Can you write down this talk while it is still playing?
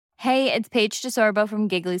Hey, it's Paige DeSorbo from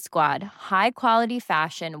Giggly Squad. High quality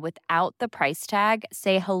fashion without the price tag.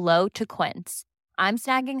 Say hello to Quince. I'm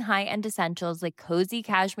snagging high-end essentials like cozy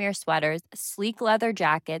cashmere sweaters, sleek leather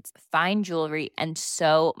jackets, fine jewelry, and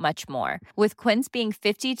so much more. With Quince being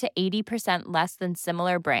 50 to 80% less than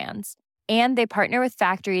similar brands. And they partner with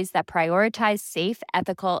factories that prioritize safe,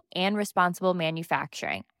 ethical, and responsible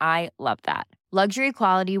manufacturing. I love that. Luxury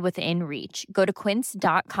quality within reach. Go to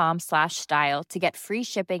quince.com/style to get free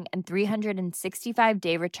shipping and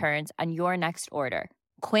 365-day returns on your next order.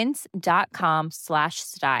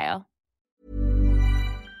 Quince.com/style.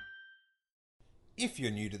 If you're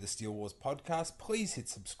new to the Steele Wars podcast, please hit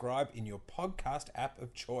subscribe in your podcast app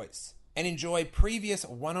of choice and enjoy previous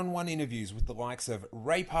one-on-one interviews with the likes of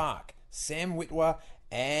Ray Park, Sam Witwer,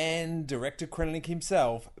 and director Krennic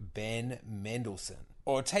himself, Ben Mendelsohn.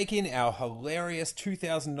 Or take in our hilarious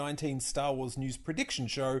 2019 Star Wars news prediction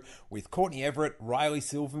show with Courtney Everett, Riley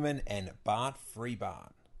Silverman, and Bart Freebarn.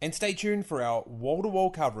 And stay tuned for our wall-to-wall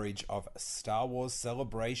coverage of Star Wars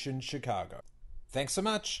Celebration Chicago. Thanks so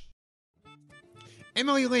much.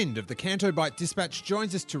 Emily Lind of the Canto Bight Dispatch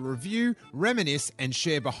joins us to review, reminisce, and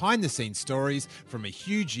share behind-the-scenes stories from a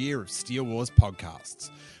huge year of Steele Wars podcasts.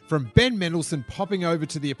 From Ben Mendelsohn popping over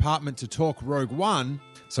to the apartment to talk Rogue One,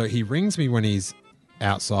 so he rings me when he's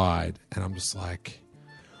outside, and I'm just like,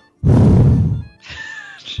 oh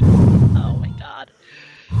my God.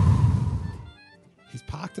 He's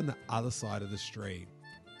parked on the other side of the street.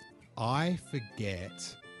 I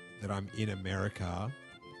forget that I'm in America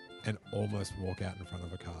and almost walk out in front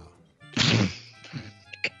of a car.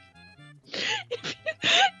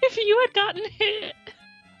 If you had gotten hit.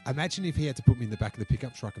 Imagine if he had to put me in the back of the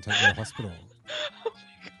pickup truck and take me to the hospital. Oh my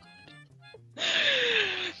God.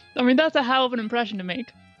 I mean, that's a hell of an impression to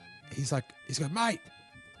make. He's going, mate.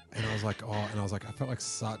 And I was like, I felt like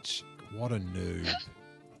what a noob.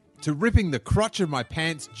 To ripping the crotch of my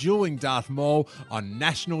pants, dueling Darth Maul on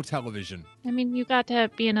national television. I mean, you got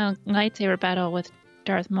to be in a lightsaber battle with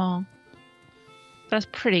Darth Maul. That's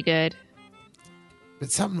pretty good.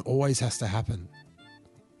 But something always has to happen.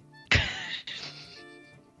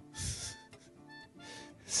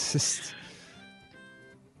 It's just...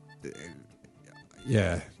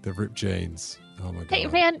 Yeah, the ripped jeans. Oh my God. Hey,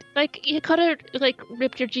 man, you could have,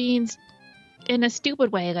 ripped your jeans in a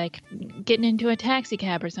stupid way, like getting into a taxi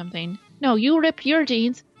cab or something. No, you ripped your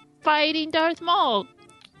jeans fighting Darth Maul.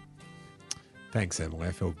 Thanks, Emily.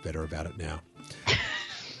 I feel better about it now.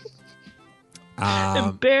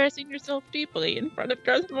 Embarrassing yourself deeply in front of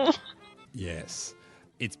Darth Maul. Yes.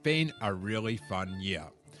 It's been a really fun year.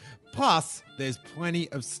 Plus, there's plenty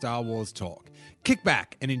of Star Wars talk. Kick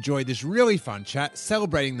back and enjoy this really fun chat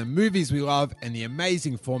celebrating the movies we love and the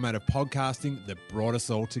amazing format of podcasting that brought us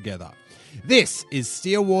all together. This is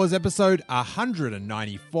Steele Wars episode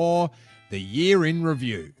 194, The Year in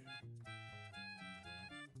Review.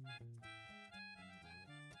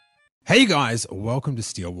 Hey guys, welcome to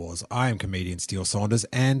Steele Wars. I am comedian Steele Saunders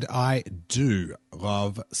and I do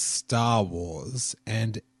love Star Wars.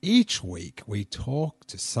 And each week we talk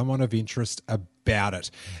to someone of interest about it.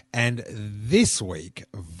 And this week,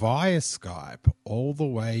 via Skype, all the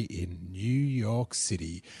way in New York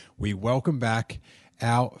City, we welcome back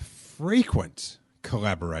our frequent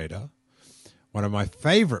collaborator, one of my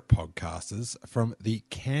favorite podcasters from the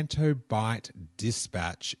Canto Bight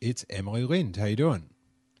Dispatch. It's Emily Lind. How you doing?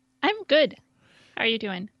 I'm good. How are you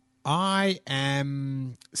doing? I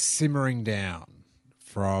am simmering down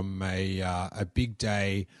from a big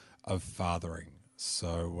day of fathering.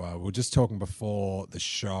 So we were just talking before the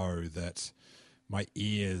show that my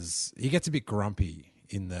ears, he gets a bit grumpy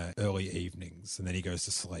in the early evenings and then he goes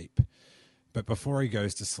to sleep. But before he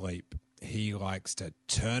goes to sleep, he likes to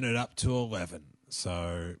turn it up to 11.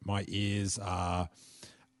 So my ears are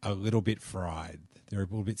a little bit fried. They're a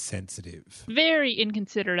little bit sensitive. Very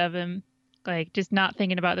inconsiderate of him. Just not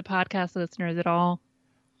thinking about the podcast listeners at all.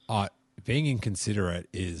 Being inconsiderate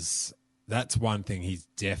that's one thing he's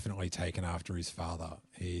definitely taken after his father.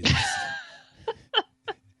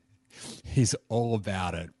 He's all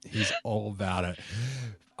about it. He's all about it.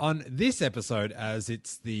 On this episode, as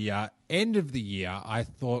it's the end of the year, I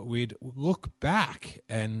thought we'd look back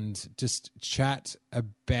and just chat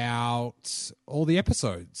about all the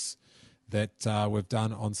episodes that we've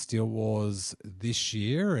done on Steele Wars this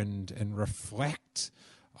year and reflect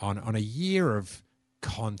on a year of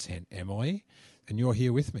content, Emily. And you're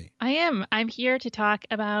here with me. I am. I'm here to talk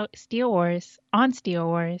about Steele Wars on Steele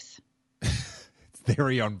Wars. It's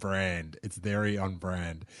very on brand. It's very on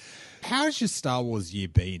brand. How's your Star Wars year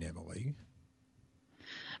been, Emily?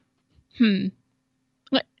 It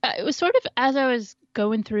was sort of as I was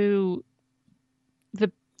going through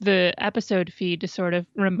the episode feed to sort of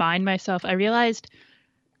remind myself, I realized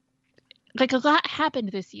like a lot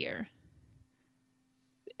happened this year.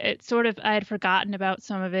 It sort of, I had forgotten about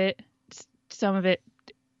some of it,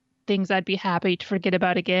 things I'd be happy to forget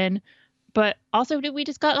about again. But also we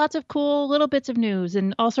just got lots of cool little bits of news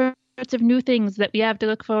and all sorts of new things that we have to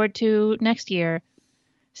look forward to next year.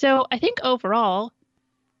 So I think overall,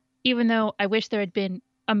 even though I wish there had been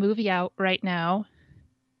a movie out right now,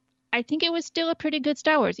 I think it was still a pretty good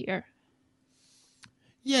Star Wars year.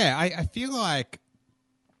 Yeah, I feel like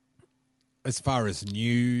as far as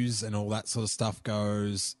news and all that sort of stuff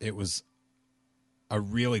goes, it was a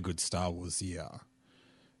really good Star Wars year.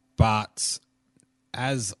 But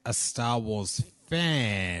as a Star Wars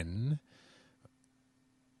fan,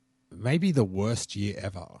 maybe the worst year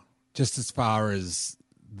ever, just as far as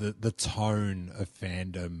the tone of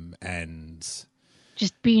fandom and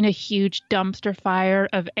just being a huge dumpster fire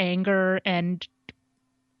of anger and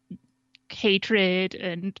hatred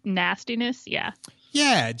and nastiness. Yeah,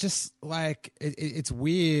 just like it's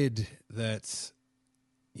weird that,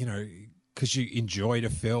 you know, because you enjoyed a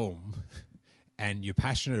film and you're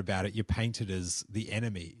passionate about it, you're painted as the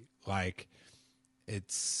enemy. Like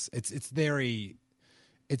it's very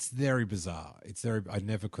bizarre. I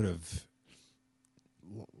never could have,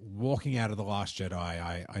 walking out of The Last Jedi,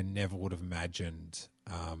 I never would have imagined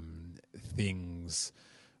things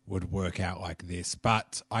would work out like this.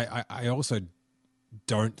 But I also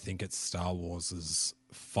don't think it's Star Wars'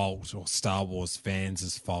 fault or Star Wars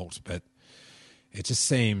fans' fault, but it just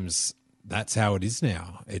seems that's how it is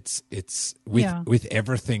now. It's with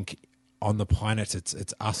everything on the planet,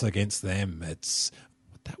 it's us against them. It's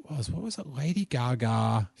what was it? Lady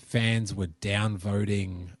Gaga fans were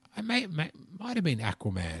downvoting. I might have been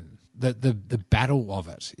Aquaman. The battle of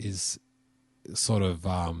it is sort of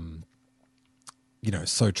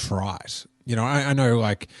so trite. I know,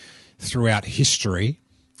 like, throughout history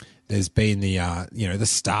there's been the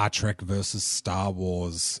Star Trek versus Star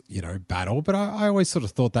Wars battle, but I always sort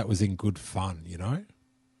of thought that was in good fun.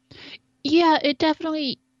 Yeah, it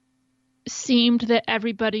definitely seemed that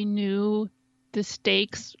everybody knew the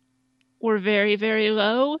stakes were very, very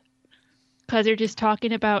low, because they're just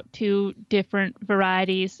talking about two different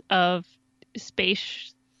varieties of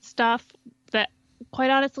space stuff that, quite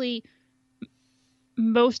honestly,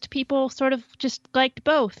 most people sort of just liked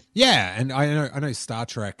both. Yeah, and I know Star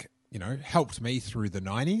Trek, helped me through the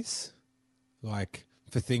 90s, like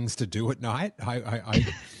for things to do at night. I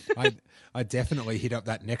definitely hit up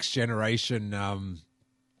that Next Generation,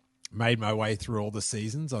 made my way through all the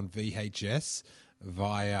seasons on VHS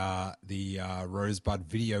via the Rosebud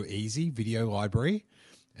Video Easy video library.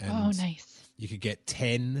 And nice. You could get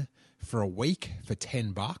 10 for a week for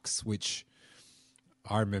 $10, which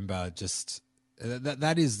I remember just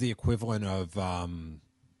that is the equivalent of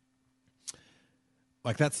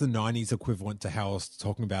like, that's the 90s equivalent to how I was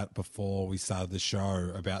talking about before we started the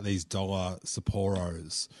show about these dollar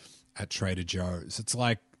Sapporos at Trader Joe's. It's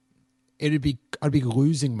like I'd be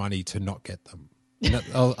losing money to not get them.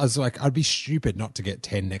 I was like, I'd be stupid not to get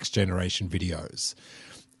 10 Next Generation videos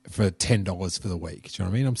for $10 for the week. Do you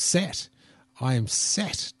know what I mean? I'm set. I am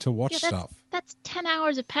set to watch stuff. That's 10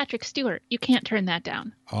 hours of Patrick Stewart. You can't turn that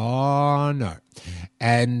down. Oh, no.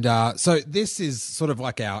 And so this is sort of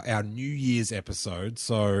like our New Year's episode.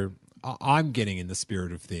 So I'm getting in the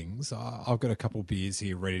spirit of things. I've got a couple beers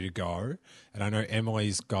here ready to go. And I know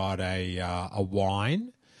Emily's got a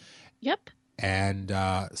wine. Yep. And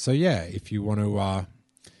so, yeah, if you want to,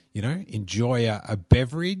 enjoy a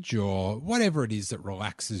beverage or whatever it is that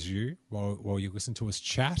relaxes you while you listen to us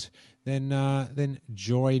chat, then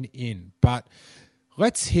join in. But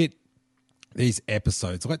let's hit these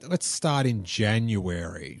episodes. Let's start in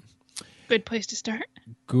January. Good place to start.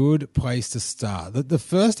 Good place to start. The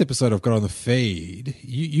first episode I've got on the feed,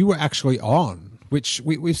 you were actually on, which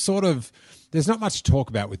we've sort of, there's not much to talk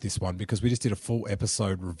about with this one because we just did a full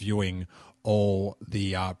episode reviewing all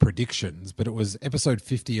the predictions, but it was episode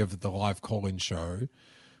 50 of the live call-in show,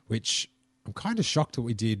 which I'm kind of shocked that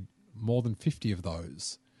we did more than 50 of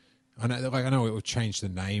those. I know it will change the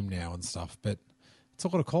name now and stuff, but it's a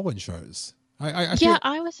lot of call-in shows.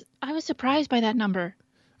 I was surprised by that number.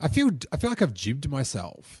 I feel like I've jibbed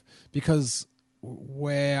myself because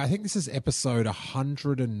I think this is episode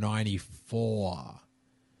 194.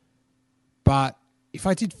 But if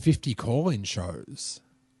I did 50 call-in shows,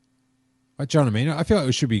 do you know what I mean? I feel like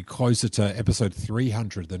we should be closer to episode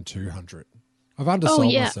 300 than 200. I've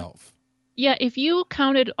undersold myself. Yeah, if you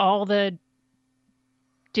counted all the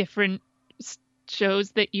different shows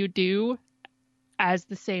that you do as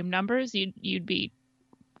the same numbers, you'd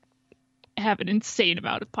have an insane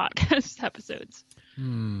amount of podcast episodes.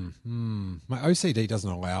 My OCD doesn't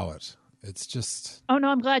allow it. It's just... Oh no,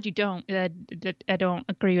 I'm glad you don't. I don't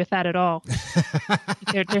agree with that at all.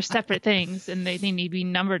 They're separate things, and they need to be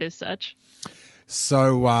numbered as such.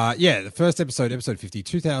 So, the first episode 50,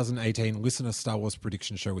 2018 listener Star Wars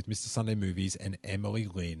prediction show with Mr. Sunday Movies and Emily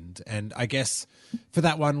Lind. And I guess for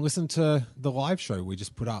that one, listen to the live show we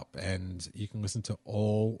just put up, and you can listen to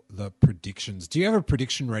all the predictions. Do you have a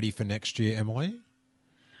prediction ready for next year, Emily?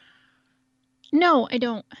 No, I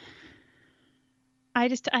don't. I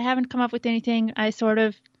haven't come up with anything. I sort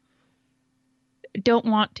of don't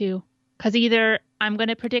want to, because either I'm going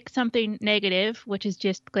to predict something negative, which is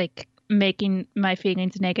just like making my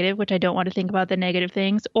feelings negative, which I don't want to think about the negative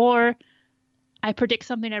things, or I predict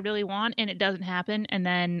something I really want and it doesn't happen, and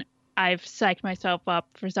then I've psyched myself up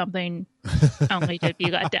for something only to be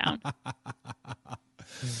let down.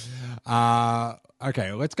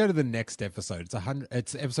 Okay, let's go to the next episode.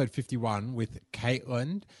 It's episode 51 with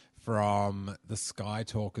Caitlin from the Sky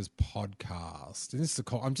Talkers podcast. And this is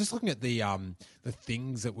I'm just looking at the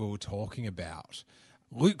things that we were talking about.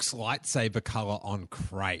 Luke's lightsaber color on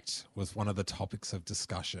Crate was one of the topics of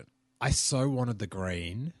discussion. I so wanted the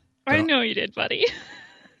green. I know you did, buddy.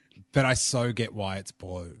 But I so get why it's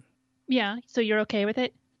blue. Yeah, so you're okay with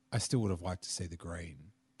it? I still would have liked to see the green.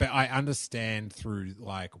 But I understand through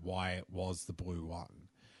like why it was the blue one.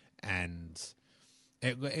 And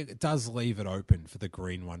it does leave it open for the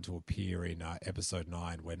green one to appear in episode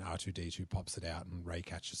 9 when R2-D2 pops it out and Rey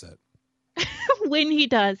catches it. When he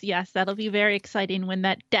does, yes, that'll be very exciting when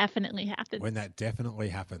that definitely happens. When that definitely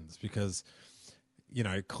happens, because, you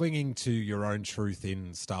know, clinging to your own truth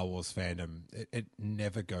in Star Wars fandom, it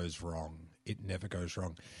never goes wrong. It never goes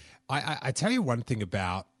wrong. I tell you one thing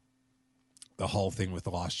about the whole thing with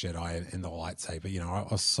The Last Jedi and the lightsaber. You know, I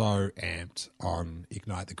was so amped on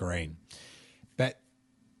Ignite the Green. But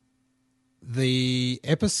the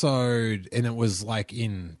episode, and it was like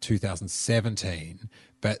in 2017,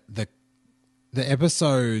 but the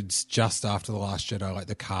episodes just after The Last Jedi, like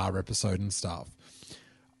the car episode and stuff,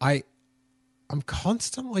 I'm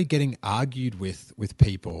constantly getting argued with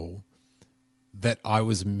people that I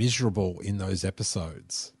was miserable in those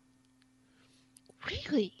episodes.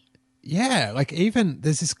 Really? Yeah, like even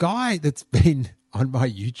there's this guy that's been on my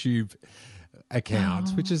YouTube account,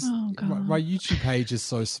 which is my YouTube page is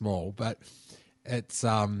so small, but it's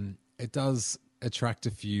it does attract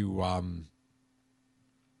a few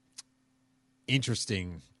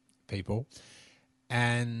interesting people.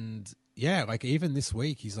 And yeah, like even this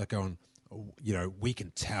week he's like going, you know, we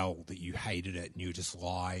can tell that you hated it and you're just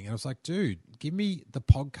lying. And I was like, dude, give me the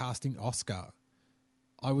podcasting Oscar.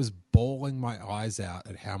 I was bawling my eyes out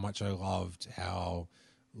at how much I loved how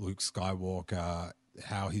Luke Skywalker,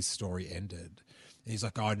 how his story ended. And he's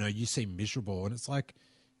like, oh, no, you seem miserable. And it's like,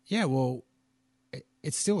 yeah, well,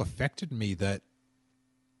 it still affected me that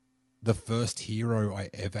the first hero I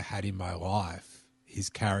ever had in my life, his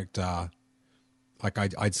character, like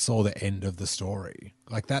I saw the end of the story.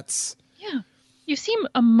 Like that's... Yeah. You seem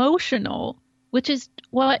emotional, which is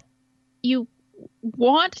what you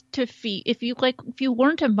want to feel. If you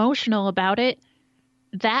weren't emotional about it,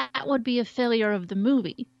 that would be a failure of the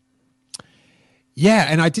movie. Yeah,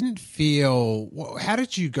 and I didn't feel... How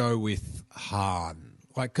did you go with Han?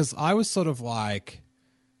 Like, because I was sort of like,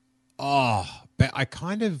 oh, but I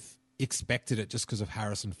kind of expected it just because of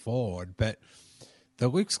Harrison Ford, but the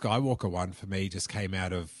Luke Skywalker one for me just came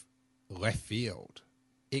out of left field.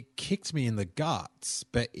 It kicked me in the guts,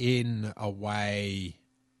 but in a way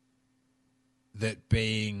that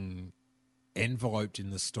being enveloped in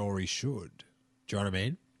the story should. Do you know what I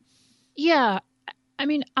mean? Yeah. I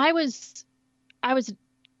mean, I was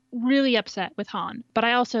really upset with Han, but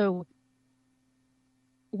I also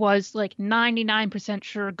was like 99%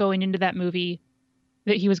 sure going into that movie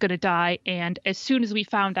that he was going to die. And as soon as we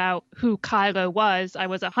found out who Kylo was, I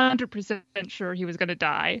was 100% sure he was going to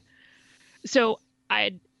die. So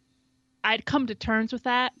I'd come to terms with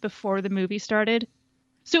that before the movie started.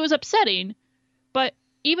 So it was upsetting, but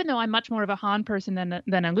even though I'm much more of a Han person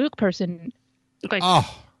than a Luke person, like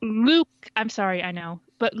Luke, I'm sorry, I know,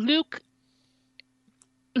 but Luke's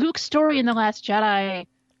story in The Last Jedi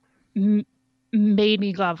made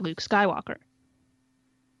me love Luke Skywalker.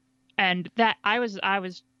 And that I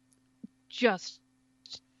was just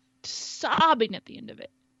sobbing at the end of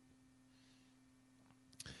it.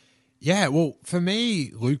 Yeah, well, for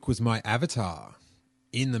me, Luke was my avatar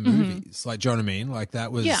in the movies. Like, do you know what I mean? Like,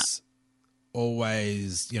 that was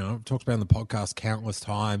always, you know, I've talked about on the podcast countless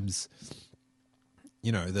times,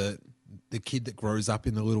 you know, the kid that grows up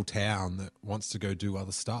in the little town that wants to go do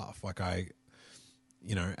other stuff. Like,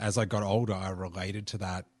 you know, as I got older, I related to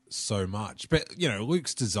that so much. But, you know,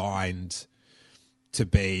 Luke's designed to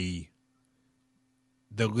be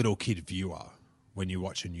the little kid viewer when you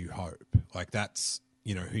watch A New Hope. Like, that's,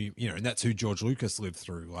 you know, and that's who George Lucas lived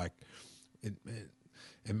through. Like,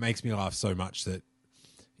 it makes me laugh so much that,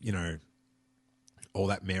 you know, all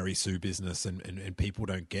that Mary Sue business and people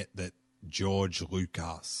don't get that George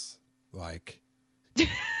Lucas, like,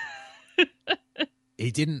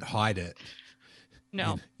 he didn't hide it.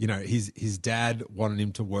 No. You know, his dad wanted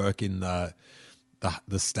him to work in the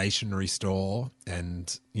stationery store,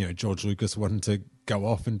 and, you know, George Lucas wanted to go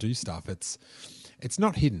off and do stuff. It's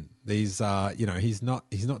not hidden. These you know, he's not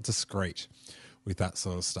discreet with that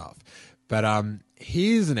sort of stuff. But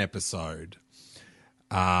here's an episode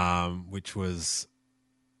which was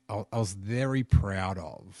I was very proud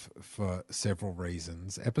of for several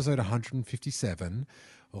reasons. Episode 157,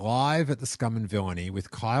 live at the Scum and Villainy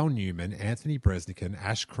with Kyle Newman, Anthony Bresnikan,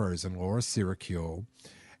 Ash Crozen, Laura Syracuse,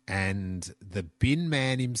 and the bin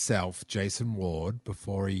man himself, Jason Ward,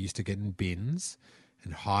 before he used to get in bins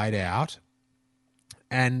and hide out.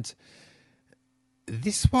 And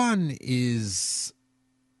this one is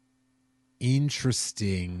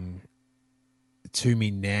interesting to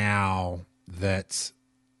me now that,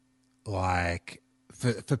 like,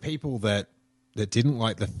 for people that didn't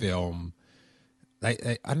like the film,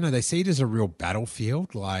 they I don't know, they see it as a real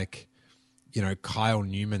battlefield. Like, you know, Kyle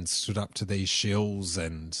Newman stood up to these shills,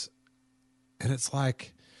 and it's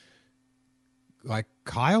like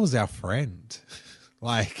Kyle's our friend.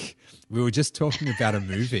 Like, we were just talking about a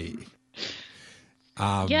movie.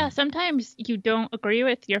 Yeah, sometimes you don't agree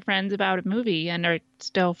with your friends about a movie and are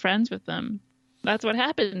still friends with them. That's what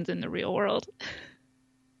happens in the real world.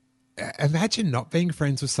 Imagine not being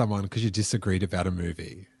friends with someone because you disagreed about a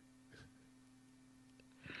movie.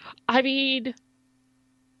 I mean,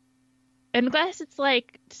 unless it's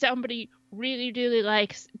like somebody really, really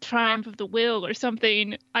likes Triumph of the Will or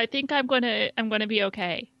something, I think I'm gonna be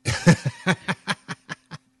okay.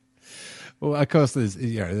 Well, of course,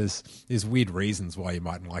 there's weird reasons why you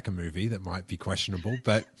mightn't like a movie that might be questionable,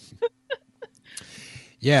 but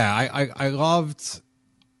yeah, I loved,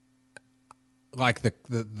 like,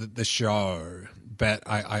 the show, but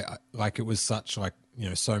I like, it was such, like, you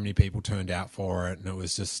know, so many people turned out for it, and it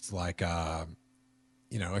was just like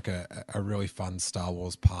you know, like a really fun Star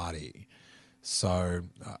Wars party. So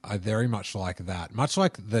I very much like that, much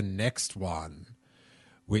like the next one,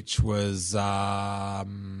 which was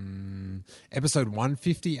episode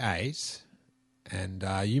 158, and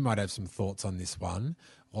you might have some thoughts on this one.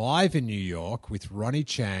 Live in New York with Ronnie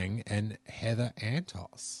Chang and Heather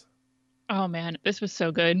Antos. Oh man, this was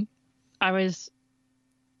so good. I was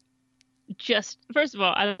just, first of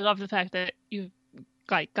all, I love the fact that you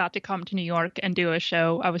got to come to New York and do a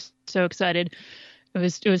show. I was so excited. It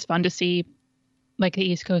was fun to see, like, the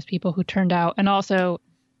East Coast people who turned out, and also,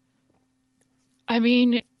 I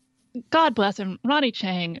mean, God bless him, Ronnie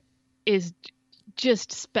Chang is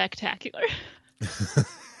just spectacular.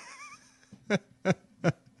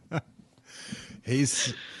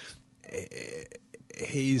 He's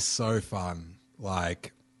so fun.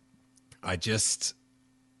 Like, I just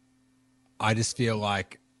feel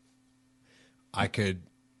like I could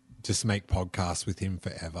just make podcasts with him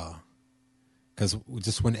forever, because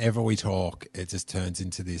just whenever we talk, it just turns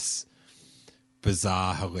into this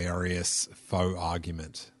bizarre, hilarious faux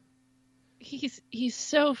argument. He's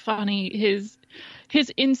so funny.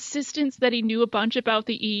 His insistence that he knew a bunch about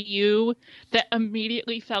the EU that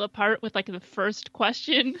immediately fell apart with, like, the first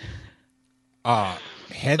question.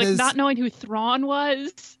 Heather's, like, not knowing who Thrawn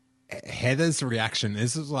was. Heather's reaction,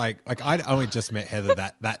 this is like I'd only just met Heather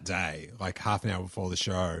that day, like half an hour before the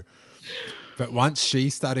show. But once she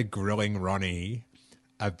started grilling Ronnie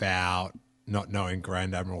about not knowing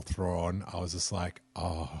Grand Admiral Thrawn, I was just like,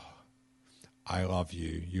 oh, I love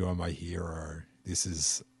you. You are my hero. This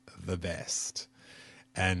is the best.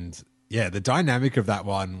 And yeah, the dynamic of that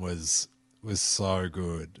one was so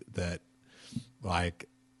good that, like,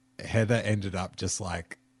 Heather ended up just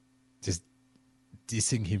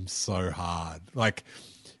dissing him so hard, like,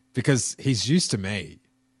 because he's used to me.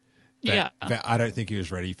 But I don't think he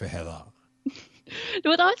was ready for Heather.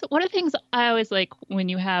 One of the things I always like when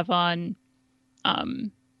you have on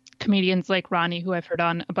comedians like Ronnie, who I've heard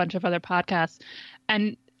on a bunch of other podcasts,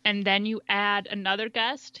 and then you add another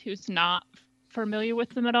guest who's not familiar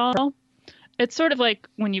with them at all. It's sort of like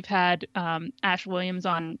when you've had Ash Williams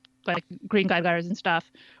on, like, Green Guiders and stuff,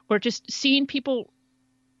 where just seeing people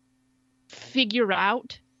figure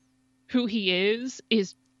out who he is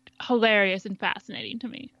hilarious and fascinating to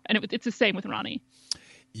me. And it's the same with Ronnie.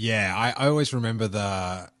 Yeah, I always remember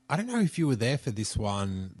I don't know if you were there for this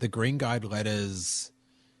one, the Green Guide letters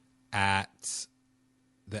at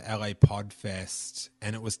the LA Podfest,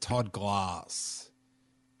 and it was Todd Glass.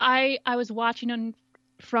 I was watching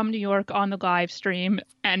from New York on the live stream,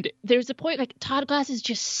 and there's a point like Todd Glass is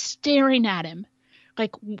just staring at him,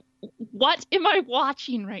 like, what am I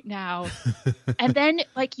watching right now? And then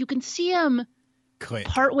like you can see him Click.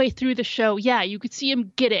 partway through the show. Yeah, you could see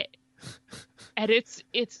him get it, and it's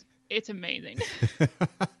amazing.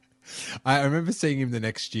 I remember seeing him the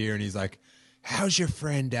next year, and he's like, "How's your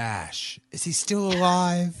friend Ash? Is he still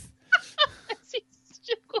alive?"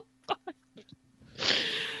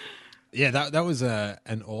 Yeah, that was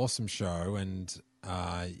an awesome show, and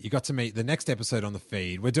you got to meet the next episode on the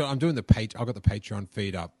feed. I'm doing I've got the Patreon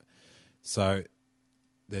feed up, so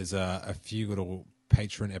there's a few little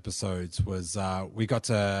Patreon episodes. We got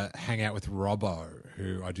to hang out with Robbo,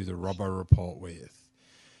 who I do the Robbo Report with,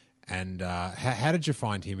 and how did you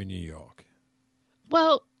find him in New York?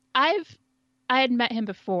 Well, I had met him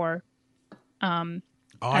before. You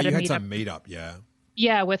had some meetup, yeah.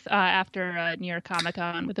 Yeah, with after New York Comic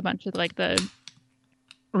Con with a bunch of like the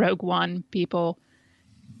Rogue One people.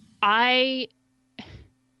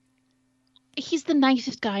 He's the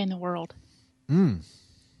nicest guy in the world. Mm.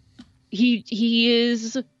 He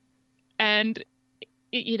is, and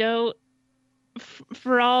you know,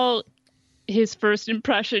 for all his first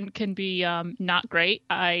impression can be not great.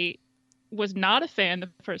 I was not a fan the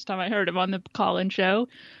first time I heard him on the call-in show,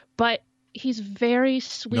 but he's very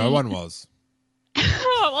sweet. No one was.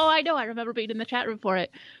 Oh, I know. I remember being in the chat room for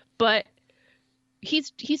it, but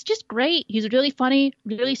he's just great. He's really funny,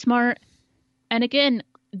 really smart, and again,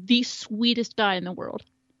 the sweetest guy in the world.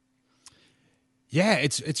 Yeah,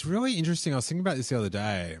 it's really interesting. I was thinking about this the other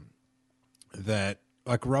day, that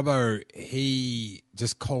like Robbo, he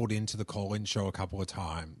just called into the call-in show a couple of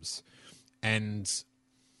times and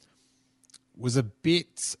was a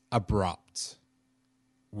bit abrupt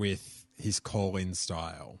with his call-in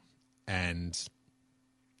style, and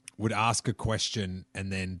would ask a question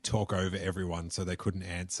and then talk over everyone so they couldn't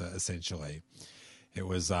answer, essentially. It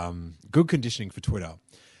was good conditioning for Twitter.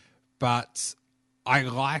 But I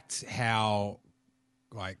liked how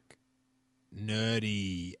like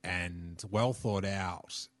nerdy and well thought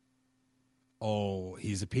out all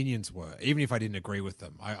his opinions were, even if I didn't agree with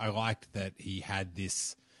them. I liked that he had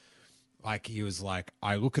this, like he was like,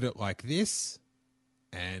 I look at it like this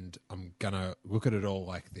and I'm going to look at it all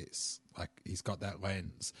like this. Like he's got that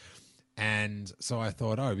lens. And so I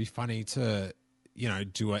thought, it'd be funny to,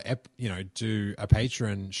 do a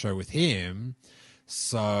Patreon show with him.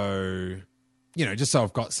 So, just so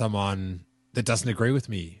I've got someone that doesn't agree with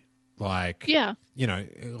me. Like, yeah,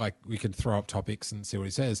 like we can throw up topics and see what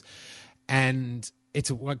he says. And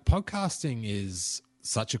it's like podcasting is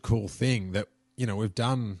such a cool thing that, we've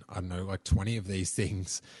done, I don't know, like 20 of these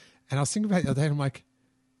things. And I was thinking about it the other day and I'm like,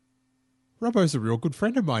 Robbo's a real good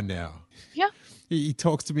friend of mine now. Yeah. He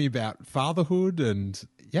talks to me about fatherhood and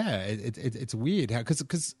yeah, it's weird how,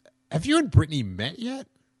 because have you and Brittany met yet?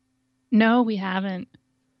 No, we haven't.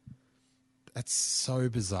 That's so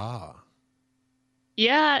bizarre.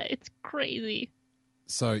 Yeah, it's crazy.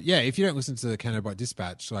 So yeah, if you don't listen to the Canada Bite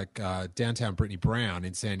Dispatch, like downtown Brittany Brown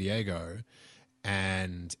in San Diego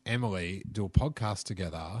and Emily do a podcast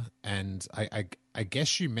together, and I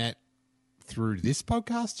guess you met through this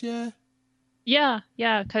podcast, yeah?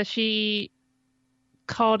 Yeah, because she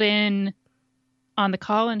called in on the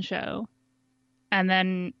call-in show, and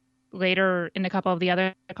then later in a couple of the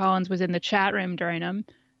other call-ins was in the chat room during them,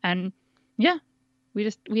 and yeah, we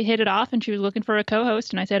hit it off, and she was looking for a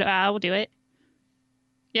co-host, and I said, we'll do it.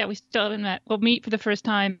 Yeah, we still haven't met. We'll meet for the first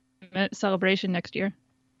time at Celebration next year.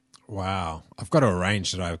 Wow. I've got to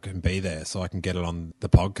arrange that I can be there so I can get it on the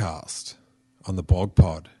podcast, on the blog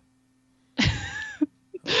pod.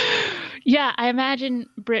 Yeah, I imagine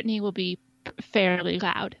Brittany will be fairly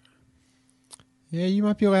loud. Yeah, you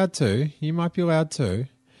might be allowed to.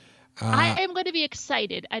 I am going to be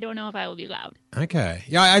excited. I don't know if I will be loud. Okay.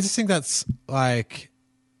 Yeah, I just think that's like,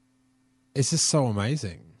 it's just so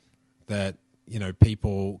amazing that,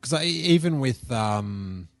 people, because even with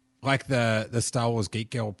like the Star Wars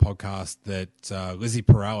Geek Girl podcast that Lizzie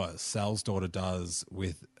Perella, Sal's daughter, does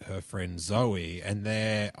with her friend Zoe, and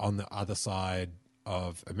they're on the other side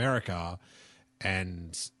of America,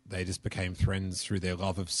 and they just became friends through their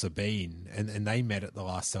love of Sabine, and they met at the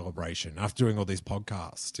last Celebration after doing all these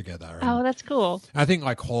podcasts together. And that's cool. I think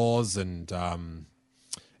like Hawes and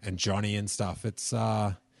Johnny and stuff. It's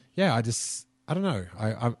I don't know.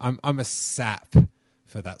 I'm a sap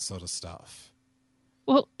for that sort of stuff.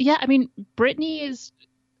 Well, yeah, I mean, Brittany is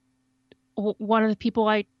one of the people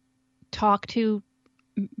I talk to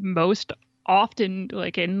most often,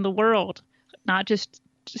 like in the world, not just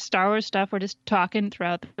Star Wars stuff. We're just talking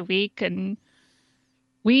throughout the week, and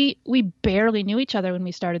we barely knew each other when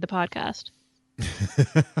we started the podcast.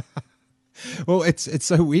 Well, it's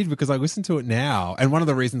so weird because I listen to it now, and one of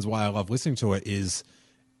the reasons why I love listening to it is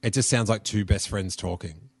it just sounds like two best friends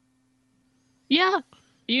talking. Yeah,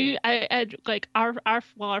 I like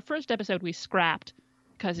our first episode we scrapped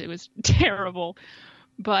because it was terrible,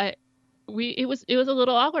 but it was a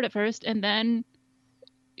little awkward at first, and then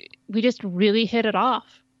we just really hit it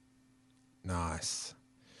off. Nice.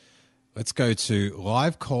 Let's go to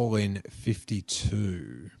live call-in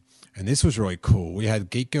 52. And this was really cool. We had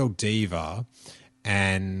Geek Girl Diva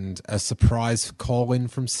and a surprise call-in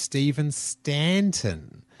from Stephen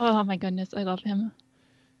Stanton. Oh, my goodness. I love him.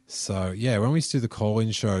 So, yeah, when we used to do the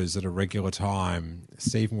call-in shows at a regular time,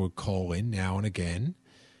 Stephen would call in now and again,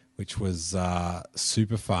 which was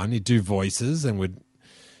super fun. He'd do voices and would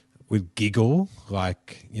giggle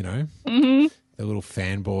like, you know, the little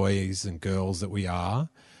fanboys and girls that we are.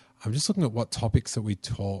 I'm just looking at what topics that we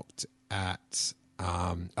talked at.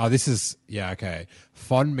 This is, okay.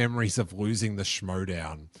 Fond memories of losing the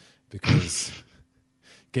Schmodown, because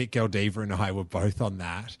Geek Girl Diva and I were both on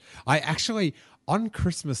that. I actually, on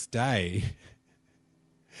Christmas Day,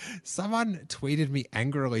 someone tweeted me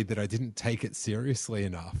angrily that I didn't take it seriously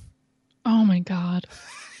enough. Oh my God.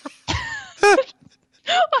 On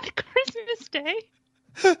Christmas Day?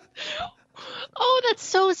 Oh, that's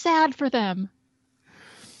so sad for them.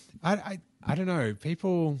 I don't know.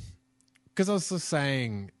 People, because I was just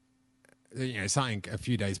saying, you know, something a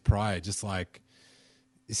few days prior, just like,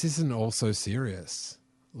 this isn't all so serious.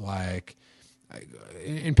 Like,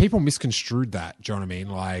 and people misconstrued that. Do you know what I mean?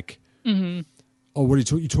 Like, oh, what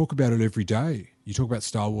do you talk about it every day? You talk about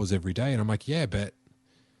Star Wars every day. And I'm like, yeah, but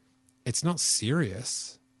it's not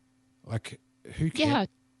serious. Like, who cares?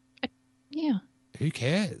 Yeah. Who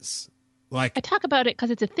cares? Like, I talk about it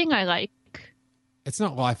because it's a thing I like. It's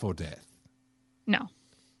not life or death. No.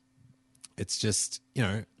 It's just, you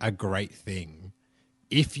know, a great thing.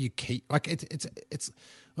 If you keep, like, it's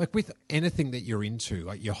like with anything that you're into,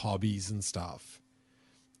 like your hobbies and stuff,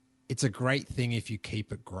 it's a great thing if you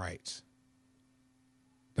keep it great.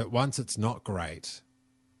 But once it's not great,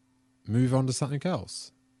 move on to something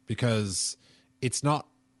else, because it's not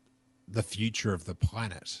the future of the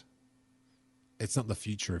planet. It's not the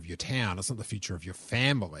future of your town. It's not the future of your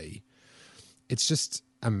family. It's just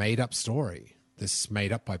a made-up story that's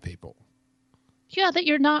made up by people. Yeah, that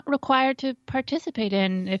you're not required to participate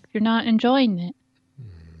in if you're not enjoying it.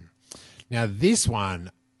 Now, this one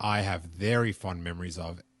I have very fond memories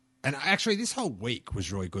of. And actually, this whole week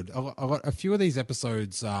was really good. A few of these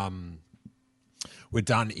episodes were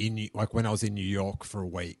done when I was in New York for a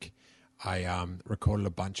week. I recorded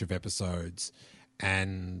a bunch of episodes,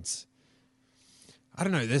 and I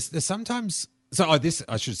don't know, there's sometimes... So this,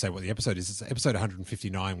 I should say what the episode is. It's episode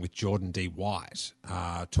 159 with Jordan D. White,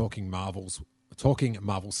 talking Marvel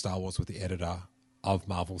Star Wars with the editor of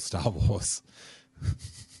Marvel Star Wars.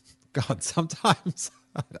 God, sometimes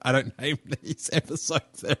I don't name these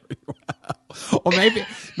episodes very well. Or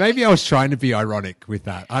maybe I was trying to be ironic with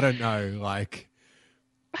that. I don't know. Like,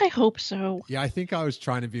 I hope so. Yeah, I think I was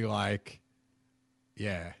trying to be like,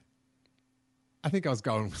 yeah. I think I was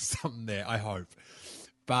going with something there, I hope.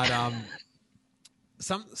 But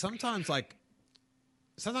sometimes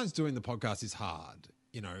doing the podcast is hard.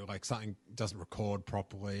 You know, like something doesn't record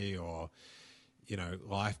properly, or, you know,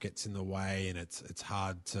 life gets in the way, and it's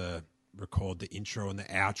hard to record the intro and the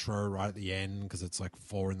outro right at the end because it's like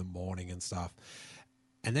 4 a.m. and stuff.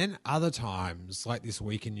 And then other times, like this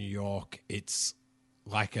week in New York, it's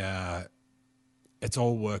like it's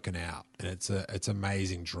all working out, and it's an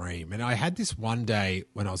amazing dream. And I had this one day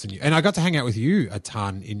when I was and I got to hang out with you a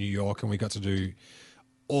ton in New York, and we got to do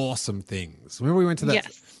awesome things. Remember we went to that?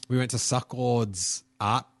 Yes. We went to Sucklord's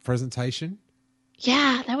art presentation.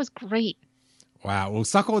 Yeah, that was great. Wow. Well,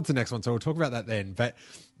 Sucklord's the next one, so we'll talk about that then. But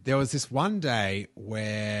there was this one day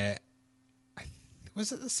where,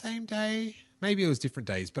 was it the same day? Maybe it was different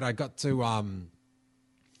days, but I got to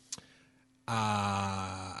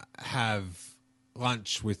have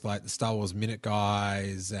lunch with like the Star Wars Minute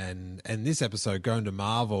guys, and this episode going to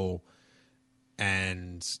Marvel,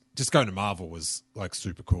 and just going to Marvel was like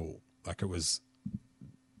super cool. Like it was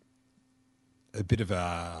a bit of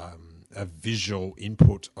a visual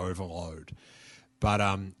input overload. But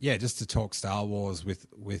just to talk Star Wars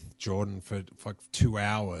with Jordan for like 2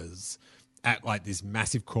 hours at like this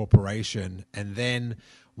massive corporation. And then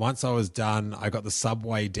once I was done, I got the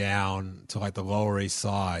subway down to like the Lower East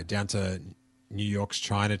Side, down to New York's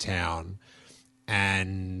Chinatown,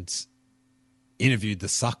 and interviewed the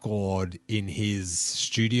Sucklord in his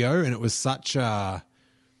studio. And it was such a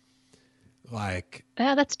Like,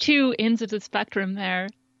 Yeah, that's two ends of the spectrum there.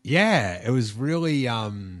 yeah, it was really, I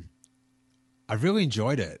really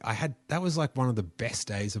enjoyed it. That was like one of the best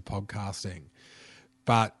days of podcasting,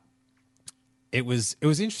 but it was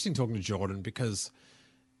interesting talking to Jordan because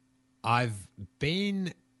I've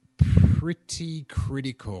been pretty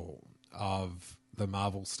critical of the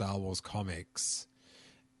Marvel Star Wars comics,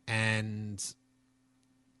 and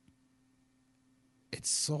it's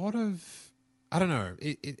sort of, I don't know,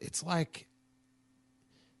 it's like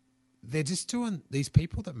they're just doing, these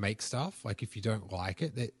people that make stuff, like if you don't like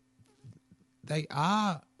it, they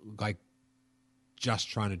are like just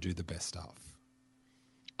trying to do the best stuff.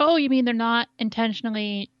 Oh, you mean they're not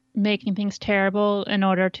intentionally making things terrible in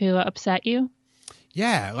order to upset you?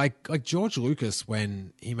 Yeah, like George Lucas,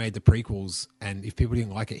 when he made the prequels, and if people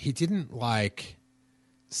didn't like it, he didn't like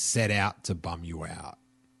set out to bum you out.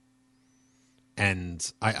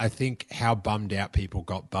 And I think how bummed out people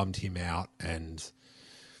got bummed him out, and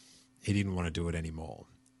he didn't want to do it anymore.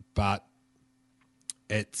 But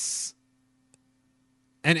it's,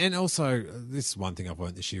 and also, this is one thing I've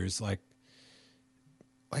learned this year is like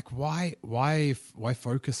why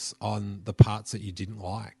focus on the parts that you didn't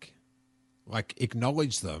like? Like,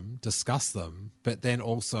 acknowledge them, discuss them, but then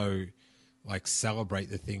also like celebrate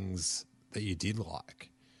the things that you did like.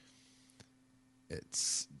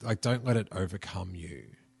 It's like, don't let it overcome you.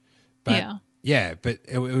 But but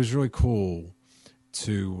it was really cool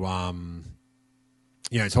to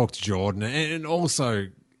talk to Jordan, and also,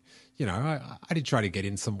 I did try to get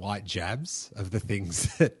in some light jabs of the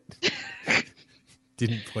things that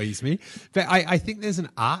didn't please me. But I think there's an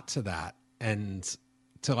art to that, and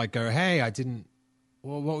to like go, hey,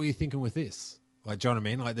 what were you thinking with this? Like, do you know what I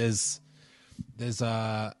mean? Like, there's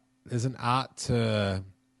an art to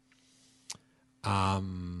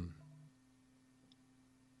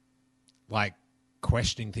like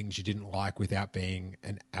questioning things you didn't like without being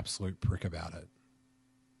an absolute prick about it.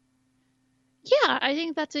 Yeah, I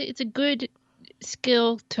think it's a good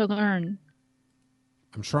skill to learn.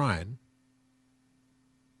 I'm trying.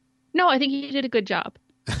 No, I think you did a good job.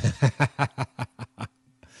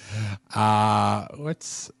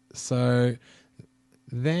 Let's go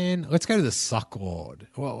to the Suck Lord.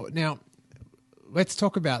 Well, now let's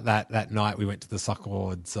talk about that night we went to the Suck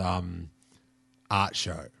Lord's art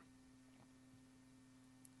show.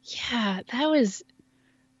 Yeah, it was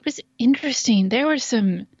interesting. There were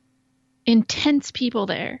some intense people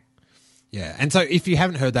there. Yeah, and so if you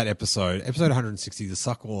haven't heard that episode 160, The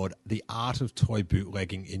Suck Lord, the art of toy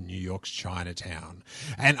bootlegging in New York's Chinatown.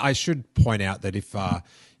 And I should point out that if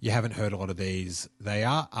you haven't heard a lot of these, they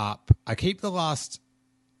are up. I keep the last,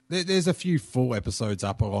 there's a few full episodes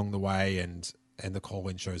up along the way, and the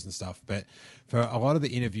call-in shows and stuff. But for a lot of the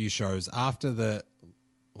interview shows, after they're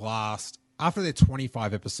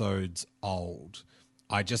 25 episodes old,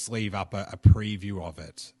 I just leave up a preview of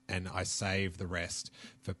it, and I save the rest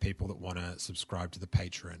for people that want to subscribe to the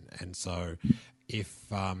Patreon. And so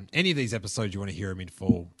if any of these episodes you want to hear them in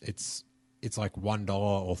full, it's like $1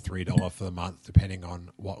 or $3 for the month, depending on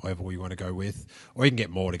what level you want to go with. Or you can get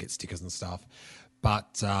more to get stickers and stuff.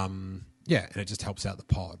 But and it just helps out the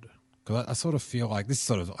pod. Because I sort of feel like this is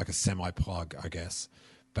sort of like a semi-plug, I guess.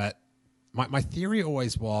 But my theory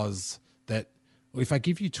always was that if I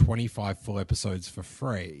give you 25 full episodes for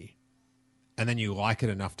free, and then you like it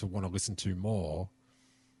enough to want to listen to more,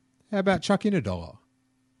 how about chuck in $1?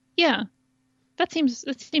 Yeah, that seems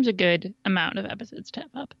a good amount of episodes to have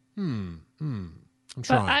up. I'm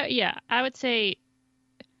trying. But I would say,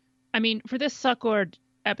 I mean, for this Suck Lord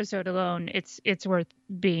episode alone, it's worth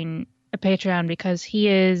being a Patreon because he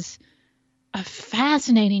is a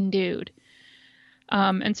fascinating dude.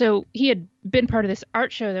 And so he had been part of this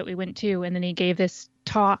art show that we went to, and then he gave this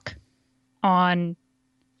talk on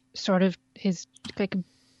sort of his like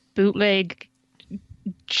bootleg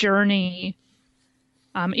journey.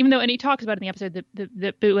 Even though, and he talks about in the episode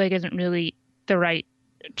that bootleg isn't really the right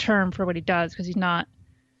term for what he does, because he's not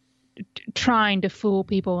trying to fool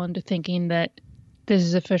people into thinking that this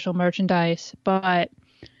is official merchandise, but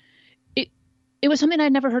it was something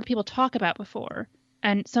I'd never heard people talk about before,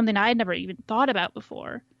 and something I had never even thought about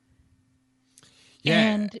before. Yeah.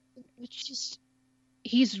 And it's just,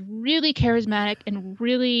 he's really charismatic and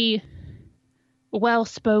really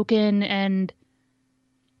well-spoken, and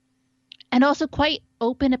also quite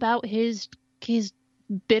open about his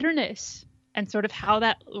bitterness and sort of how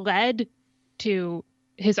that led to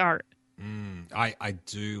his art. I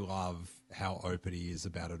do love how open he is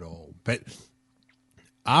about it all. But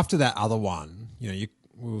after that other one, we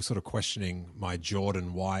were sort of questioning my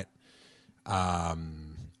Jordan White,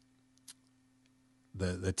 the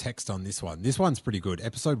the text on this one. This one's pretty good.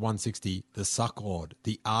 Episode 160, The Sucklord,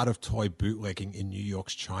 The Art of Toy Bootlegging in New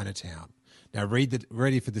York's Chinatown. Now,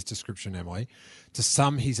 ready for this description, Emily. To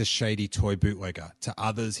some, he's a shady toy bootlegger. To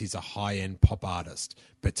others, he's a high-end pop artist.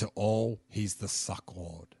 But to all, he's the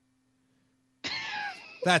Sucklord.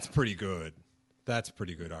 That's pretty good. That's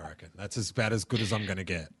pretty good, I reckon. That's about as good as I'm going to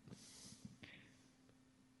get.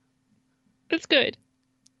 It's good.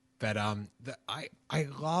 But I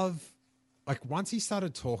love, like, once he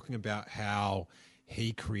started talking about how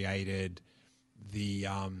he created the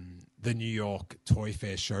New York Toy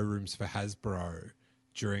Fair showrooms for Hasbro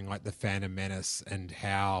during like the Phantom Menace, and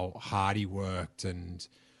how hard he worked and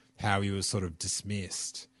how he was sort of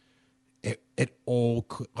dismissed. It all,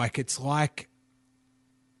 like, it's like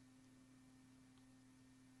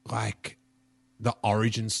the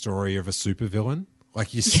origin story of a supervillain.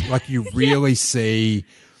 Like you really see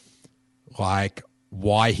like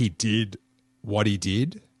why he did what he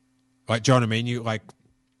did. Like, do you know what I mean? You like,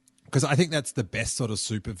 because I think that's the best sort of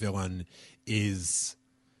supervillain is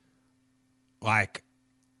like,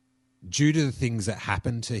 due to the things that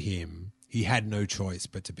happened to him, he had no choice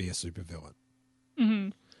but to be a supervillain. Mm-hmm.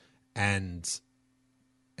 And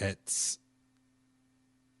it's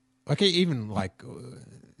like, even like,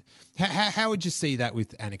 how would you see that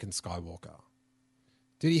with Anakin Skywalker?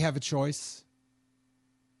 Did he have a choice?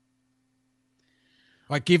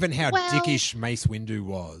 Like, given how dickish Mace Windu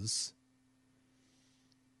was.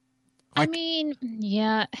 Like, I mean,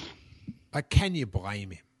 yeah. Like, can you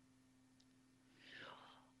blame him?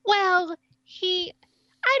 Well,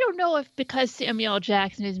 I don't know if because Samuel L.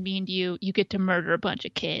 Jackson is mean to you, you get to murder a bunch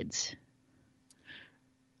of kids.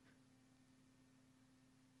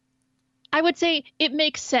 I would say it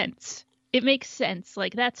makes sense. It makes sense.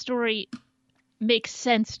 Like, that story makes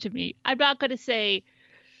sense to me. I'm not going to say,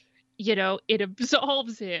 it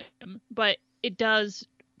absolves him, but it does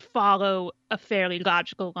follow a fairly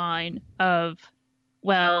logical line of,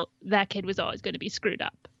 well, that kid was always going to be screwed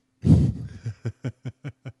up.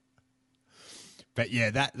 But yeah,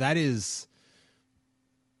 that is,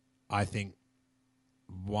 I think,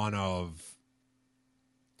 one of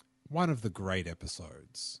the great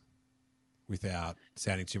episodes, without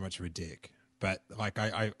sounding too much of a dick. But like,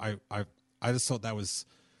 I just thought that was,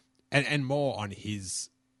 and more on his,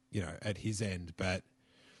 at his end, but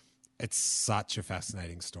it's such a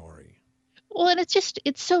fascinating story. Well, and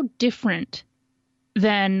it's so different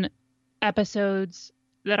than episodes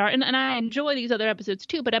that are, and I enjoy these other episodes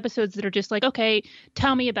too, but episodes that are just like, okay,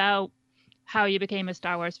 tell me about how you became a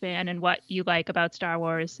Star Wars fan and what you like about Star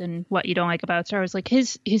Wars and what you don't like about Star Wars. Like,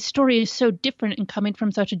 his story is so different and coming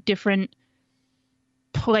from such a different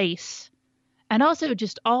place. And also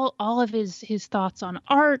just all of his thoughts on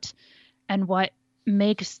art and what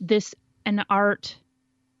makes this an art,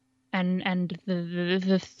 and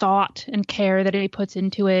the thought and care that he puts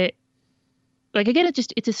into it. Like, again,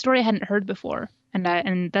 it's a story I hadn't heard before.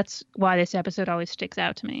 And that's why this episode always sticks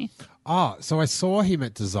out to me. So I saw him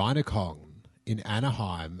at DesignerCon in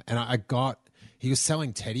Anaheim, and he was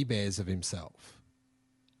selling teddy bears of himself.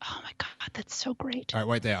 Oh my God, that's so great. All right,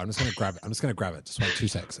 wait there. I'm just going to grab it. Just wait 2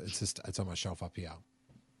 seconds. It's on my shelf up here.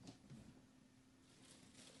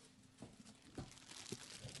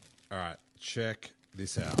 All right, check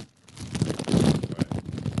this out. Wait.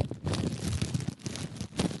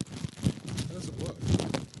 How does it work?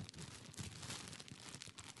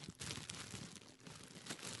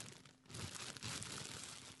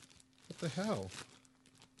 What the hell?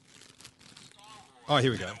 Oh,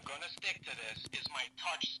 here we go. I'm gonna stick to this. Is my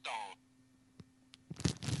touchstone.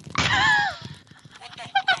 What the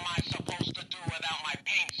fuck am I supposed to do without my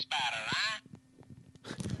paint spatter, huh?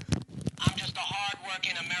 I'm just a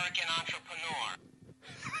hard-working American entrepreneur.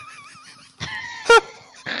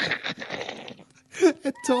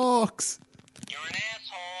 It talks. You're an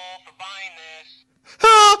asshole for buying this.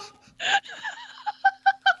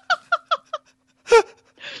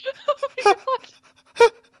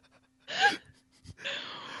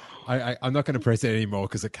 I'm not going to press it anymore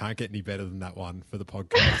because it can't get any better than that one for the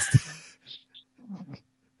podcast.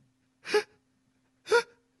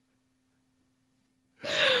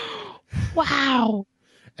 Wow.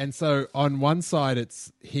 And so on one side,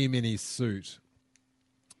 it's him in his suit.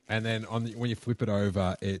 And then when you flip it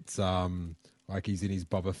over, it's like he's in his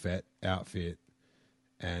Boba Fett outfit.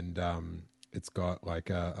 And it's got like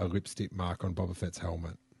a lipstick mark on Boba Fett's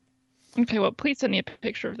helmet. Okay, well, please send me a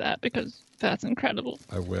picture of that because that's incredible.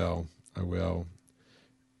 I will.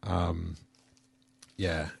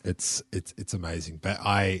 Yeah, it's amazing. But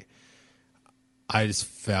I just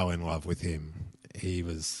fell in love with him. He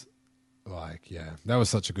was like, yeah, that was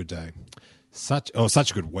such a good day. Such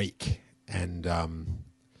a good week. And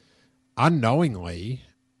unknowingly,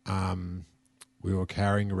 we were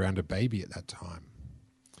carrying around a baby at that time,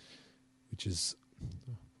 which is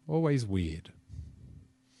always weird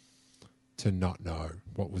to not know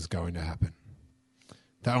what was going to happen.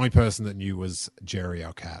 The only person that knew was Jerry,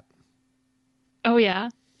 our cat. Oh, yeah?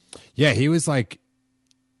 Yeah, he was like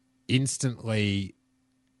instantly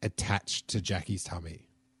attached to Jackie's tummy.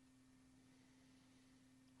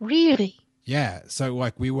 Really? Yeah, so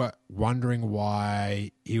like we were wondering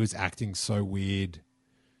why he was acting so weird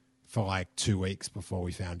for like 2 weeks before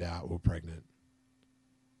we found out we were pregnant.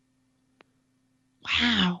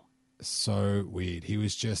 Wow. So weird. He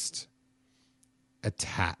was just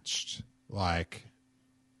attached, like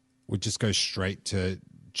would just go straight to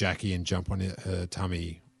Jackie and jump on her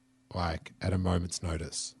tummy like at a moment's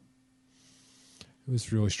notice. It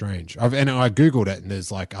was really strange. And I Googled it and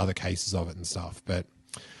there's like other cases of it and stuff, but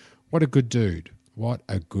what a good dude. What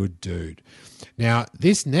a good dude. Now,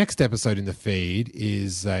 this next episode in the feed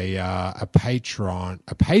is a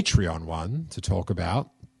Patreon one to talk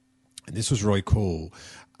about. And this was really cool.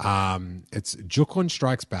 It's Juklin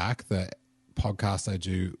Strikes Back, the podcast I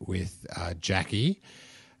do with Jackie.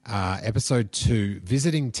 Episode 2,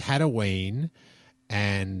 visiting Tatooine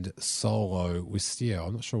and Solo with Steel.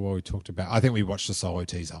 I'm not sure what we talked about. I think we watched the Solo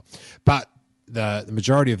teaser. But the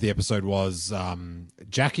majority of the episode was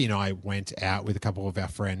Jackie and I went out with a couple of our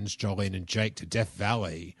friends, Jolene and Jake, to Death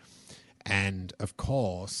Valley. And, of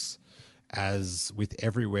course, as with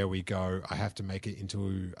everywhere we go, I have to make it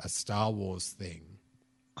into a Star Wars thing.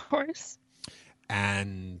 Of course.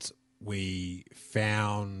 And we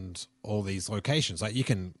found all these locations. Like you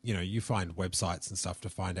can, you find websites and stuff to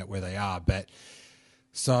find out where they are. But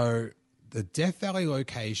so the Death Valley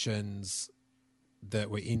locations that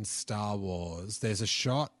were in Star Wars, there's a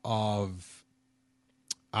shot of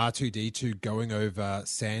R2-D2 going over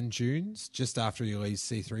sand dunes just after he leaves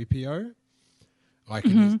C-3PO. Like,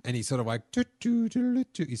 and he's sort of like,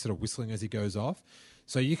 he's sort of whistling as he goes off.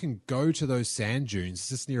 So you can go to those sand dunes. It's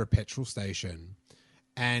just near a petrol station.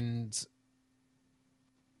 And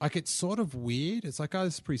like, it's sort of weird. It's like, oh,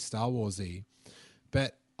 this is pretty Star Wars-y.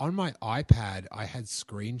 But on my iPad, I had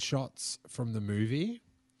screenshots from the movie.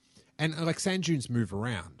 And like sand dunes move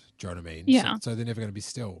around. Do you know what I mean? Yeah. So they're never going to be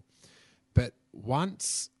still. But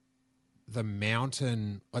once the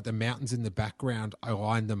mountain, like the mountains in the background, I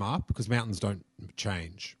lined them up because mountains don't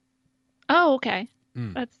change. Oh, okay.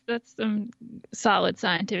 That's some solid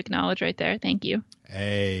scientific knowledge right there. Thank you.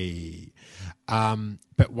 Hey.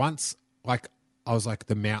 But once, like, I was like,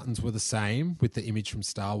 the mountains were the same with the image from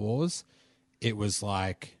Star Wars. It was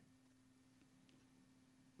like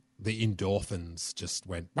the endorphins just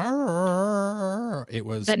went. It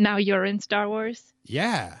was that now you're in Star Wars.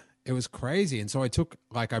 Yeah, it was crazy. And so I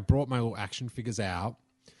brought my little action figures out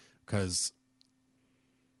because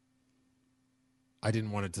I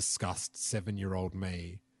didn't want to disgust 7-year-old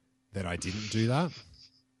me that I didn't do that.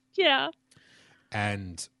 Yeah.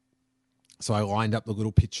 And so I lined up the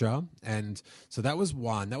little picture. And so that was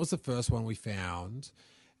one. That was the first one we found.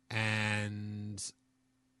 And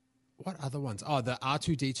what other ones? Oh, the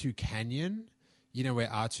R2-D2 Canyon, where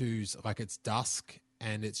R2's like it's dusk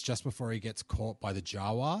and it's just before he gets caught by the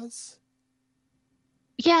Jawas.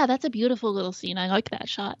 Yeah, that's a beautiful little scene. I like that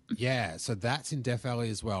shot. Yeah, so that's in Death Valley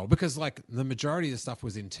as well because like the majority of the stuff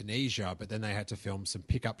was in Tunisia, but then they had to film some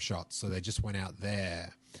pickup shots, so they just went out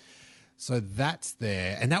there. So that's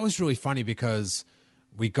there. And that was really funny because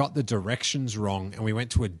we got the directions wrong and we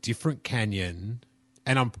went to a different canyon.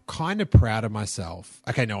 And I'm kind of proud of myself.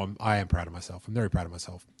 Okay, no, I am proud of myself. I'm very proud of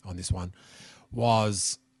myself on this one.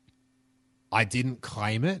 I didn't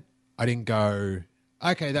claim it. I didn't go,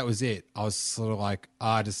 okay, that was it. I was sort of like,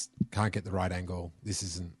 I just can't get the right angle. This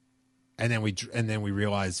isn't. And then we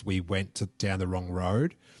realized we went down the wrong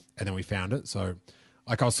road, and then we found it. So,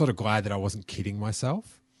 like, I was sort of glad that I wasn't kidding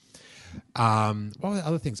myself. What were the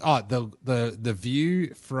other things? Oh, the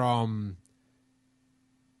view from,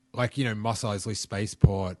 like, Mos Eisley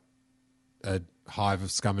Spaceport, a hive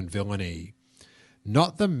of scum and villainy.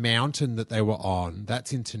 Not the mountain that they were on.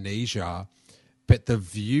 That's in Tunisia. But the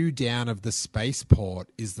view down of the spaceport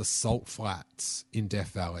is the salt flats in Death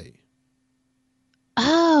Valley.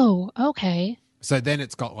 Oh, okay. So then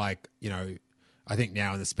it's got like, I think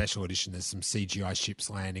now in the special edition there's some CGI ships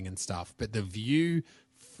landing and stuff. But the view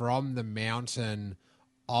from the mountain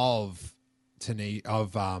of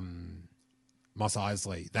Mos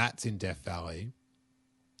Eisley, that's in Death Valley.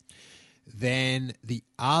 Then the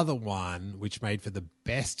other one, which made for the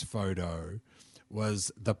best photo,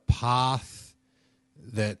 was the path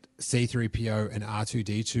that C-3PO and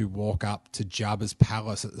R2-D2 walk up to Jabba's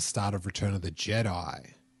palace at the start of Return of the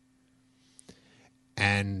Jedi.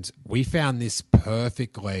 And we found this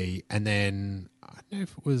perfectly. And then I don't know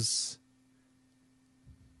if it was,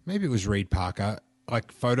 maybe it was Reed Parker,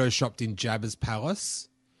 like photoshopped in Jabba's palace,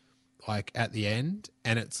 like at the end.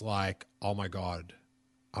 And it's like, oh my God,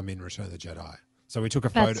 I'm in Return of the Jedi. So we took a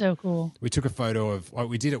photo. That's so cool. We took a photo of, well,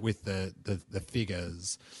 we did it with the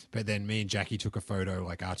figures, but then me and Jackie took a photo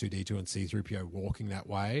like R2D2 and C3PO walking that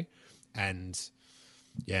way. And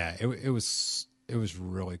yeah, it was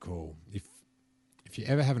really cool. If you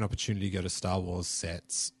ever have an opportunity to go to Star Wars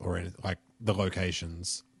sets or any, like the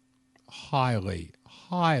locations, highly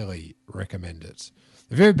recommend it.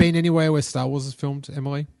 Have you ever been anywhere where Star Wars is filmed,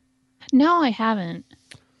 Emily? No, I haven't.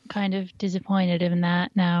 Kind of disappointed in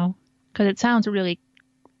that now because it sounds really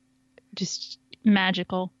just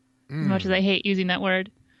magical. As much as I hate using that word.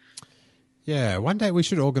 Yeah, one day we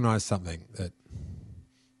should organise something that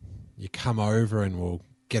you come over and we'll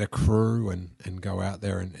get a crew and go out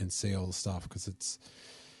there and see all the stuff because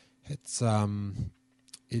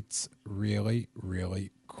it's really,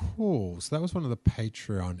 really cool. So that was one of the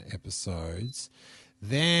Patreon episodes.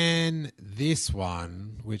 Then this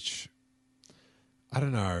one, which I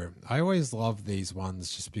don't know, I always love these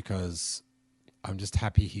ones just because I'm just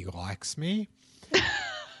happy he likes me.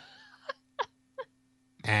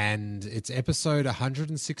 And it's episode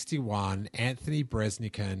 161, Anthony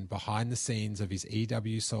Breznican, behind the scenes of his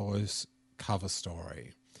EW Solos cover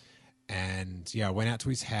story. And yeah, I went out to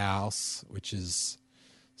his house, which is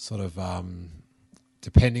sort of,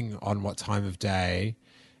 depending on what time of day,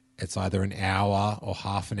 it's either an hour or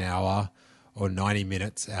half an hour or 90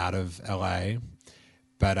 minutes out of LA.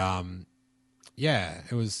 But yeah,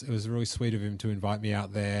 it was really sweet of him to invite me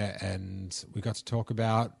out there, and we got to talk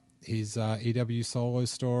about his EW solo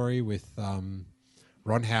story with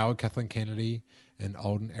Ron Howard, Kathleen Kennedy, and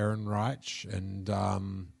Alden Ehrenreich. And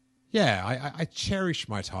yeah, I cherish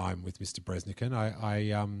my time with Mr. Breznican.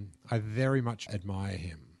 I very much admire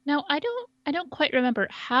him. Now, I don't quite remember.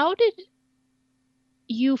 How did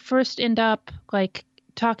you first end up like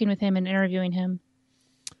talking with him and interviewing him?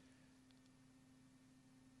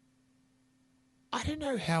 I don't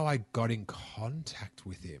know how I got in contact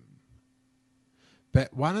with him.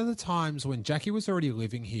 But one of the times when Jackie was already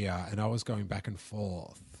living here and I was going back and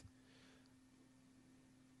forth,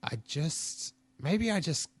 I just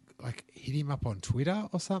like hit him up on Twitter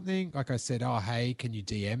or something. Like I said, oh, hey, can you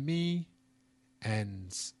DM me?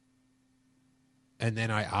 And then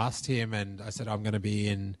I asked him and I said, I'm going to be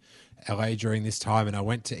in LA during this time. And I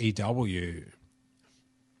went to EW,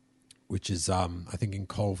 which is, I think in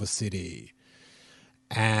Culver City.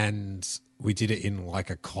 And we did it in like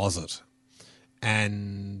a closet.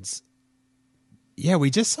 And yeah, we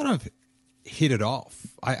just sort of hit it off.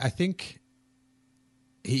 I think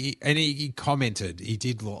he commented, he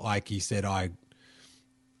did look like he said, I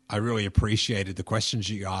really appreciated the questions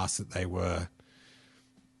you asked, that they were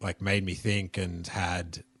like made me think and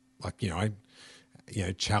had like, I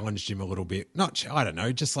challenged him a little bit. I don't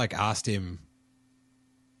know, just like asked him.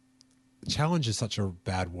 Challenge is such a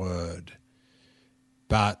bad word,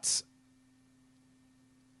 but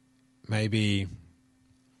maybe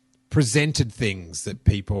presented things that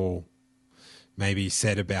people maybe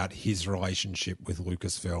said about his relationship with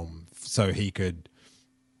Lucasfilm so he could,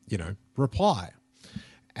 reply.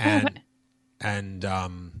 And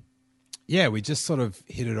yeah, we just sort of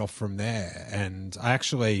hit it off from there. And I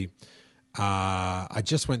actually, I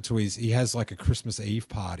just went to he has like a Christmas Eve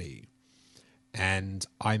party, and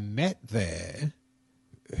I met there,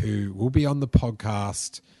 who will be on the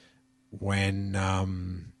podcast when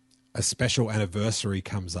a special anniversary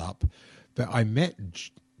comes up. But I met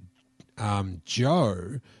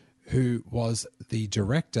Joe, who was the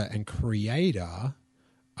director and creator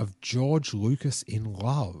of George Lucas in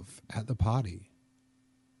Love, at the party.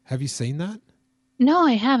 Have you seen that? No,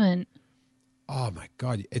 I haven't. Oh my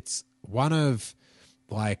God. It's one of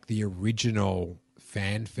like the original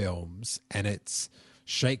fan films, and it's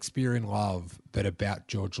Shakespeare in Love, but about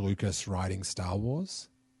George Lucas writing Star Wars.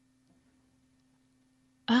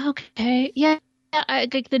 Okay. Yeah.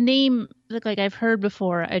 Like the name, like I've heard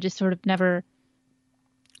before. I just sort of never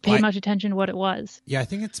paid much attention to what it was. Yeah, I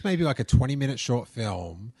think it's maybe like a 20-minute short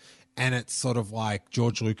film, and it's sort of like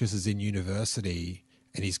George Lucas is in university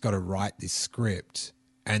and he's got to write this script,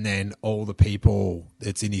 and then all the people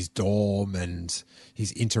that's in his dorm and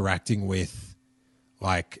he's interacting with,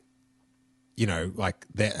 like,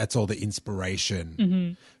 that's all the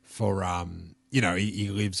inspiration for, he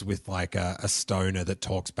lives with like a stoner that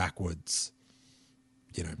talks backwards.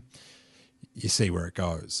 You see where it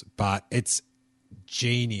goes, but it's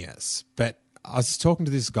genius. But I was talking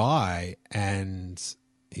to this guy, and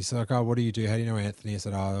he said, like, oh, what do you do? How do you know Anthony? I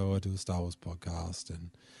said, oh, I do a Star Wars podcast. And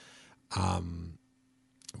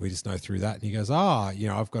we just know through that. And he goes,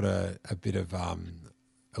 I've got a bit of a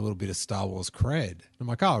little bit of Star Wars cred. I'm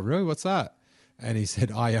like, oh, really? What's that? And he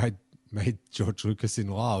said, I made George Lucas in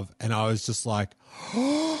love. And I was just like,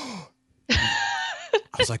 oh.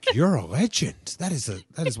 I was like, you're a legend. That is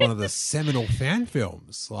one of the seminal fan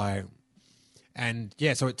films. Like, and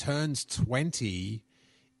yeah, so it turns 20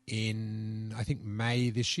 in, I think, May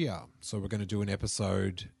this year. So we're going to do an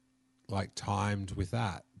episode like timed with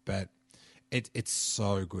that. But it's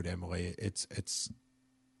so good, Emily. It's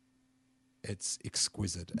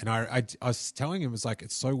exquisite. And I was telling him, it was like,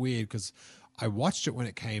 it's so weird because I watched it when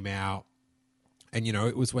it came out, and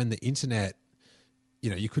it was when the internet,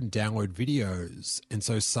 you couldn't download videos, and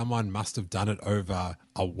so someone must have done it over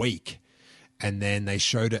a week, and then they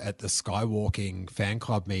showed it at the Skywalking fan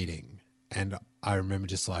club meeting, and I remember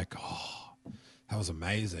just like, oh, that was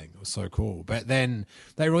amazing. It was so cool. But then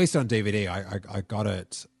they released it on DVD. I got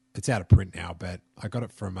it. It's out of print now, but I got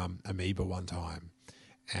it from Amoeba one time,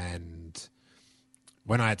 and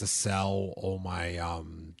when I had to sell all my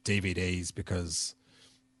DVDs because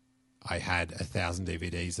I had 1,000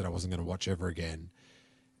 DVDs that I wasn't going to watch ever again,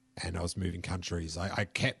 and I was moving countries, I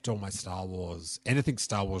kept all my Star Wars, anything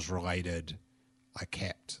Star Wars related, I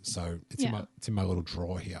kept. So it's in my little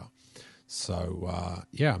drawer here. So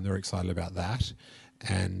I'm very excited about that.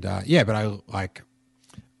 And but I like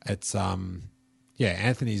it's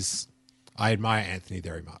Anthony's. I admire Anthony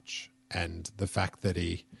very much, and the fact that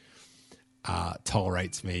he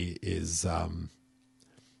tolerates me is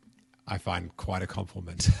I find quite a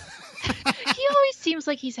compliment. He always seems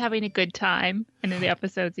like he's having a good time in the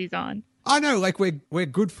episodes he's on. I know, like we're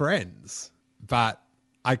good friends, but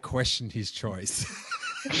I questioned his choice.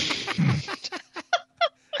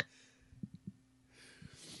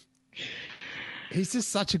 He's just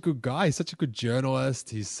such a good guy. He's such a good journalist.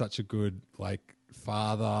 He's such a good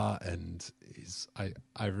father, and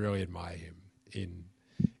I really admire him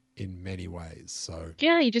in many ways. So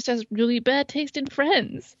yeah, he just has really bad taste in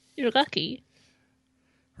friends. You're lucky.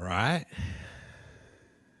 Right?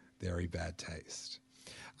 Very bad taste.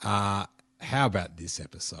 How about this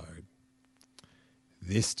episode?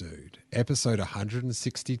 This dude, episode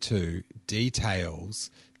 162,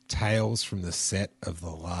 details tales from the set of The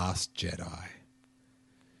Last Jedi.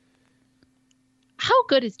 How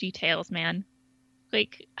good is Details, man?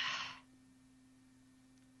 Like,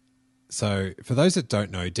 so for those that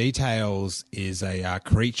don't know, Details is a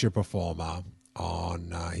creature performer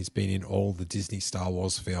on. He's been in all the Disney Star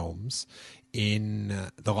Wars films.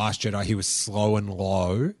 In The Last Jedi, he was Slow and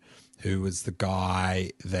Low, who was the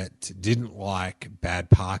guy that didn't like bad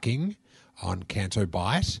parking on Canto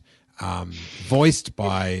Bight, voiced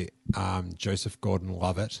by Joseph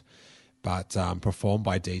Gordon-Levitt, but performed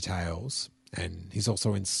by Details. And he's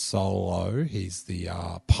also in Solo. He's the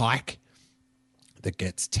Pike that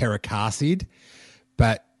gets Terracasi'd.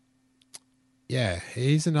 But yeah,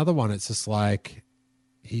 he's another one. It's just like,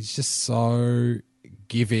 he's just so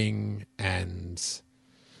giving, and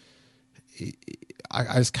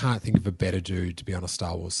I just can't think of a better dude to be on a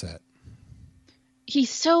Star Wars set. He's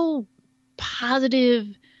so positive,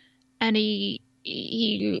 and he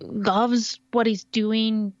loves what he's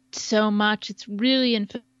doing so much. It's really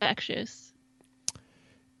infectious.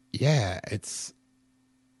 Yeah,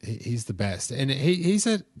 he's the best, and he's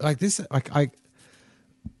a like this. I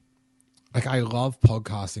love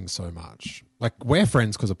podcasting so much. Like, we're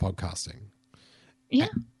friends because of podcasting. Yeah,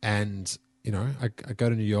 and I go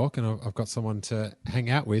to New York, and I've got someone to hang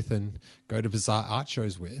out with and go to bizarre art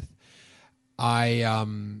shows with.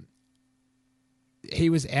 He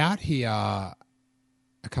was out here a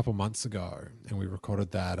couple months ago, and we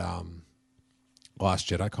recorded that Last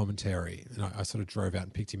Jedi commentary, and I sort of drove out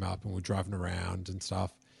and picked him up, and we're driving around and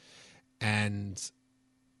stuff, and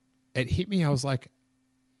it hit me. I was like,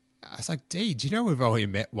 D, do you know we've only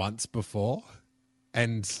met once before?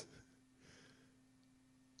 And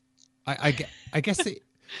I guess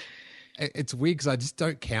it's weird because I just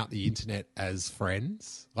don't count the internet as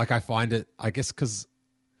friends. Like, I find it, I guess, because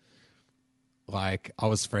like I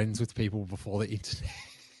was friends with people before the internet.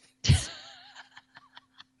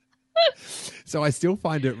 So I still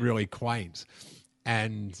find it really quaint.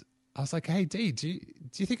 And I was like, hey, D, do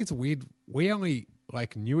you think it's weird? We only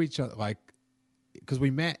knew each other, because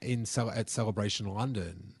we met at Celebration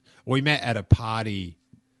London. We met at a party.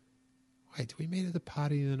 Wait, did we meet at the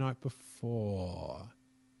party the night before?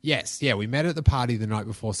 Yes. Yeah, we met at the party the night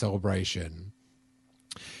before Celebration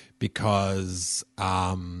because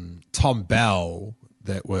Tom Bell,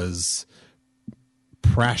 that was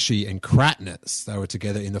Prashy and Kratnus. They were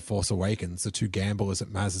together in The Force Awakens, the two gamblers at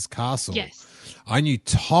Maz's castle. Yes. I knew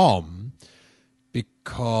Tom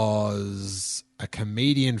because a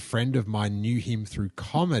comedian friend of mine knew him through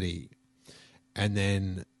comedy. And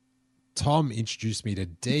then Tom introduced me to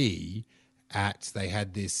Dee they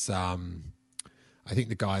had this, I think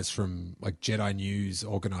the guys from like Jedi News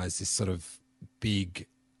organized this sort of big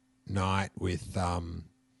night with,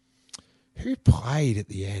 who played at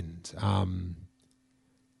the end?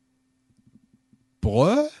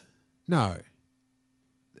 Blur? No.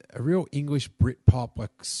 A real English Britpop,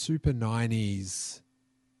 like super 90s.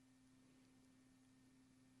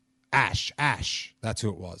 Ash. That's who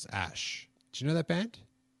it was, Ash. Do you know that band?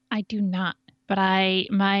 I do not, but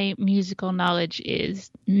my musical knowledge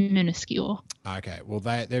is minuscule. Okay, well,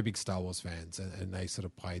 they're big Star Wars fans, and they sort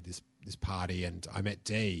of played this party, and I met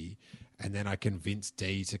Dee, and then I convinced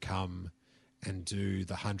Dee to come and do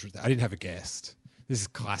the 100th. I didn't have a guest. This is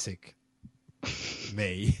classic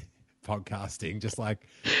me podcasting. Just like,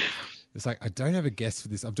 it's like, I don't have a guest for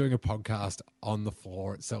this. I'm doing a podcast on the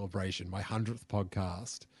floor at Celebration, my 100th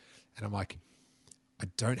podcast. And I'm like, I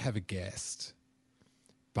don't have a guest,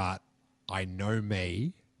 but I know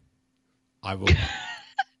me. I will,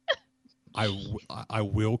 I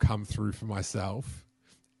will come through for myself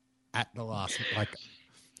at the last, like,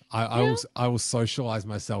 I will socialize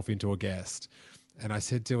myself into a guest. And I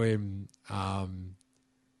said to him,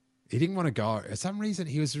 he didn't want to go. For some reason,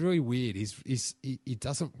 he was really weird. He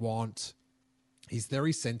doesn't want, he's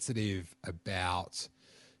very sensitive about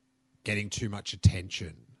getting too much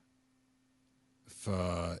attention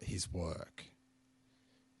for his work.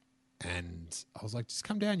 And I was like, just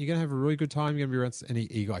come down. You're going to have a really good time. You're going to be around. And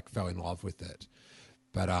he like fell in love with it.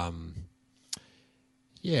 But,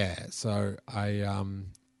 yeah, so I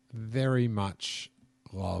very much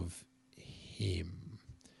love him.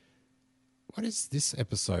 What is this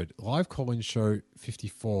episode? Live call-in show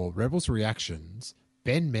 54, Rebels Reactions,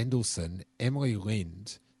 Ben Mendelsohn, Emily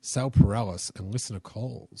Lind, Sal Perellis, and listener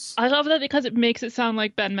calls. I love that because it makes it sound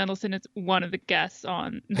like Ben Mendelsohn is one of the guests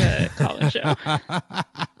on the call-in show.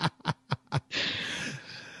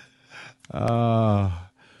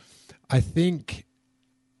 I think,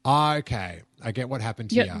 okay, I get what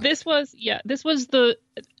happened here. This was the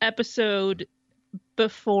episode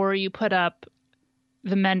before you put up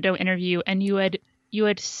the Mendo interview, and you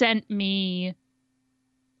had sent me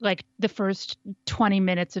like the first 20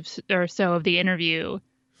 minutes or so of the interview.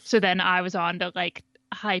 So then I was on to like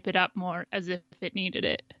hype it up more as if it needed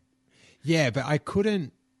it. Yeah, but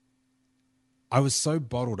I was so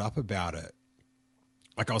bottled up about it.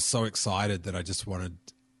 Like I was so excited that I just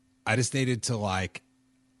needed to like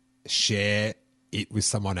share it with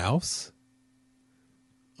someone else.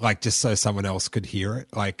 Like just so someone else could hear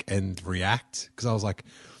it, like, and react. Cause I was like,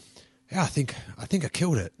 yeah, I think I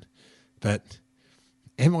killed it. But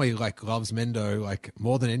Emily like loves Mendo like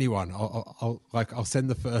more than anyone. I'll send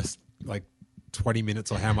the first like 20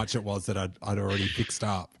 minutes or how much it was that I'd already fixed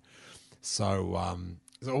up. So,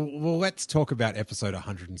 well, let's talk about episode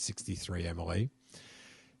 163, Emily.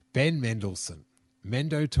 Ben Mendelsohn.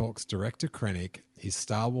 Mendo talks director Krennic, his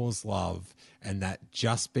Star Wars love, and that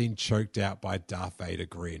just been choked out by Darth Vader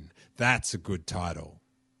grin. That's a good title.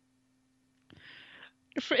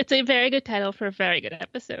 It's a very good title for a very good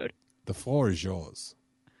episode. The floor is yours.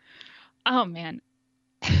 Oh, man.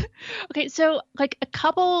 Okay, so like a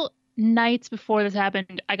couple nights before this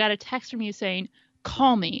happened, I got a text from you saying,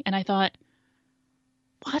 call me. And I thought,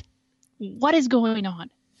 what is going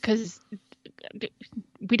on? Because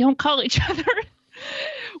we don't call each other.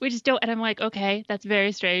 We just don't. And I'm like, okay, that's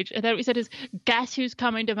very strange. And then what we said is, guess who's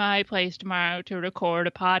coming to my place tomorrow to record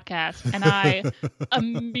a podcast? And I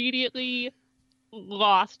immediately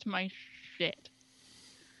lost my shit.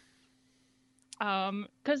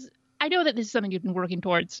 Because I know that this is something you've been working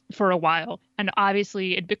towards for a while. And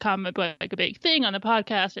obviously it'd become like a big thing on the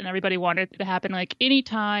podcast, and everybody wanted it to happen. Like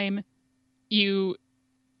anytime you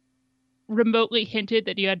remotely hinted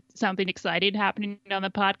that you had something exciting happening on the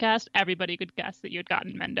podcast, everybody could guess that you had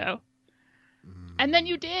gotten Mendo. And then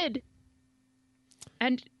you did.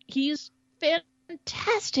 And he's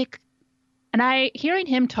fantastic. And hearing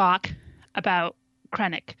him talk about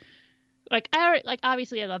Krennic,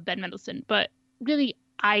 obviously I love Ben Mendelsohn, but really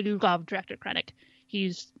I love director Krennic.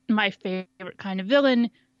 He's my favorite kind of villain.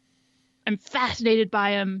 I'm fascinated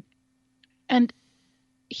by him. And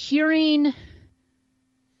hearing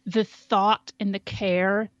the thought and the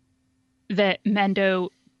care that Mendo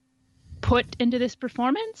put into this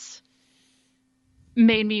performance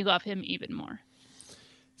made me love him even more.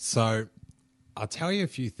 So I'll tell you a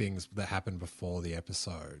few things that happened before the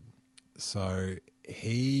episode. So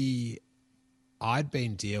he I'd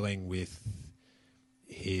been dealing with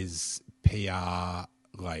his PR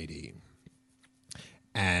lady,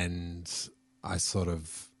 and I sort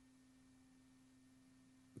of,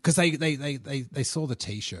 because they saw the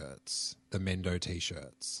T-shirts, the Mendo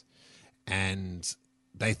T-shirts, and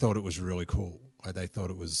they thought it was really cool. Like they thought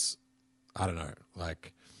it was, I don't know,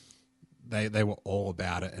 like they were all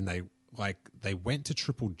about it, and they went to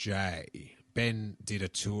Triple J. Ben did a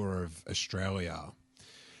tour of Australia.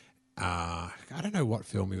 I don't know what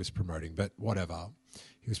film he was promoting, but whatever.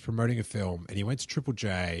 He was promoting a film, and he went to Triple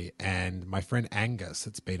J, and my friend Angus,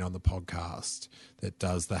 that's been on the podcast, that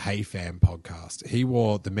does the Hey Fam podcast, he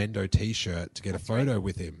wore the Mendo T-shirt to get a photo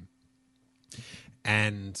with him.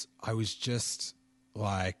 And I was just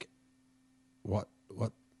like, what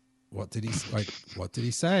did he like? What did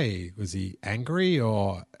he say? Was he angry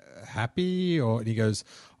or happy? And he goes,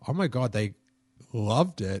 "Oh my God, they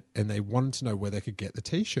loved it, and they wanted to know where they could get the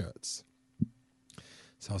T-shirts."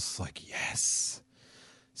 So I was like, yes.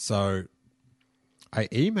 So I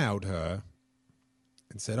emailed her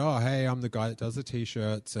and said, "Oh, hey, I'm the guy that does the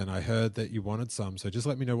T-shirts, and I heard that you wanted some, so just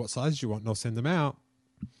let me know what sizes you want, and I'll send them out."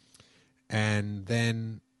 And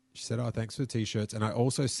then she said, "Oh, thanks for the T-shirts." And I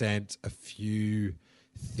also sent a few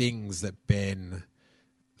things that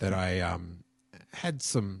I had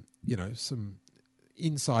some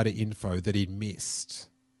insider info that he'd missed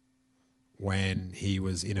when he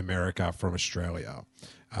was in America from Australia.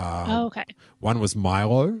 Okay. One was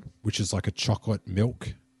Milo, which is like a chocolate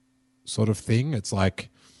milk sort of thing. It's like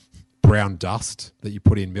brown dust that you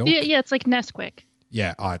put in milk. Yeah, it's like Nesquik.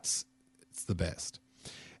 Yeah, it's the best.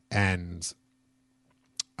 And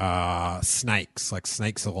snakes, like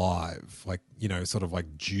Snakes Alive, like, sort of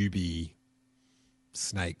like Juby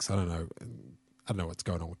snakes. I don't know what's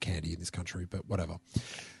going on with candy in this country, but whatever.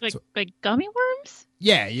 Like gummy worms?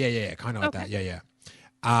 Yeah, kind of like Okay. that. Yeah.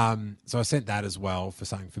 So I sent that as well for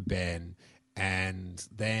something for Ben, and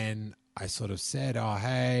then I sort of said, "Oh,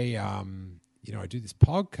 hey, I do this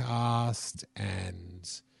podcast,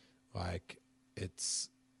 and like it's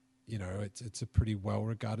a pretty well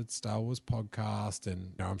regarded Star Wars podcast,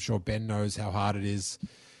 and I'm sure Ben knows how hard it is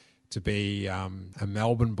to be a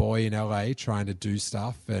Melbourne boy in LA trying to do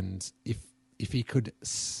stuff, and if he could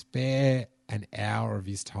spare an hour of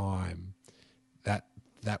his time,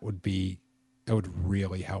 that would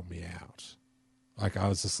really help me out." Like I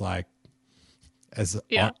was just like as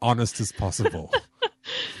honest as possible.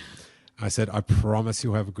 I said, "I promise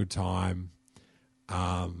you'll have a good time,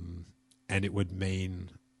 and it would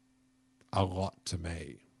mean a lot to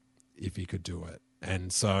me if he could do it."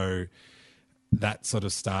 And so that sort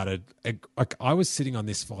of started. Like I was sitting on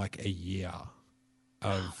this for like a year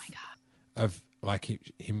of like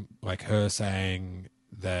him, like her saying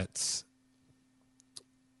that,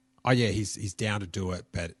 "Oh yeah, he's down to do it,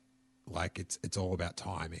 but like it's all about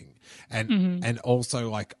timing." And also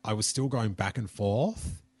like I was still going back and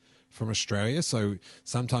forth from Australia, so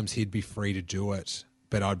sometimes he'd be free to do it,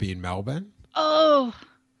 but I'd be in Melbourne. Oh.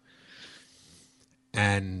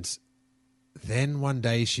 And then one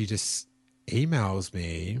day she just emails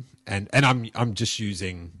me, and I'm just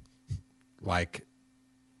using like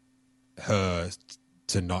her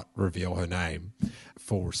to not reveal her name,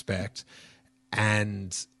 full respect.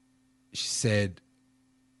 And she said,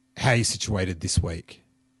 "How are you situated this week?"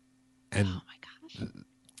 And Oh my gosh.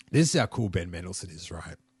 this is how cool Ben Mendelsohn is,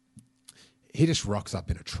 right? He just rocks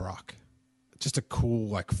up in a truck, just a cool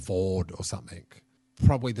like Ford or something,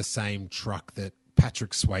 probably the same truck that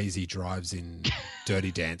Patrick Swayze drives in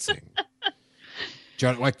Dirty Dancing. Do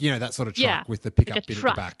you know, like, that sort of truck with the pickup like a bit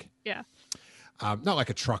truck. at the back. Yeah. Not like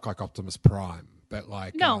a truck like Optimus Prime, but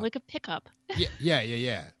like No, like a pickup.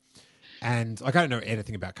 Yeah. And like I don't know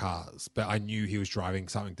anything about cars, but I knew he was driving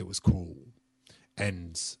something that was cool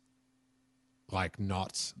and like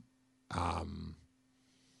not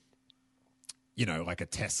like a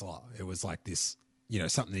Tesla. It was like this,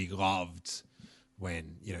 something that he loved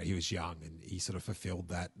when, he was young, and he sort of fulfilled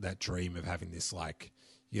that dream of having this like,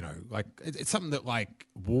 like it's something that like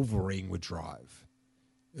Wolverine would drive.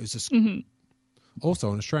 It was just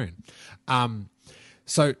also an Australian.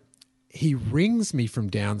 So he rings me from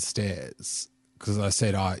downstairs because I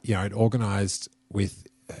said, I'd organised with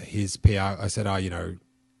his PR. I said,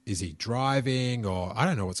 is he driving, or I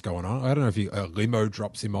don't know what's going on. I don't know if a limo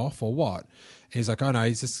drops him off or what. And he's like, "Oh no,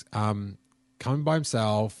 he's just coming by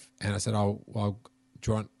himself." And I said, "Oh, well,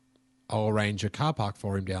 I'll arrange a car park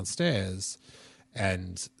for him downstairs."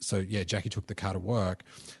 And so, yeah, Jackie took the car to work.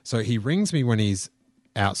 So he rings me when he's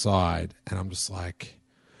outside, and I'm just like,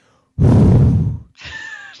 Oh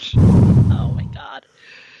my God.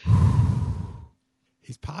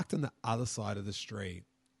 he's parked on the other side of the street,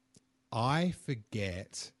 I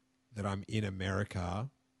forget that I'm in America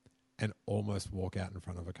and almost walk out in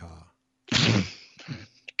front of a car.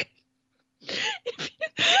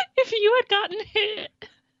 If you had gotten hit.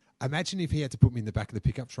 Imagine if he had to put me in the back of the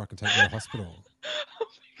pickup truck and take me to the hospital. Oh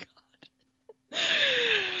my God.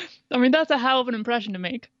 I mean, that's a hell of an impression to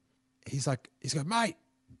make. He's going, mate.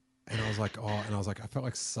 And I was like, I felt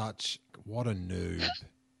like what a noob.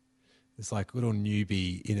 This like little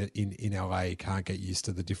newbie in LA can't get used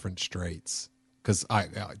to the different streets. Because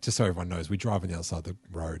just so everyone knows, we drive on the other side of the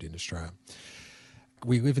road in Australia.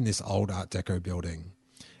 We live in this old Art Deco building,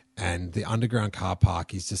 and the underground car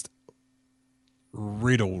park is just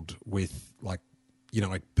riddled with like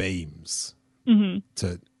beams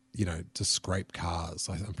to scrape cars.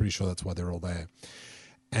 I'm pretty sure that's why they're all there.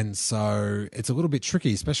 And so it's a little bit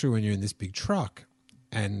tricky, especially when you're in this big truck.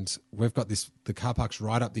 And we've got the car park's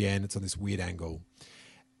right up the end. It's on this weird angle.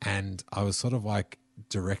 And I was sort of like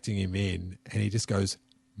directing him in, and he just goes,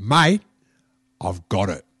 mate, I've got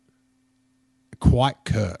it. Quite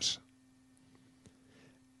curt.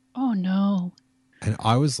 Oh, no. And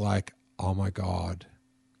I was like, oh, my God,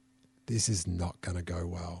 this is not going to go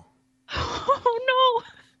well. Oh,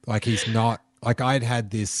 no. Like he's not – like I'd had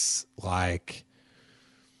this like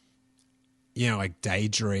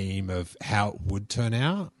daydream of how it would turn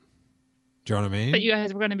out. Do you know what I mean? But you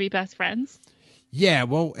guys were going to be best friends? Yeah,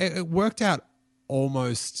 well, it worked out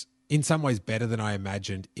almost in some ways better than I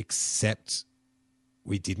imagined, except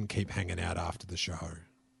we didn't keep hanging out after the show.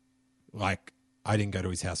 Like, I didn't go to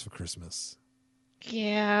his house for Christmas.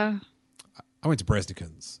 Yeah. I went to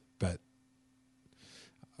Bresnikan's, but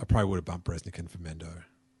I probably would have bumped Bresnikan for Mendo.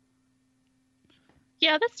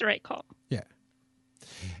 Yeah, that's the right call. Yeah.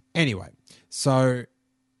 Anyway, so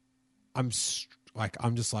I'm just like,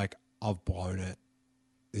 I've blown it.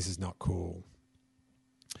 This is not cool.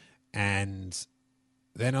 And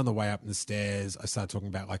then on the way up the stairs, I started talking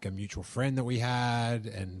about like a mutual friend that we had,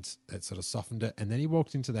 and that sort of softened it. And then he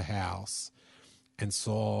walked into the house and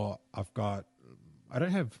saw I've got a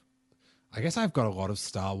lot of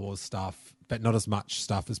Star Wars stuff, but not as much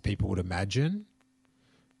stuff as people would imagine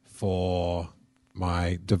for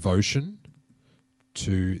my devotion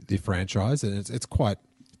to the franchise. And it's quite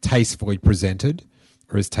tastefully presented,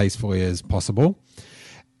 or as tastefully as possible.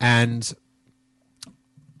 And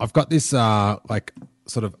I've got this like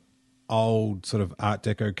sort of old sort of Art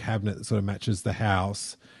Deco cabinet that sort of matches the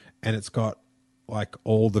house, and it's got like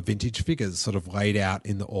all the vintage figures sort of laid out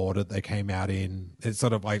in the order they came out in. It's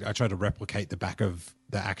sort of like I tried to replicate the back of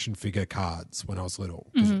the action figure cards when I was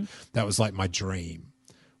little. That was like my dream,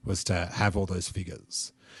 was to have all those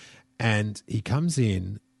figures. And he comes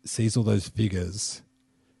in, sees all those figures,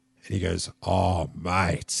 and he goes, "Oh,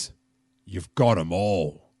 mate, you've got them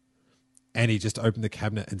all." And he just opened the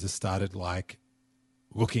cabinet and just started like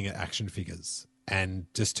looking at action figures, and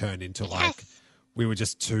just turned into like, we were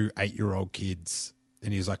just two 8-year-old kids.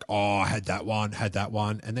 And he was like, "Oh, I had that one.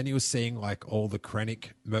 And then he was seeing like all the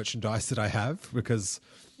Krennic merchandise that I have, because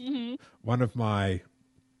one of my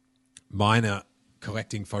minor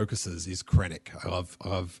collecting focuses is Krennic. I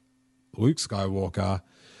love Luke Skywalker.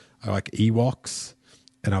 I like Ewoks,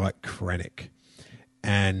 and I like Krennic.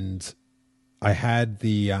 And I had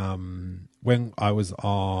the when I was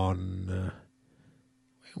on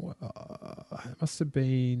it must have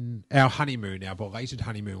been our honeymoon, our belated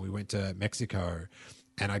honeymoon. We went to Mexico,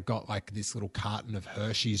 and I got like this little carton of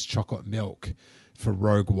Hershey's chocolate milk for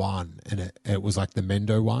Rogue One, and it was like the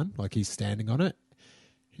Mendo one, like he's standing on it.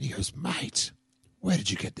 And he goes, "Mate, where did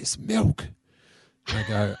you get this milk?" And I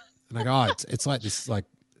go, "Oh, it's like this like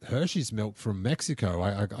Hershey's milk from Mexico.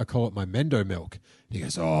 I call it my Mendo milk." And he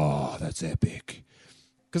goes, "Oh, that's epic."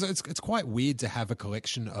 Because it's quite weird to have a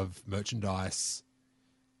collection of merchandise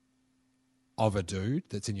of a dude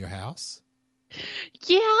that's in your house.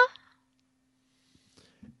 Yeah.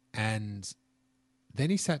 And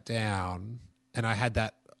then he sat down, and I had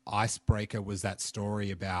that icebreaker, was that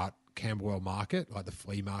story about Camberwell Market, like the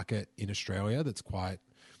flea market in Australia. That's quite,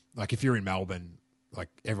 like if you're in Melbourne, like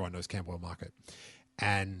everyone knows Camberwell Market.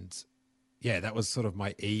 And yeah, that was sort of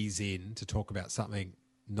my ease in to talk about something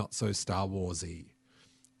not so Star Warsy.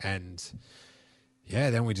 And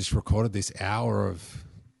yeah, then we just recorded this hour of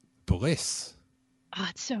bliss. Oh,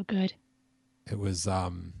 it's so good. It was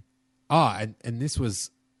and this was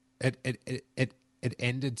it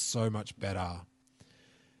ended so much better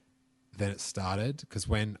than it started, because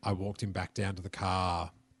when I walked him back down to the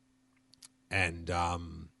car, and I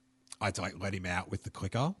had to like let him out with the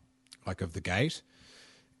clicker, like of the gate,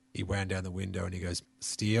 he wound down the window and he goes,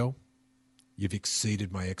 "Steele, you've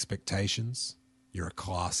exceeded my expectations. You're a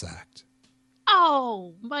class act."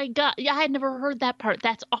 Oh my god! Yeah, I had never heard that part.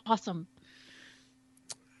 That's awesome.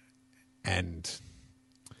 And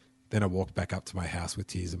then I walked back up to my house with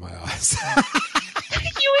tears in my eyes.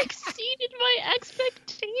 You exceeded my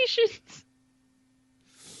expectations.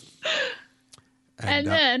 And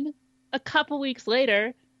then a couple weeks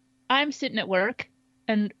later, I'm sitting at work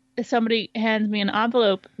and somebody hands me an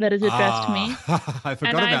envelope that is addressed to me. I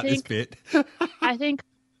forgot about this bit. I think,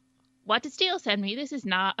 what did Steele send me? This is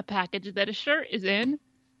not a package that a shirt is in.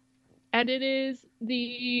 And it is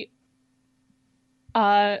the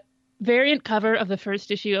variant cover of the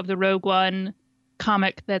first issue of the Rogue One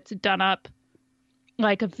comic that's done up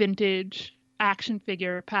like a vintage action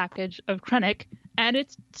figure package of Krennic. And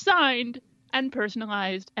it's signed and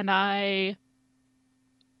personalized, and I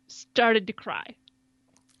started to cry.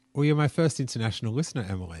 Well, you're my first international listener,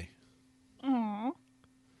 Emily. Aww.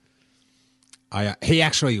 He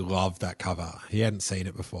actually loved that cover. He hadn't seen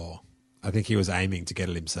it before. I think he was aiming to get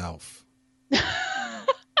it himself.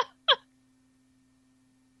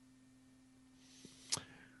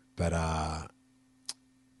 But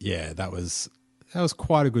yeah, that was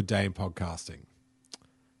quite a good day in podcasting.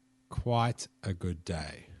 Quite a good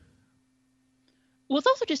day. Well, it's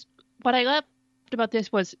also just what I loved about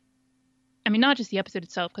this was, I mean, not just the episode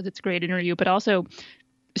itself, because it's a great interview, but also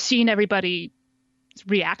seeing everybody's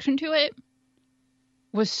reaction to it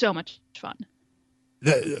was so much fun.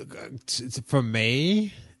 For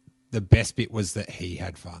me, the best bit was that he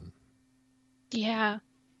had fun. Yeah.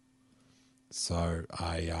 So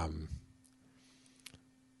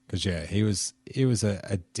because yeah, he was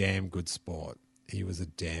a damn good sport. He was a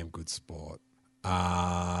damn good sport.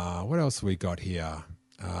 What else we got here?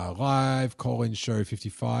 Live call-in show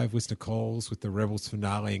 55, listener calls with the Rebels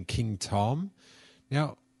finale and King Tom.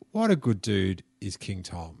 Now, what a good dude is King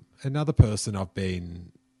Tom. Another person I've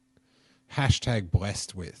been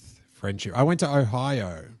 #blessed with friendship. I went to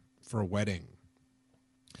Ohio for a wedding,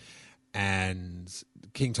 and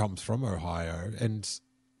King Tom's from Ohio, and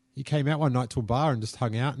he came out one night to a bar and just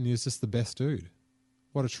hung out, and he was just the best dude.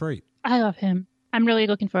 What a treat. I love him. I'm really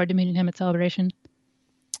looking forward to meeting him at Celebration.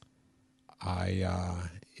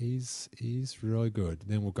 He's really good.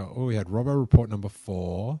 Then we'll go. Oh, we had Robbo report number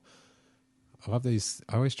 4. I love these.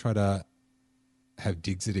 I always try to have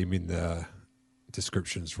digs at him in the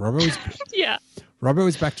descriptions. Robbo is yeah. Robbo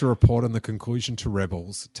is back to report on the conclusion to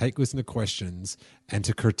Rebels, take listener questions, and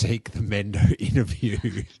to critique the Mendo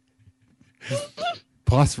interview.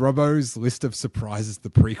 Plus, Robbo's list of surprises the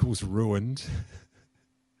prequels ruined.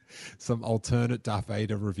 Some alternate Darth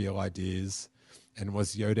Vader reveal ideas, and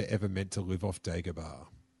was Yoda ever meant to live off Dagobah?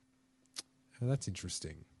 Oh, that's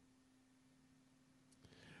interesting.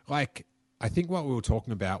 Like, I think what we were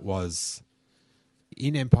talking about was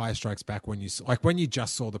in Empire Strikes Back when you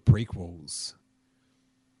just saw the prequels.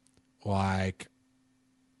 Like,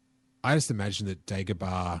 I just imagine that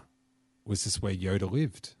Dagobah was just where Yoda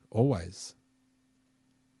lived always.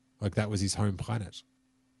 Like that was his home planet.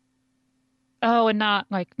 Oh, and not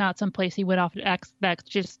some place he went off to X. That's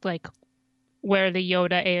just like where the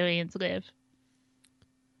Yoda aliens live.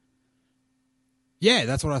 Yeah,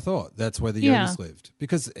 that's what I thought. That's where the Yodas lived,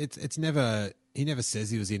 because it's never, he never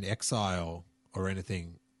says he was in exile or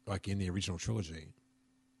anything like in the original trilogy.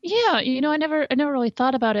 Yeah, I never really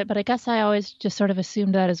thought about it, but I guess I always just sort of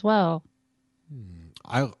assumed that as well.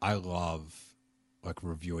 I love like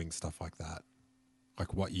reviewing stuff like that,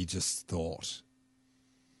 like what you just thought.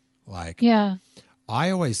 Like, yeah,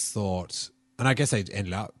 I always thought, and I guess they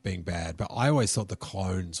ended up being bad, but I always thought the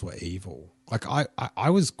clones were evil. Like I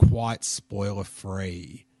was quite spoiler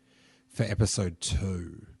free for episode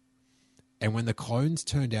 2. And when the clones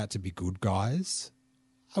turned out to be good guys,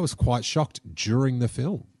 I was quite shocked during the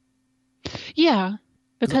film. Yeah,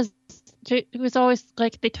 because it was always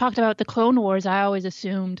like they talked about the Clone Wars. I always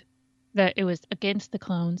assumed that it was against the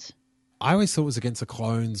clones. I always thought it was against the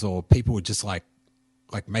clones, or people were just like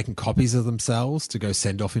making copies of themselves to go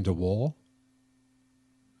send off into war.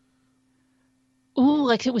 Ooh,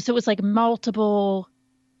 like it was like multiple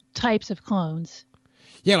types of clones.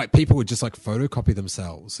 Yeah, like people would just like photocopy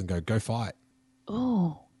themselves and go fight.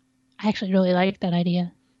 Ooh, I actually really like that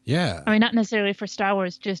idea. Yeah. I mean, not necessarily for Star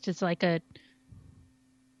Wars, just as like a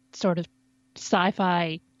sort of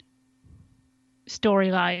sci-fi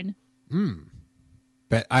storyline.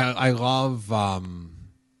 But I love,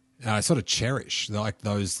 I sort of cherish like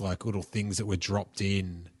those like little things that were dropped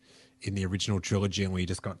in the original trilogy, and we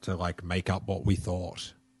just got to like make up what we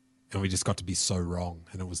thought, and we just got to be so wrong,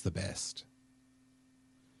 and it was the best.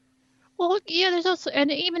 Well, yeah, there's also,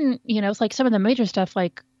 and even, it's like some of the major stuff,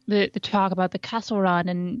 like the talk about the Kessel Run,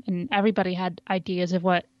 and everybody had ideas of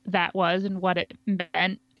what that was and what it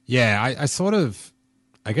meant. Yeah, I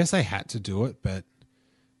guess they had to do it, but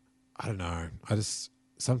I don't know. I just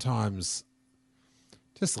sometimes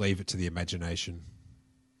just leave it to the imagination.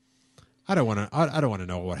 I don't want to. I don't want to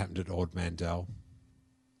know what happened to Ord Mandel.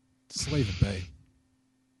 Just leave it be.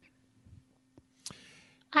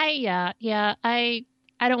 I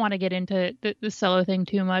don't want to get into the solo thing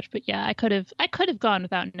too much, but yeah, I could have gone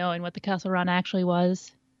without knowing what the Kessel Run actually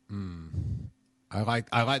was. I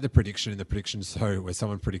like the prediction in the prediction show where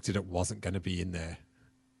someone predicted it wasn't going to be in there.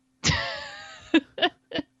 It's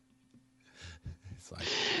like,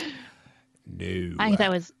 no. I think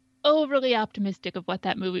that was overly optimistic of what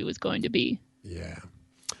that movie was going to be. Yeah.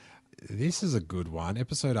 This is a good one.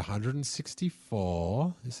 Episode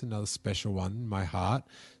 164. This is another special one in my heart.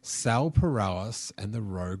 Sal Perales and the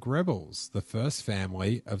Rogue Rebels, the first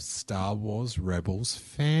family of Star Wars Rebels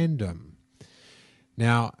fandom.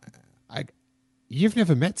 Now, you've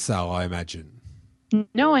never met Sal, I imagine.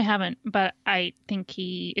 No, I haven't, but I think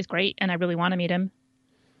he is great, and I really want to meet him.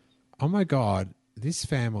 Oh my God, this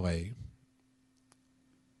family,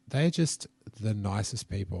 they're just the nicest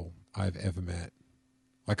people I've ever met.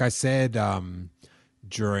 Like I said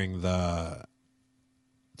during the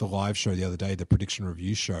live show the other day, the prediction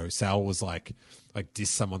review show, Sal was like diss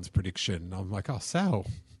someone's prediction. I'm like, oh, Sal,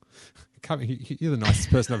 you're the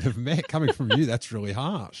nicest person I've ever met. Coming from you, that's really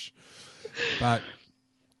harsh. But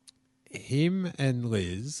him and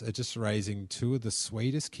Liz are just raising two of the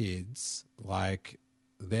sweetest kids. Like,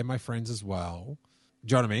 they're my friends as well.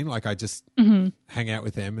 Do you know what I mean? Like, I just hang out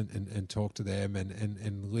with them and talk to them.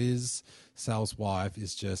 And Liz, Sal's wife,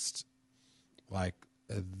 is just like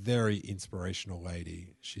a very inspirational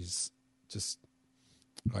lady. She's just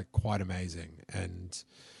like quite amazing. And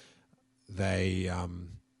they,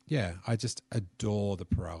 I just adore the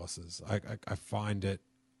Peraleses. I find it,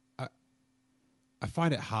 I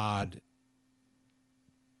find it hard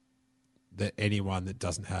that anyone that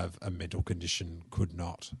doesn't have a mental condition could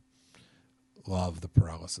not love the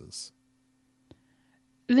Peraleses.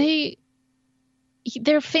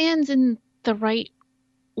 They're fans in the right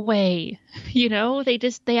way, you know. They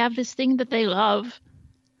have this thing that they love,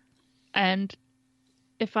 and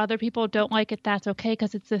if other people don't like it, that's okay,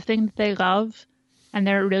 because it's the thing that they love, and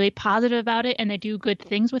they're really positive about it, and they do good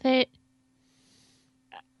things with it.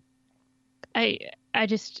 I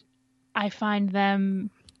find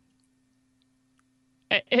them,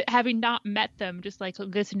 having not met them, just like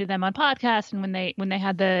listen to them on podcasts, and when they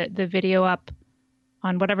had the video up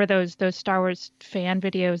on whatever those Star Wars fan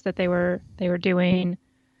videos that they were doing.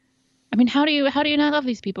 I mean, how do you not love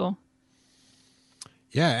these people?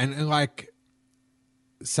 Yeah, and like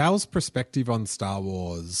Sal's perspective on Star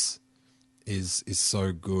Wars is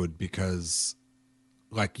so good because,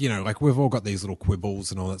 like, you know, like we've all got these little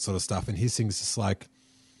quibbles and all that sort of stuff, and his thing's just like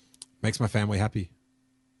makes my family happy.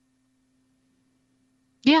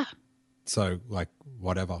 Yeah. So, like,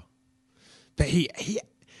 whatever. But he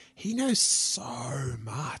knows so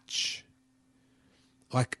much.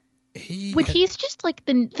 Like, he's just like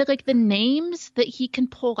the names that he can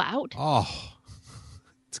pull out. Oh,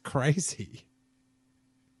 it's crazy.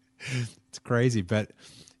 It's crazy, but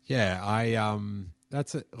yeah,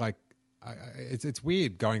 that's it. Like, it's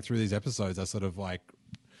weird going through these episodes. I sort of like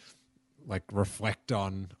reflect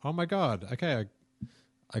on, oh my God, okay,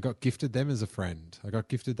 I got gifted them as a friend. I got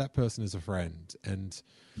gifted that person as a friend. And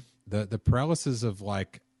the Peraleses have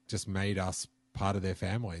like just made us part of their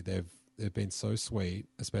family. They've been so sweet,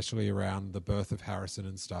 especially around the birth of Harrison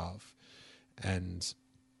and stuff. And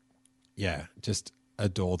yeah, just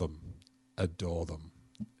adore them. Adore them.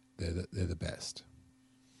 They're the best.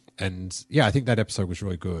 And yeah, I think that episode was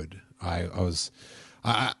really good. I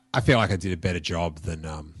feel like I did a better job than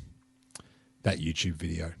that YouTube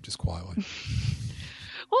video, just quietly.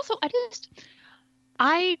 Also,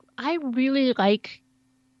 I really like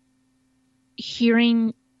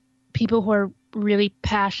hearing people who are really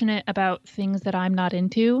passionate about things that I'm not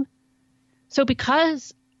into. So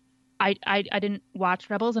because I didn't watch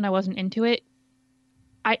Rebels and I wasn't into it,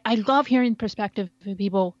 I love hearing perspective from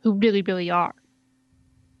people who really, really are.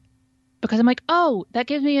 Because I'm like, oh, that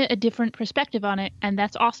gives me a different perspective on it, and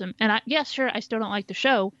that's awesome. And yes, sure, I still don't like the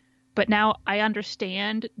show, but now I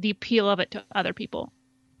understand the appeal of it to other people.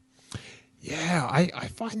 Yeah, I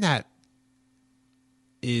find that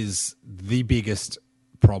is the biggest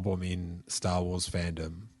problem in Star Wars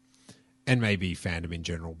fandom, and maybe fandom in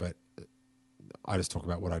general, but I just talk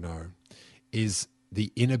about what I know, is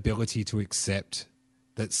the inability to accept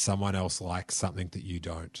that someone else likes something that you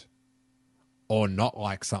don't, or not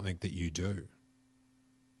like something that you do.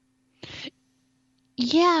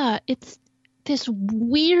 Yeah, it's this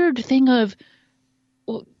weird thing of,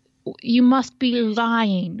 you must be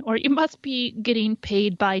lying or you must be getting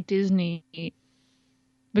paid by Disney,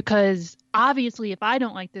 because obviously if I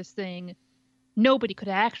don't like this thing, nobody could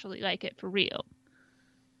actually like it for real.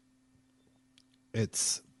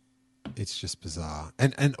 It's just bizarre.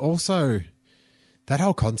 And also that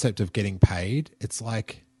whole concept of getting paid, it's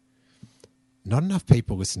like not enough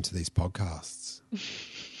people listen to these podcasts.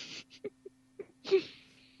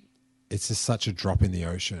 It's just such a drop in the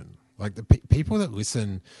ocean. Like the people that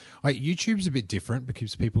listen, like YouTube's a bit different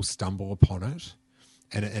because people stumble upon it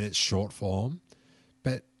and it's short form.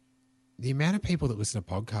 But the amount of people that listen to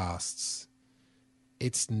podcasts,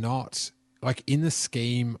 it's not like in the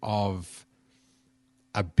scheme of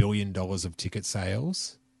 $1 billion of ticket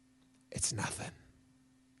sales, it's nothing.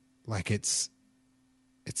 Like it's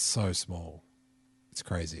so small. It's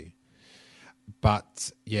crazy.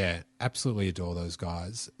 But yeah, absolutely adore those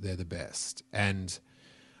guys. They're the best. And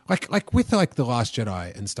like with like The Last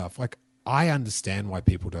Jedi and stuff, like I understand why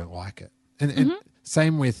people don't like it. And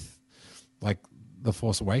same with like The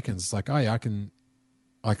Force Awakens. It's like, oh yeah,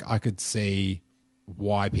 I could see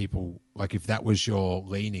why people, like if that was your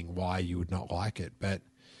leaning, why you would not like it. But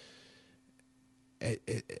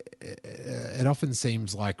it often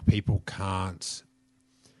seems like people can't,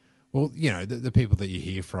 well, you know, the people that you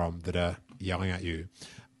hear from that are yelling at you,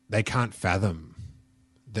 they can't fathom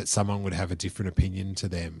that someone would have a different opinion to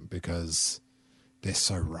them because they're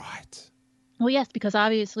so right. Well, yes, because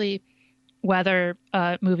obviously whether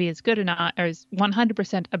a movie is good or not is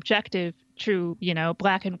 100% objective, true, you know,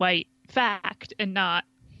 black and white fact and not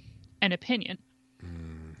an opinion.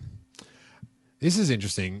 This is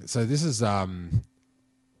interesting. So this is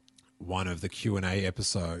one of the Q&A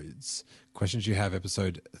episodes. Questions You Have,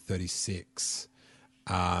 episode 36.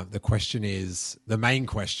 The question is, the main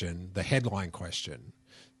question, the headline question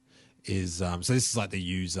is, so this is like the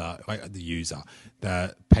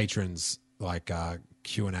patrons like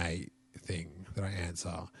Q&A thing that I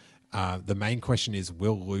answer. The main question is,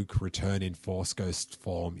 will Luke return in Force Ghost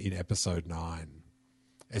form in episode 9?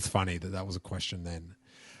 It's funny that was a question then.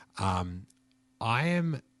 I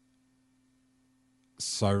am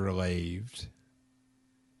so relieved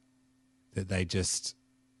that they just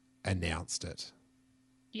announced it.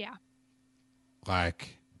 Yeah.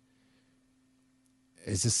 Like,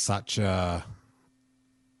 it's just such a,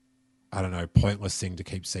 I don't know, pointless thing to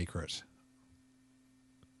keep secret.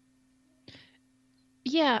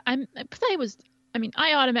 Yeah, I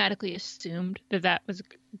automatically assumed that was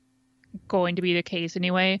going to be the case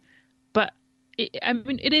anyway. But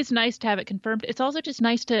it is nice to have it confirmed. It's also just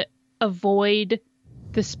nice to avoid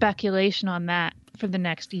the speculation on that for the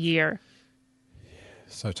next year.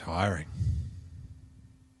 So tiring.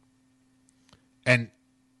 And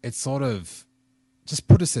it's sort of just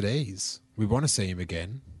put us at ease. We want to see him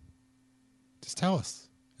again. Just tell us.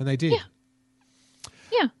 And they did. Yeah.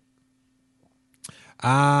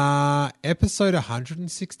 Episode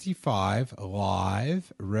 165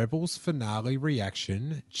 live Rebels finale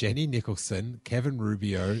reaction. Jenny Nicholson, Kevin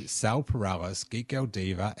Rubio, Sal Perales, Geek Girl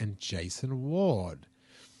Diva, and Jason Ward.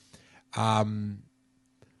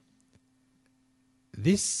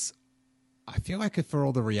 This, I feel like for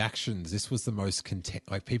all the reactions, this was the most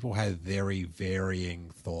like people had very varying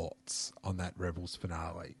thoughts on that Rebels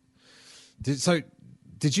finale.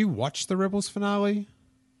 Did you watch the Rebels finale?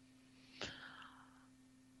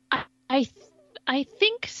 I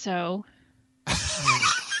think so.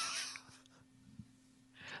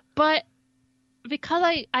 But because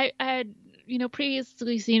I had,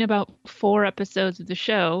 previously seen about 4 episodes of the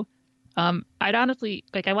show, I'd honestly,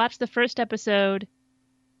 like, I watched the first episode.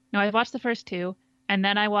 No, I watched the first 2, and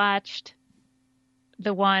then I watched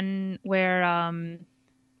the one where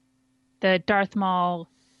the Darth Maul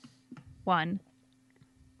one.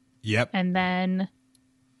 Yep. And then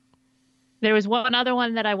there was one other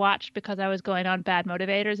one that I watched because I was going on Bad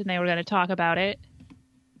Motivators and they were going to talk about it.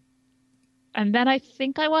 And then I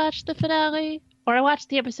think I watched the finale, or I watched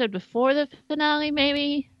the episode before the finale,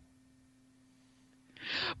 maybe.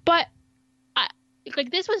 But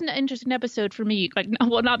this was an interesting episode for me. Like,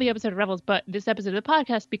 well, not the episode of Rebels, but this episode of the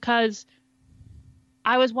podcast, because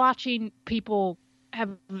I was watching people have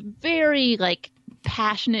very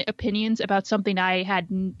passionate opinions about something I had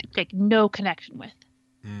no connection with.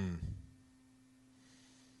 Mm.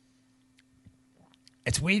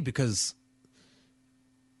 It's weird because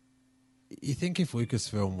you think if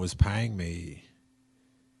Lucasfilm was paying me,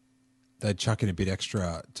 they'd chuck in a bit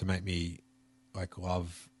extra to make me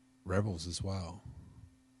love Rebels as well.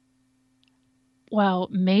 Well,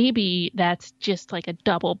 maybe that's just a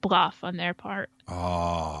double bluff on their part.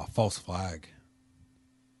 Oh, false flag.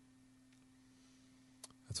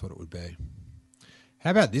 That's what it would be. How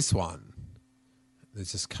about this one?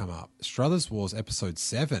 That's just come up. Struthers Wars Episode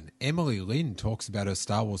 7. Emily Lynn talks about her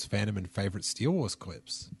Star Wars fandom and favourite Steele Wars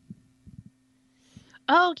clips.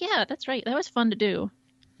 Oh, yeah, that's right. That was fun to do.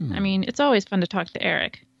 I mean, it's always fun to talk to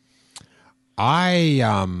Eric. I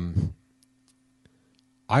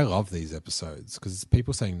love these episodes because it's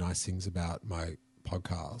people saying nice things about my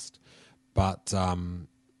podcast, but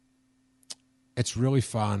it's really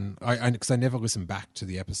fun. Because I never listen back to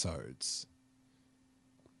the episodes.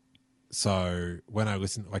 So when I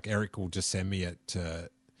listen, like Eric will just send me it to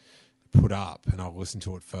put up, and I'll listen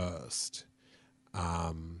to it first.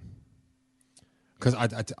 Because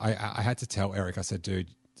I had to tell Eric, I said, dude,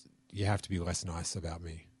 you have to be less nice about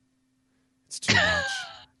me. It's too much.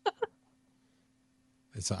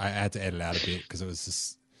 So I had to edit out a bit because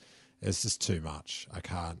it's just too much. I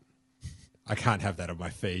can't have that on my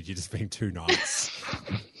feed. You're just being too nice.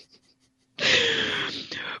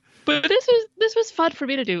 But this was fun for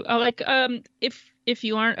me to do. If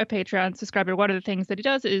you aren't a Patreon subscriber, one of the things that he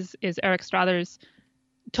does is Eric Struthers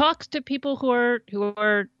talks to people who are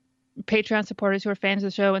Patreon supporters who are fans of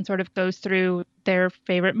the show and sort of goes through their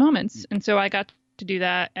favorite moments. And so I got to do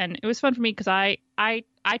that, and it was fun for me because I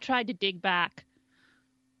tried to dig back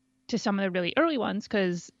to some of the really early ones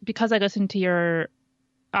because I listened to your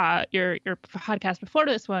podcast before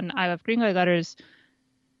this one, I Love Green Light Letters.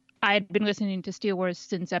 I had been listening to Steele Wars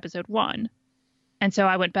since episode 1. And so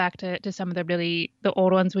I went back to some of the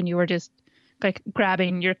old ones when you were just like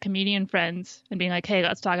grabbing your comedian friends and being like, hey,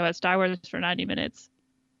 let's talk about Star Wars for 90 minutes.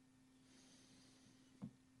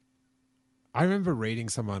 I remember reading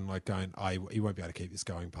someone like going, you won't be able to keep this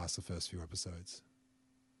going past the first few episodes.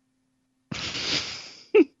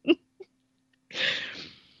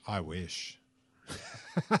 I wish.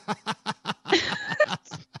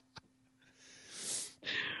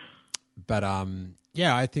 But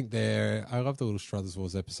yeah, I think I love the little Struthers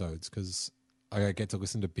Wars episodes because I get to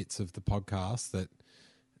listen to bits of the podcast that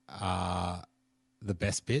are the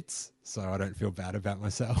best bits, so I don't feel bad about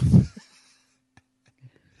myself.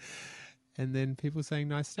 And then people saying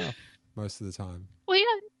nice stuff most of the time. Well, yeah,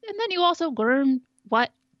 and then you also learn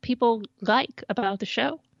what people like about the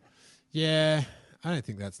show. Yeah, I don't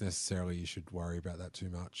think that's necessarily you should worry about that too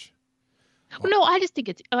much. Well, no, I just think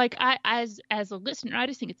it's like as a listener, I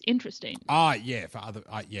just think it's interesting. Oh, yeah, for other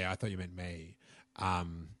I thought you meant me.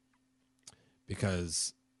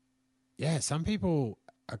 Because yeah, some people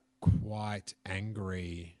are quite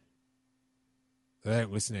angry. They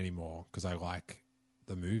don't listen anymore because I like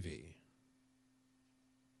the movie.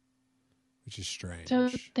 Which is strange. So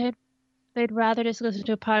they'd rather just listen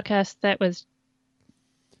to a podcast that was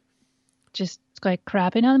just like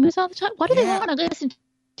crapping on the movies all the time. What do they want to listen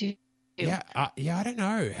to? Yeah, I don't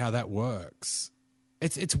know how that works.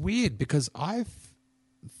 It's weird because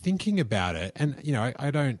thinking about it, and you know,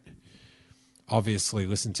 I don't obviously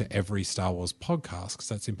listen to every Star Wars podcast because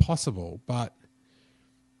that's impossible. But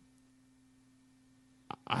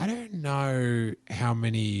I don't know how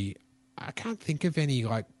many. I can't think of any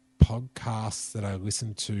like podcasts that I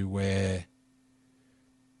listen to where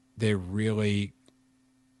they're really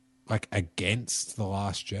like against The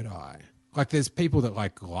Last Jedi. Like there's people that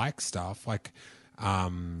like stuff like I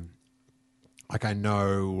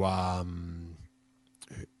know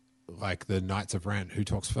like the Knights of Ren, Who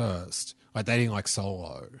Talks First, like they didn't like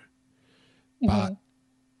Solo. But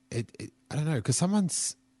it I don't know, because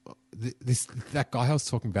that guy I was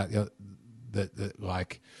talking about that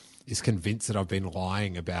like is convinced that I've been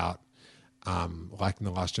lying about liking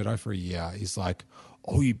The Last Jedi for a year. He's like,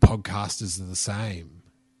 all you podcasters are the same.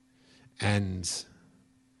 And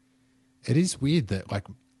it is weird that like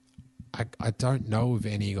I don't know of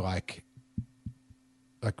any like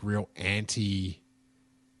real anti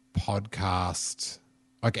podcast,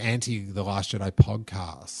 like anti The Last Jedi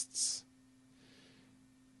podcasts.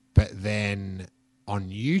 But then on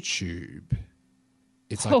YouTube,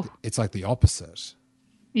 it's like the opposite.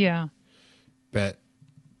 Yeah. But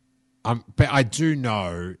I do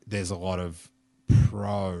know there's a lot of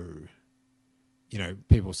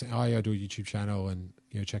people say, oh yeah, I do a YouTube channel and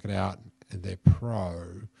check it out, and they're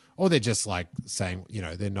pro, or they're just like saying,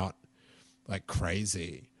 they're not like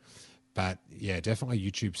crazy. But yeah, definitely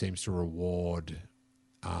YouTube seems to reward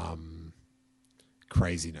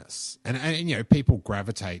craziness, and people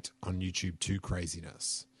gravitate on YouTube to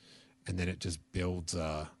craziness, and then it just builds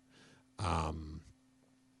a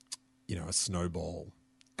snowball.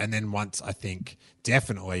 And then once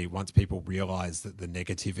people realize that the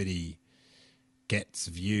negativity gets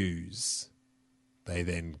views, they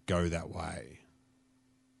then go that way.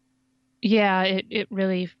 Yeah, it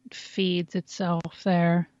really feeds itself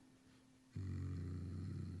there.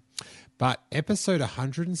 But episode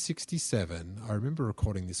 167, I remember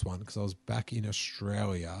recording this one because I was back in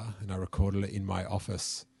Australia and I recorded it in my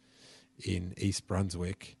office in East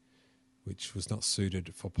Brunswick, which was not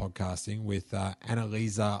suited for podcasting, with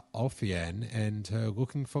Annalisa Olfian and her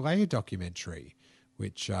Looking for Leia documentary,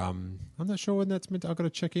 which I'm not sure when that's meant. I've got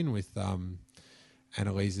to check in with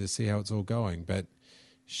Annalisa to see how it's all going. But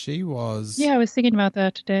she was... Yeah, I was thinking about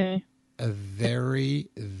that today. A very,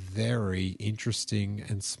 very interesting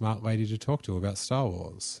and smart lady to talk to about Star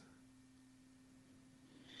Wars.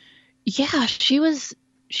 Yeah, she was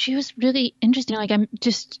really interesting. Like I'm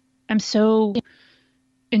so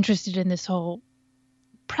interested in this whole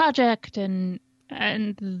project and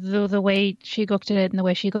the way she looked at it and the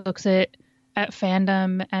way she looks at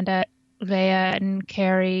fandom and at Leia and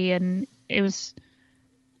Carrie, and it was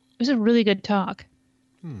a really good talk.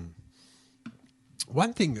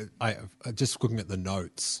 One thing that I just looking at the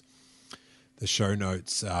notes, the show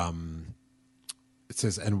notes, it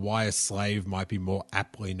says, and why a slave might be more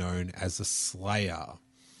aptly known as a slayer.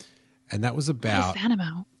 And that was about... What is that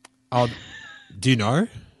about? Oh, do you know?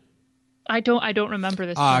 I don't remember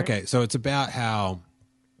this. Okay. So it's about how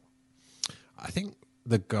I think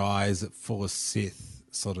the guys at Full of Sith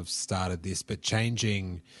sort of started this, but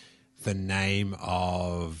changing the name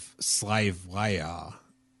of Slave Leia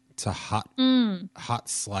to Hut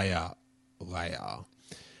Slayer Leia.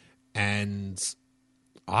 And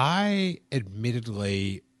I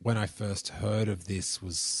admittedly, when I first heard of this,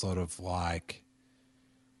 was sort of like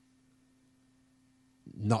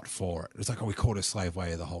not for it. It was like, oh, we called her Slave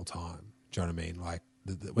Leia the whole time. Do you know what I mean? Like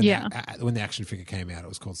when the action figure came out, it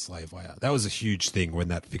was called Slave Leia. That was a huge thing when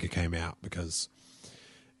that figure came out because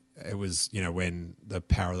it was, when the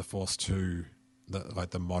Power of the Force 2,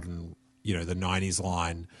 the modern, the 90s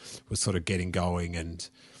line was sort of getting going, and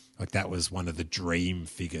like that was one of the dream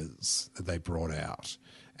figures that they brought out.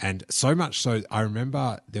 And so much so, I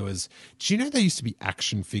remember do you know there used to be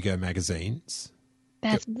action figure magazines?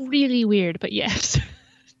 That's really weird, but yes.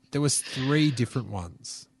 There was 3 different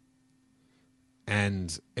ones.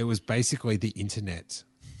 And it was basically the internet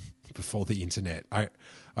before the internet.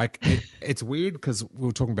 It's weird because we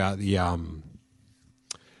were talking about the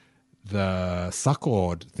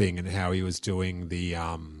Sucklord thing and how he was doing the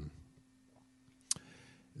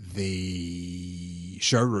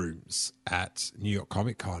showrooms at New York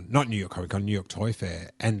Comic Con, not New York Comic Con, New York Toy Fair.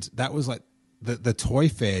 And that was like the Toy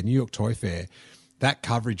Fair, New York Toy Fair, that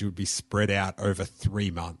coverage would be spread out over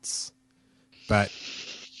 3 months. But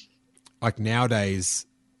like nowadays,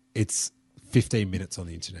 it's 15 minutes on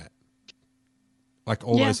the internet. Like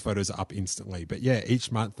all those photos are up instantly. But yeah,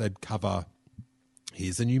 each month they'd cover,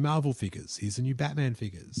 here's the new Marvel figures, here's the new Batman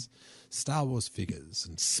figures, Star Wars figures,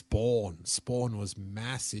 and Spawn. Spawn was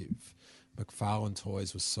massive. McFarlane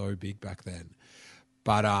Toys was so big back then.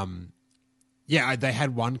 But they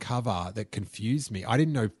had one cover that confused me. I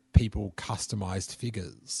didn't know people customized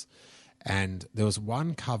figures. And there was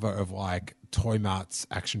one cover of like Toy Mart's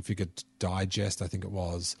Action Figure Digest, I think it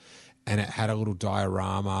was, and it had a little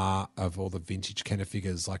diorama of all the vintage Kenner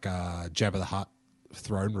figures, like a Jabba the Hutt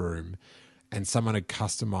throne room, and someone had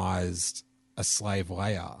customized a Slave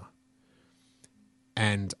Leia.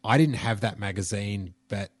 And I didn't have that magazine,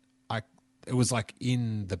 but it was like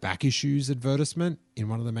in the back issues advertisement in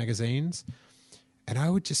one of the magazines, and I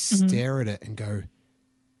would just stare at it and go,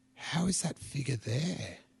 how is that figure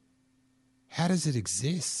there? How does it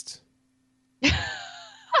exist? And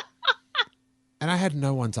I had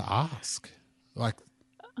no one to ask. Like,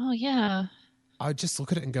 oh yeah, I would just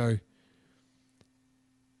look at it and go,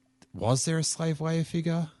 was there a Slave Leia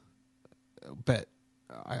figure? But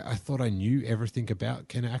I thought I knew everything about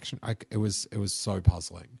Kenner Action. It was so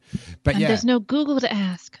puzzling. But and there's no Google to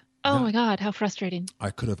ask. Oh my God, how frustrating. I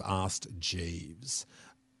could have asked Jeeves.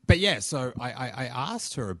 But yeah, so I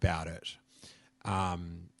asked her about it,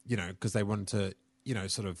 because they wanted to,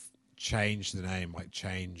 sort of change the name, like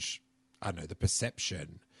change, I don't know, the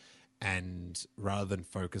perception, and rather than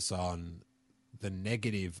focus on the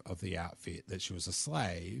negative of the outfit, that she was a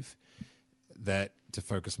slave, that to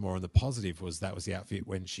focus more on the positive was that was the outfit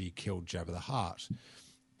when she killed Jabba the Hutt.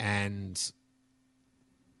 And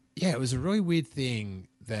yeah, it was a really weird thing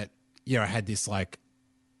that, I had this like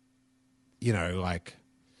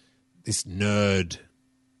this nerd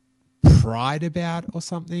pride about or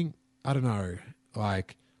something. I don't know.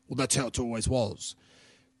 Like, well, that's how it always was.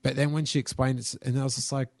 But then when she explained it, and I was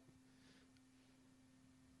just like,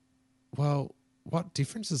 well, what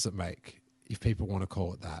difference does it make if people want to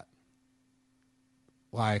call it that?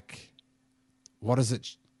 Like, what is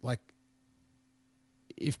it like?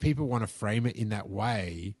 If people want to frame it in that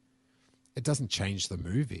way, it doesn't change the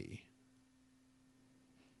movie.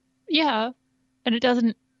 Yeah, and it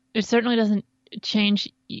certainly doesn't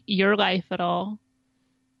change your life at all.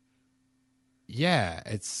 Yeah,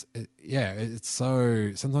 it's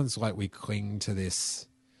so sometimes like we cling to this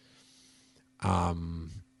I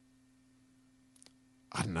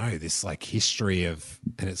don't know, this like history of,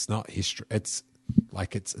 and it's not history, it's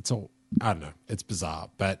like it's all, I don't know, it's bizarre,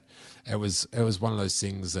 but it was one of those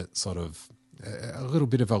things that sort of a little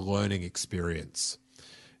bit of a learning experience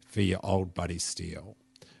for your old buddy Steele.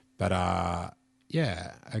 But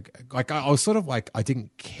yeah, I was sort of like, I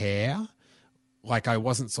didn't care, like I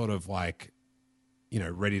wasn't sort of like,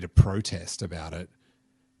 ready to protest about it.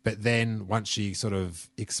 But then once she sort of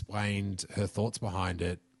explained her thoughts behind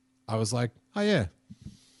it, I was like, oh yeah,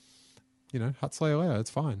 Huxley Leo, it's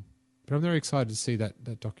fine. But I'm very excited to see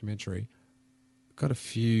that documentary. Got a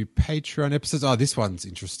few Patreon episodes. Oh, this one's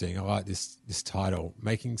interesting. I like this title,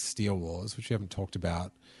 Making Steele Wars, which we haven't talked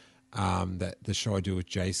about. That the show I do with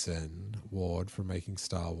Jason Ward from Making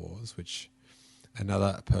Star Wars, which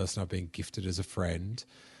another person I've been gifted as a friend.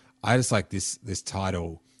 I just like this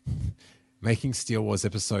title, Making Steele Wars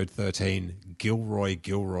Episode 13,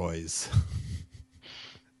 Gilroy's.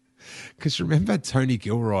 Because remember Tony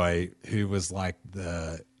Gilroy, who was like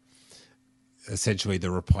essentially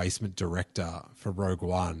the replacement director for Rogue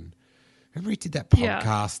One. Remember he did that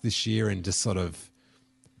podcast this year and just sort of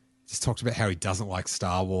just talked about how he doesn't like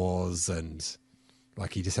Star Wars and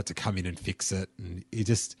like he just had to come in and fix it. And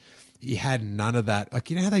he had none of that. Like,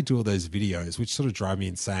 how they do all those videos, which sort of drive me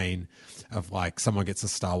insane, of like someone gets a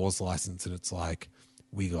Star Wars license and it's like,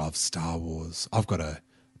 we love Star Wars. I've got a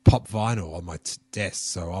pop vinyl on my desk,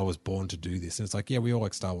 so I was born to do this. And it's like, yeah, we all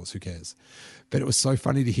like Star Wars. Who cares? But it was so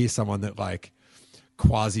funny to hear someone that like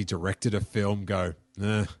quasi directed a film go,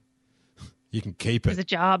 nah, you can keep it. It's a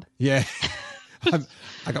job. Yeah.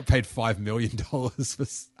 I got paid $5 million for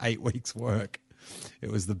 8 weeks work. It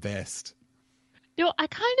was the best.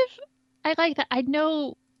 I like that. I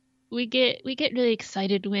know we get really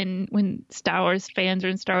excited when Star Wars fans are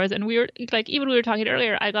in Star Wars, and we were like, even we were talking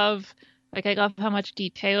earlier, I love how much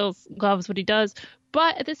Details loves what he does.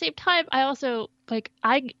 But at the same time, I also like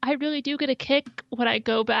I really do get a kick when I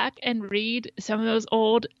go back and read some of those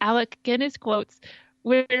old Alec Guinness quotes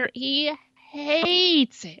where he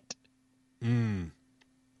hates it.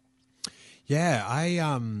 Yeah,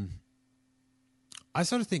 I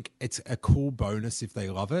sort of think it's a cool bonus if they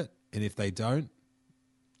love it, and if they don't,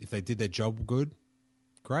 if they did their job good,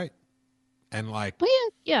 great. And like, well,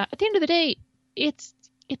 yeah. At the end of the day, it's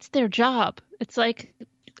their job. It's like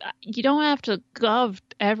you don't have to love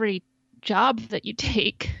every job that you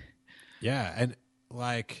take. Yeah, and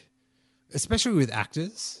like, especially with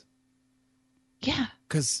actors. Yeah,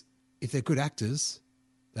 because if they're good actors,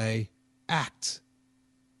 they act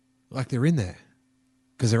like they're in there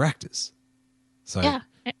because they're actors. So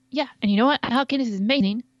yeah, and you know what? Alec Guinness is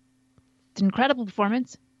amazing. It's an incredible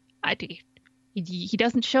performance. He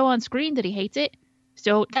doesn't show on screen that he hates it,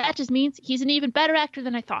 so that just means he's an even better actor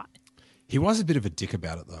than I thought. He was a bit of a dick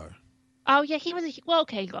about it, though. Oh yeah, he was. Well,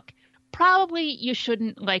 okay, look, probably you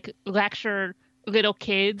shouldn't like lecture little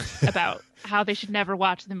kids about how they should never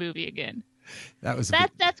watch the movie again. That's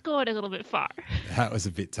going a little bit far. That was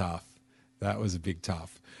a bit tough. That was a big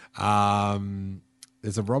tough.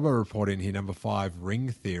 There's a Robbo report in here, number 5, Ring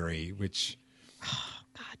Theory, which... Oh,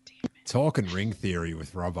 God damn it. Talking Ring Theory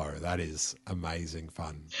with Robbo, that is amazing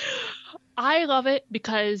fun. I love it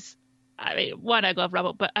because, I mean, one, I love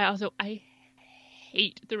Robbo, but I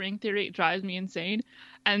hate the Ring Theory. It drives me insane.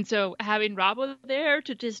 And so having Robbo there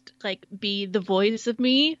to just, like, be the voice of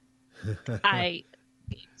me,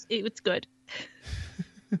 it's good.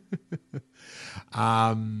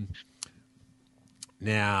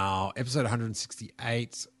 Now, episode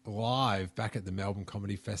 168, live back at the Melbourne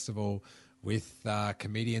Comedy Festival with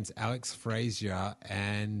comedians Alex Frazier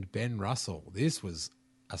and Ben Russell. This was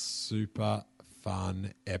a super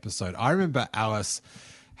fun episode. I remember Alice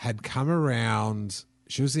had come around,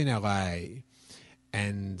 she was in LA,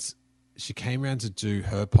 and she came around to do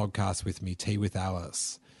her podcast with me, Tea with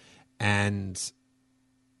Alice. And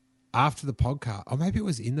after the podcast, or maybe it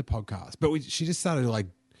was in the podcast, but she just started like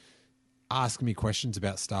asking me questions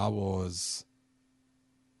about Star Wars.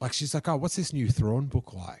 Like, she's like, oh, what's this new Thrawn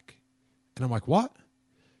book like? And I'm like, what?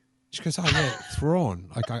 She goes, oh, yeah, Thrawn.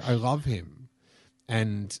 Like, I love him.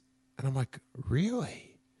 And I'm like,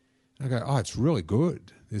 really? And I go, oh, it's really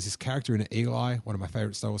good. There's this character in it, Eli, one of my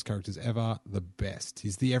favorite Star Wars characters ever, the best.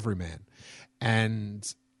 He's the everyman. And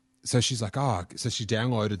so she's like, oh, so she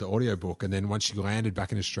downloaded the audiobook. And then once she landed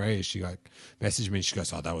back in Australia, she like messaged me and she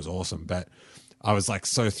goes, oh, that was awesome. But I was like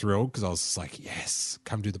so thrilled because I was just like, yes,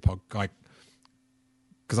 come do the podcast. Like,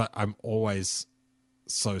 because I'm always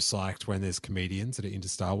so psyched when there's comedians that are into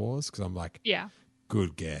Star Wars because I'm like, Yeah.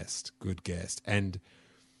 good guest. And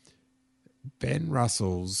Ben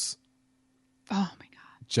Russell's Oh my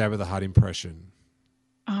god. Jabba the Hutt impression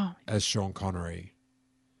Oh, as Sean Connery.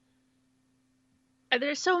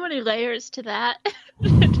 there's so many layers to that.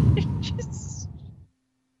 Just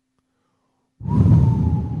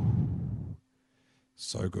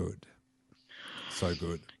So good.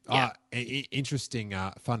 Yeah. Interesting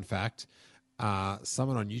fun fact.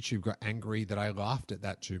 Someone on YouTube got angry that I laughed at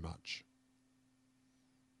that too much.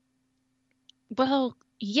 well,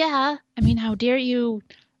 yeah. I mean, how dare you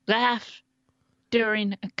laugh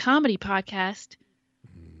during a comedy podcast?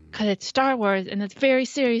 Because it's Star Wars and it's very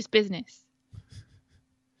serious business.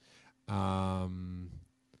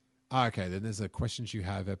 Okay, then there's a questions you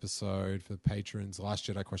have episode for patrons, Last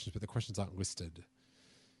Jedi questions, but the questions aren't listed.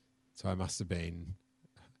 So I must have been.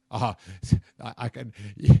 I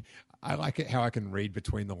like it how I can read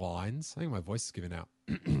between the lines. I think my voice is giving out.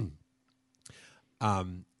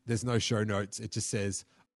 There's no show notes. It just says,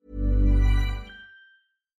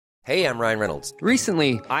 Hey, I'm Ryan Reynolds.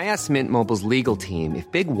 Recently, I asked Mint Mobile's legal team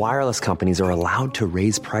if big wireless companies are allowed to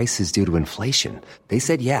raise prices due to inflation. They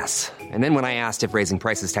said yes. And then when I asked if raising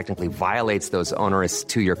prices technically violates those onerous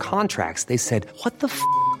 2-year contracts, they said, "What the f***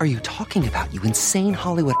 are you talking about, you insane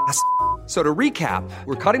Hollywood ass?" So to recap,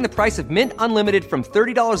 we're cutting the price of Mint Unlimited from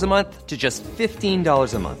 $30 a month to just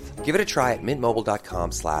 $15 a month. Give it a try at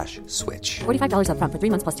mintmobile.com/switch. $45 up front for 3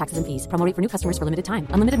 months plus taxes and fees. Promo rate for new customers for limited time.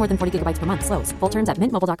 Unlimited more than 40 gigabytes per month. Slows full terms at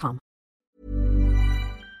mintmobile.com.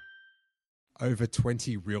 over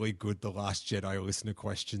 20 really good The Last Jedi listener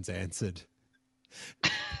questions answered.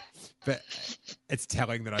 But it's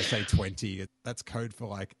telling that I say 20. That's code for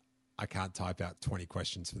like, I can't type out 20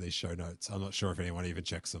 questions for these show notes. I'm not sure if anyone even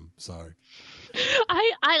checks them. So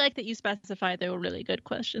I like that you specified they were really good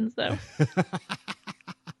questions, though.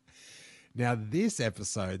 now this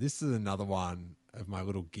episode, this is another one of my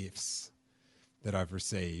little gifts that I've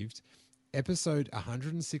received. Episode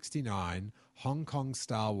 169, Hong Kong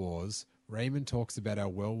Star Wars. Raymond talks about our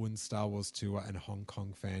whirlwind Star Wars tour and Hong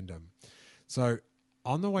Kong fandom. So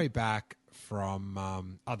on the way back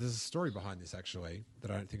from, there's a story behind this actually that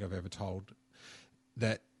I don't think I've ever told.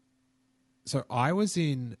 So I was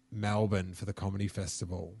in Melbourne for the comedy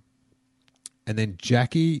festival, and then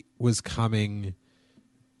Jackie was coming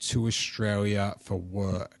to Australia for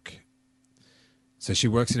work. So she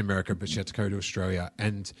works in America, but she had to go to Australia,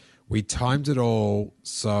 and we timed it all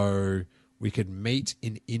so we could meet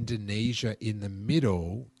in Indonesia in the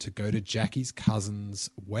middle to go to Jackie's cousin's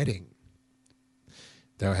wedding.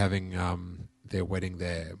 They were having their wedding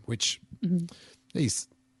there, which these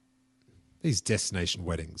destination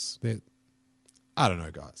weddings, I don't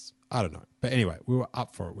know, guys. I don't know. But anyway, we were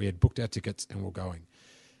up for it. We had booked our tickets and we're going.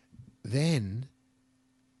 Then,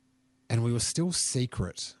 and we were still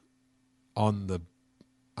secret on the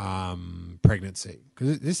pregnancy,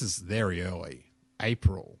 because this is very early.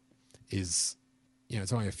 April is,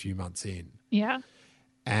 it's only a few months in. Yeah.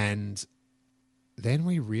 And then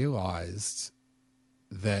we realized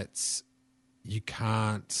that you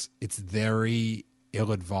can't, it's very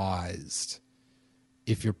ill-advised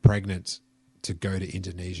if you're pregnant to go to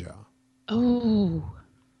Indonesia. Oh.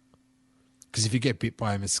 Because if you get bit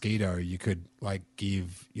by a mosquito, you could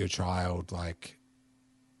give your child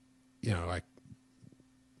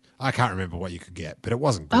I can't remember what you could get, but it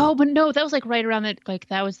wasn't good. Oh, but no, that was right around that.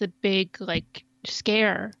 That was the big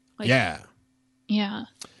scare. Yeah. Yeah.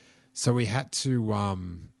 So we had to.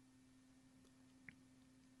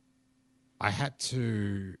 I had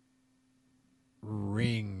to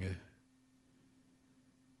ring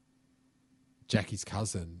Jackie's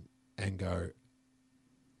cousin and go,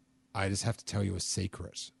 I just have to tell you a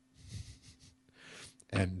secret.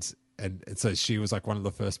 And so she was one of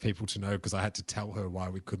the first people to know, because I had to tell her why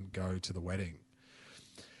we couldn't go to the wedding.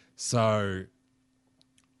 So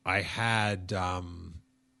I had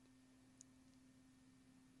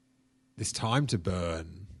this time to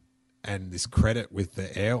burn and this credit with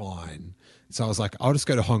the airline. So I was like, I'll just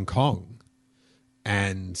go to Hong Kong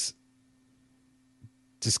and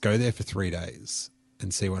just go there for 3 days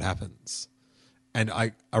and see what happens. And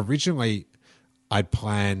I'd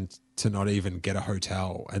planned to not even get a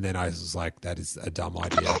hotel. And then I was like, that is a dumb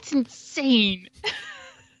idea. That's insane.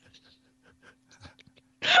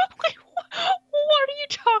 What are you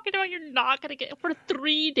talking about? You're not going to get for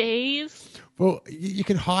 3 days? Well, you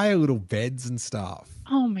can hire little beds and stuff.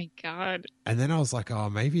 Oh my God. And then I was like, oh,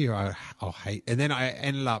 maybe I'll hate. And then I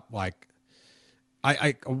ended up what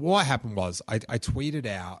happened was I tweeted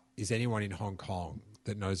out, is anyone in Hong Kong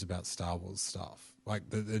that knows about Star Wars stuff?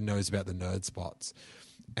 That knows about the nerd spots.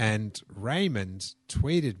 And Raymond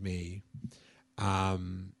tweeted me.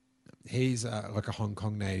 He's like a Hong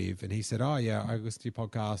Kong native, and he said, "Oh yeah, I listened to your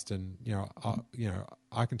podcast, and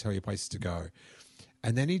I can tell you places to go."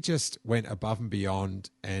 And then he just went above and beyond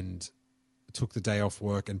and took the day off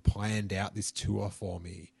work and planned out this tour for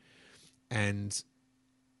me. And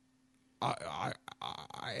I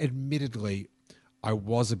admittedly, I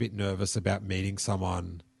was a bit nervous about meeting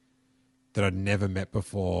someone that I'd never met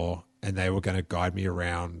before, and they were going to guide me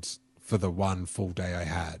around for the one full day I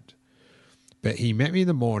had. But he met me in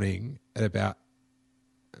the morning at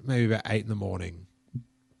maybe about 8 a.m.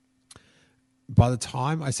 By the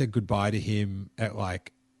time I said goodbye to him at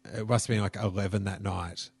it must have been like 11 that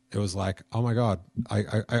night, it was like, oh my God,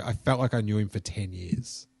 I felt like I knew him for 10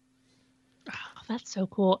 years. Oh, that's so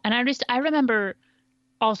cool. And I remember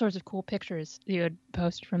all sorts of cool pictures you had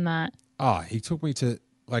posted from that. Oh, he took me to,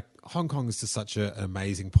 Hong Kong is just such an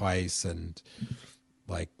amazing place, and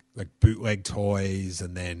like bootleg toys,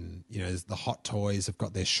 and then, the Hot Toys have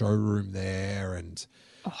got their showroom there, and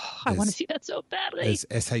I want to see that so badly. There's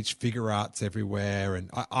SH Figure Arts everywhere, and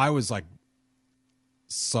I was like,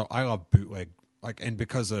 so I love bootleg, and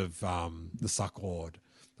because of the Suck Lord,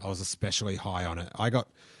 I was especially high on it. I got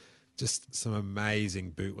just some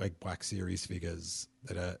amazing bootleg Black Series figures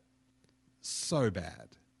that are so bad.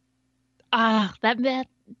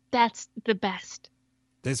 That's the best.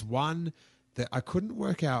 There's one that I couldn't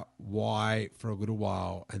work out why for a little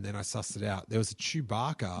while, and then I sussed it out. There was a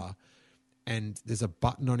Chewbacca, and there's a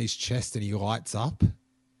button on his chest, and he lights up.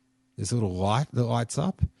 There's a little light that lights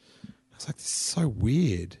up. I was like, this is so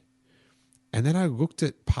weird. And then I looked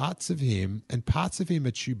at parts of him, and parts of him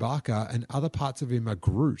are Chewbacca, and other parts of him are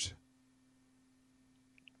Groot.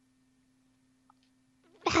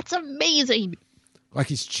 That's amazing. Like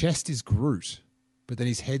his chest is Groot, but then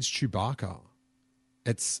his head's Chewbacca.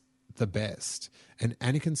 It's the best. And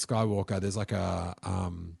Anakin Skywalker, there's like a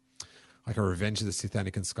Revenge of the Sith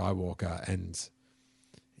Anakin Skywalker, and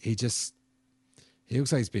he looks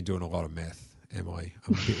like he's been doing a lot of meth, Emily.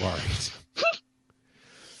 I'm a bit worried.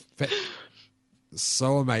 But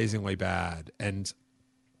so amazingly bad. And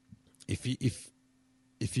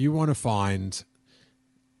if you want to find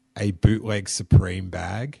a bootleg Supreme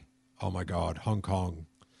bag, oh my God, Hong Kong,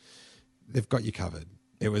 they've got you covered.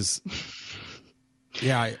 It was,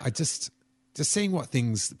 yeah, I just seeing what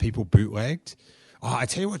things people bootlegged. Oh, I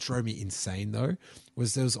tell you what drove me insane though,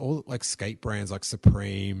 was there was all like skate brands like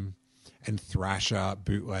Supreme and Thrasher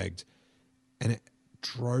bootlegged, and it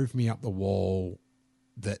drove me up the wall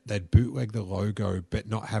that they'd bootleg the logo but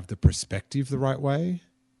not have the perspective the right way.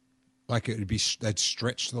 Like it would be, they'd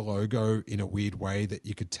stretch the logo in a weird way that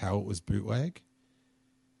you could tell it was bootleg.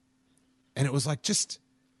 And it was like, just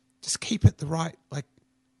keep it the right,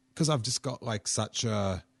 because I've just got such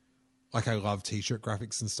a, I love t-shirt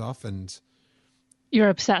graphics and stuff, and you're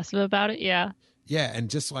obsessive about it. Yeah. Yeah. And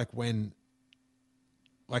just when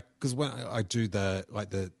I do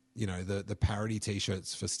the parody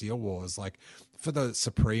t-shirts for Steel Wars, for the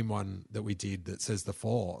Supreme one that we did that says the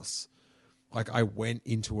Force, I went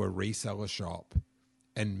into a reseller shop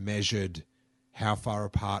and measured how far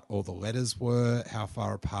apart all the letters were, how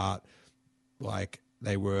far apart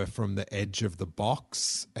they were from the edge of the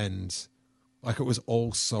box, and it was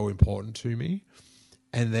all so important to me.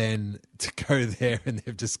 And then to go there and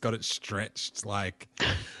they've just got it stretched,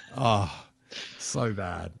 oh, so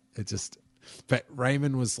bad. But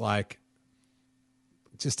Raymond was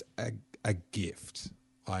just a gift.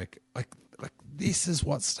 This is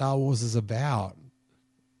what Star Wars is about,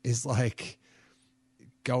 is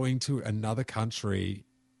going to another country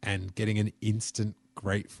and getting an instant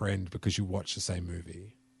great friend because you watch the same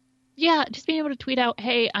movie. Yeah, just being able to tweet out,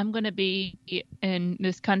 hey, I'm going to be in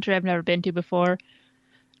this country I've never been to before.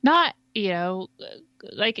 Not,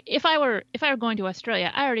 if I were going to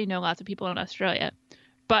Australia, I already know lots of people in Australia.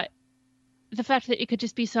 But the fact that it could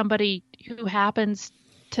just be somebody who happens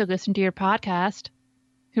to listen to your podcast,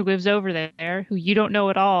 who lives over there, who you don't know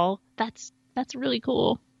at all, that's really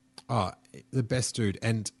cool. Oh, the best dude.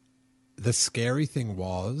 And the scary thing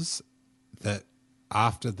was that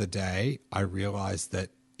after the day, I realized that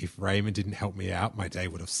if Raymond didn't help me out, my day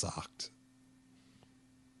would have sucked.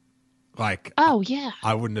 Oh, yeah.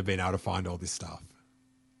 I wouldn't have been able to find all this stuff.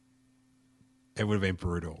 It would have been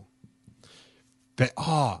brutal. But,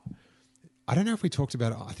 I don't know if we talked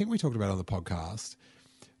about it. I think we talked about it on the podcast,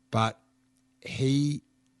 but he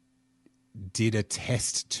did a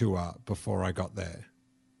test tour before I got there.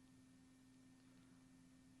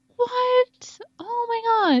 What? Oh, my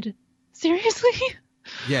God. Seriously?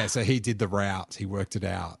 Yeah, so he did the route. He worked it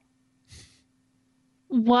out.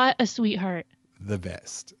 What a sweetheart. the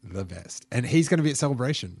best. And he's going to be at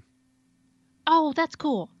Celebration. Oh, that's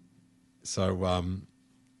cool. So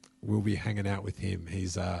we'll be hanging out with him.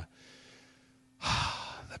 He's the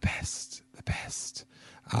best.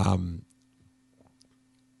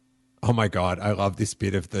 Oh my God, I love this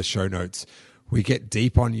bit of the show notes. We get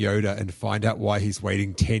deep on Yoda and find out why he's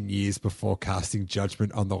waiting 10 years before casting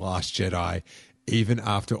judgment on The Last Jedi, even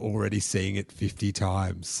after already seeing it 50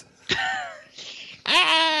 times.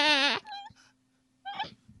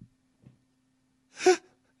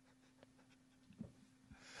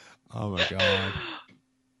 Oh my God.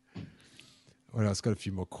 What else? Got a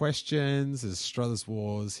few more questions. There's Struthers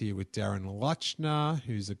Wars here with Darren Lutchner,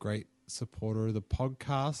 who's a great supporter of the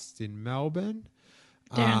podcast in Melbourne.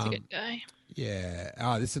 Darren's a good guy.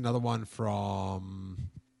 Yeah. This is another one from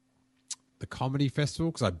the Comedy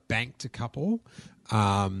Festival because I banked a couple.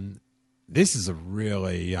 This is a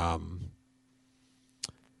really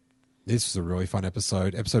this was a really fun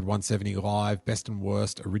episode. Episode 170 live, best and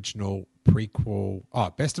worst original and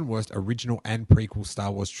prequel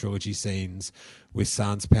Star Wars trilogy scenes with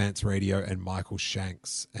Sans Pants Radio and Michael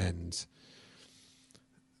Shanks. And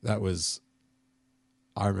that was,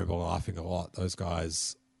 I remember laughing a lot. Those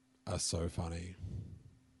guys are so funny.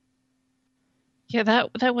 Yeah,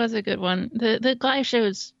 that was a good one. The live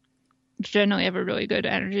shows generally have a really good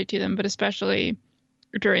energy to them, but especially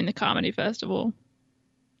during the comedy festival.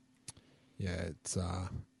 Yeah, it's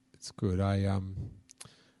good.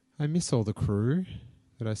 I miss all the crew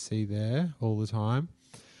that I see there all the time.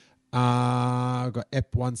 I've got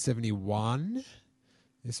EP 171.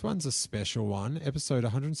 This one's a special one. Episode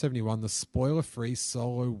 171, the spoiler-free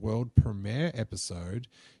solo world premiere episode.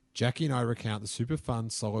 Jackie and I recount the super fun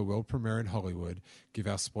solo world premiere in Hollywood, give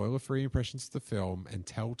our spoiler-free impressions of the film, and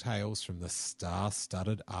tell tales from the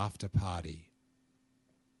star-studded after party.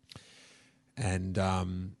 And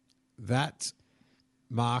that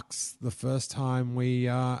marks the first time we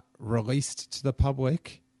released to the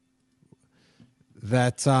public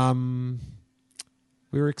that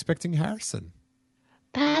we were expecting Harrison.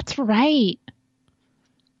 That's right.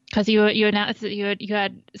 Because you announced that you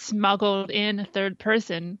had smuggled in a third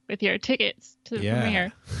person with your tickets to the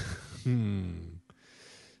premiere.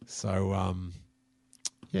 So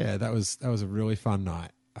yeah, that was a really fun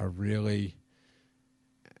night.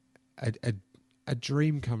 A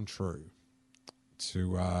dream come true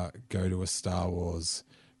to go to a Star Wars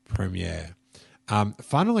premiere.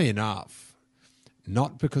 Funnily enough,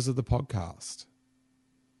 not because of the podcast.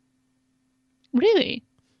 Really?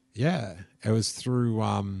 Yeah, it was through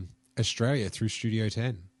Australia, through Studio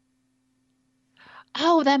 10.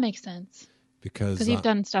 Oh, that makes sense. Because you've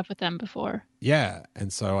done stuff with them before. Yeah,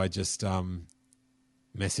 and so I just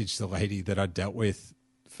messaged the lady that I dealt with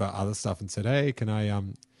for other stuff and said, "Hey, can I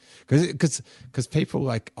because people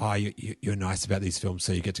like, oh, you're nice about these films,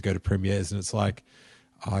 so you get to go to premieres," and it's like,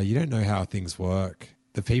 oh, you don't know how things work.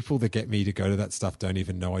 The people that get me to go to that stuff don't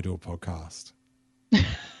even know I do a podcast.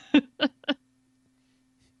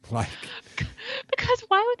 Like, because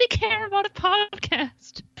why would they care about a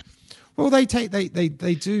podcast? Well, they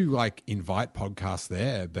do like invite podcasts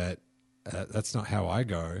there, but that's not how I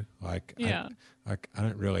go. Like, yeah, I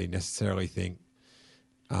don't really necessarily think,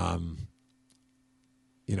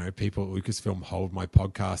 people at Lucasfilm hold my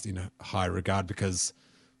podcast in high regard because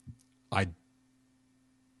I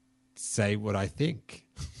say what I think,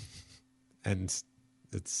 and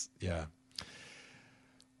it's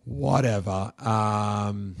whatever.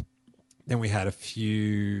 Then we had a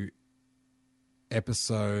few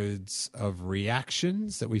episodes of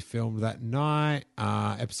reactions that we filmed that night.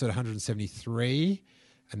 Episode 173,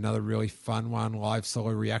 another really fun one, live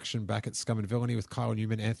solo reaction back at Scum and Villainy with Kyle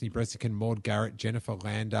Newman, Anthony Bresican, Maud Garrett, Jennifer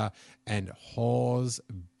Lander, and Hawes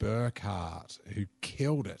Burkhart, who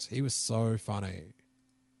killed it. He was so funny.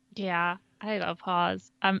 Yeah, I love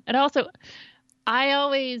Hawes. And also, I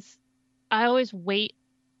always wait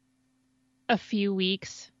a few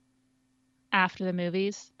weeks after the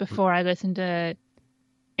movies before I listen to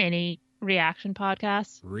any reaction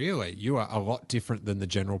podcasts. Really? You are a lot different than the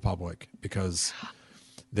general public because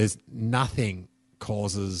there's nothing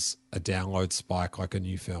causes a download spike like a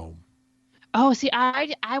new film. Oh, see,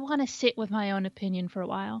 I want to sit with my own opinion for a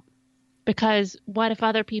while because what if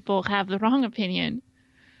other people have the wrong opinion?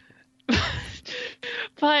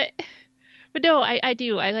 but no, I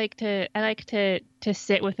do. I like to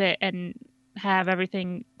sit with it and have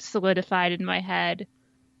everything solidified in my head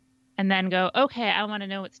and then go, okay, I want to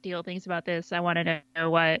know what Steele thinks about this. I want to know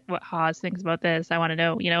what Hawes thinks about this. I want to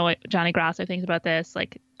know, what Johnny Grosso thinks about this.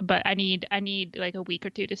 Like, but I need like a week or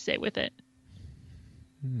two to sit with it.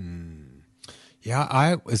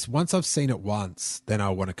 Yeah, once I've seen it once, then I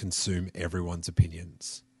want to consume everyone's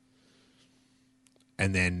opinions,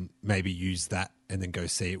 and then maybe use that, and then go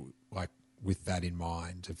see it like with that in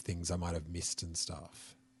mind of things I might have missed and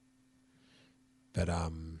stuff. But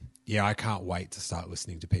yeah, I can't wait to start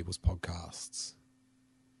listening to people's podcasts.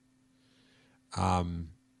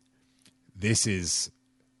 This is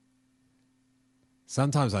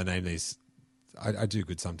sometimes I name these. I do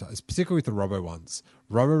good sometimes, particularly with the Robbo ones.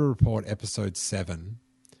 Robbo Report episode 7,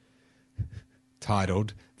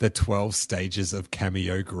 titled "The 12 Stages of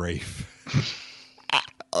Cameo Grief."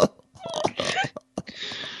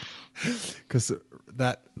 Because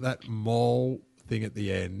that mole thing at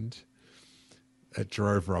the end, it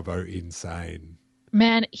drove Robbo insane.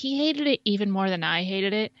 Man, he hated it even more than I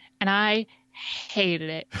hated it, and I hated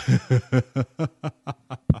it.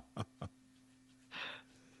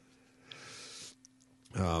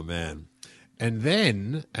 Oh, man. And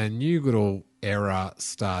then a new little era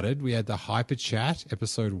started. We had the Hyper Chat,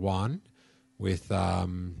 episode 1, with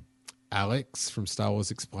Alex from Star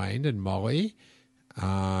Wars Explained and Molly.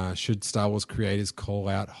 Should Star Wars creators call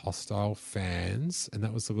out hostile fans? And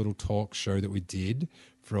that was the little talk show that we did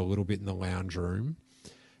for a little bit in the lounge room.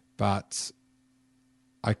 But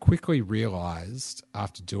I quickly realized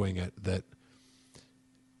after doing it that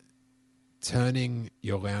turning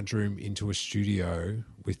your lounge room into a studio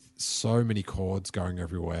with so many cords going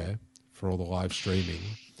everywhere for all the live streaming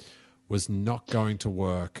was not going to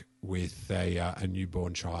work with a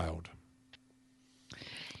newborn child.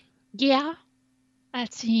 Yeah,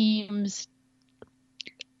 that seems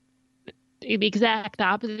the exact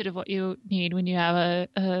opposite of what you need when you have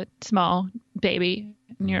a small baby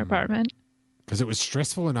in your apartment. Because it was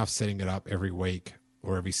stressful enough setting it up every week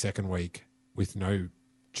or every second week with no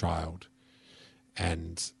child.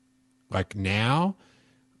 And like now,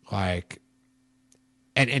 like,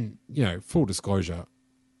 and you know, full disclosure,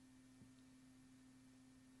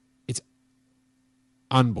 it's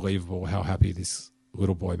unbelievable how happy this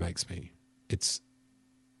little boy makes me. It's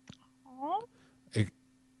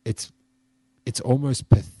almost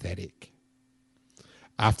pathetic.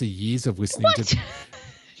 After years of listening to,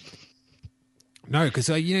 no, because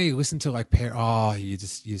you know, you listen to like you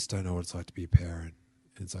just don't know what it's like to be a parent.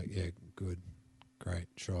 And it's like, yeah, good, great,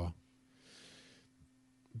 sure,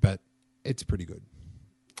 but it's pretty good.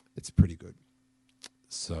 It's pretty good.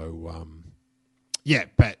 So, yeah,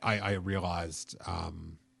 but I realized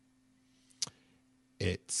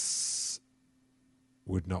it's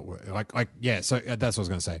would not work. Like yeah. So that's what I was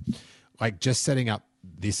going to say. Like just setting up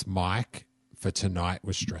this mic for tonight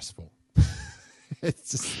was stressful.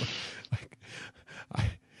 It's just like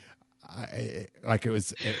I like it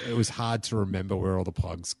was hard to remember where all the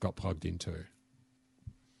plugs got plugged into.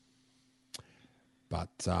 But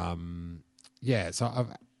yeah, so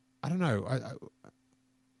I don't know. I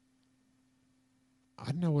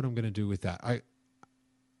don't know what I'm going to do with that.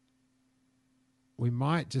 We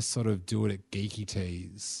might just sort of do it at Geeky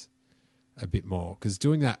Teas a bit more, because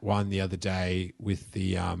doing that one the other day with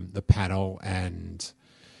the panel and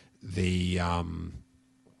the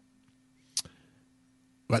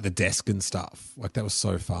like the desk and stuff, like that was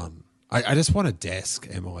so fun. I just want a desk,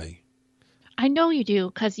 Emily. I know you do,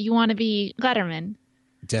 because you want to be Letterman.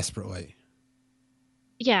 Desperately.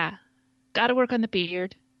 Yeah. Got to work on the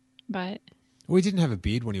beard, but... Well, he didn't have a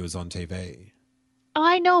beard when he was on TV. Oh,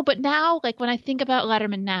 I know, but now, like, when I think about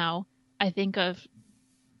Letterman now, I think of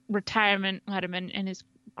retirement Letterman and his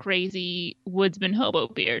crazy woodsman hobo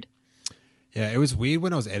beard. Yeah, it was weird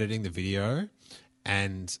when I was editing the video,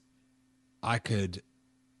 and I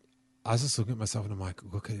was just looking at myself and I'm like,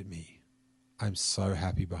 look at me. I'm so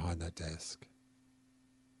happy behind that desk.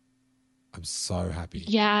 I'm so happy.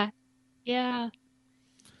 Yeah. Yeah.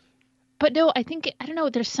 But no, I don't know,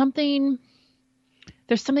 there's something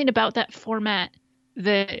about that format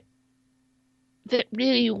that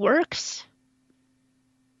really works.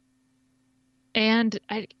 And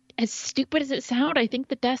as stupid as it sounds, I think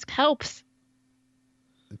the desk helps.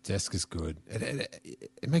 The desk is good.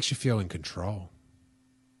 It makes you feel in control.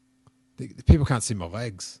 The people can't see my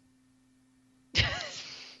legs.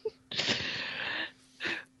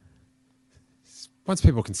 Once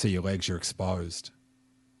people can see your legs, you're exposed.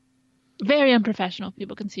 Very unprofessional if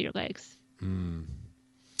people can see your legs.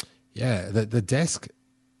 Yeah, the desk,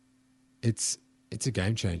 it's a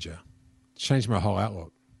game changer. It's changed my whole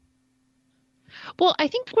outlook. Well, I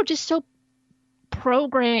think we're just so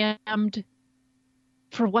programmed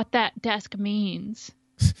for what that desk means.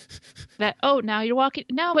 That, now you're walking.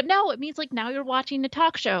 No, but no, it means like now you're watching a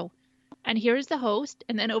talk show. And here's the host.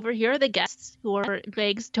 And then over here are the guests who are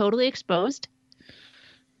legs totally exposed.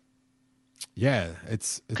 Yeah,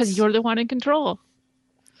 it's Because you're the one in control.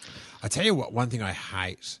 I tell you what, one thing I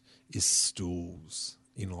hate is stools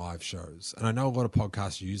in live shows. And I know a lot of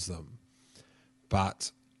podcasts use them,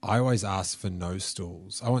 but I always ask for no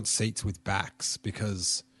stools. I want seats with backs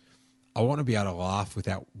because I want to be able to laugh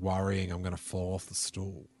without worrying I'm going to fall off the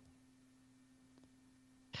stool.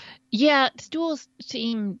 Yeah, stools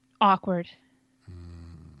seem awkward.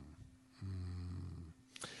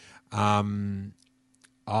 Then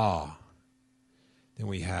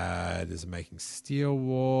we had is Making Steel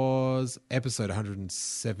Wars, episode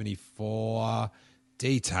 174.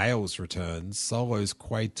 Details returns. Solo's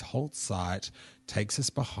Quaid Tolt site takes us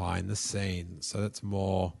behind the scenes. So that's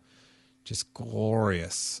more just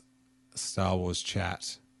glorious Star Wars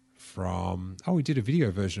chat from. Oh, we did a video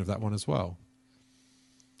version of that one as well.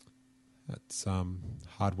 That's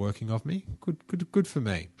hard working of me. Good for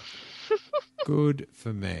me. Good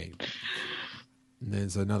for me. And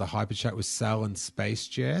there's another hyper chat with Sal and Space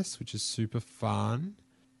Jess, which is super fun.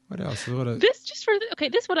 What else?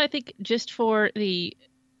 This one I think just for the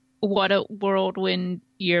what a whirlwind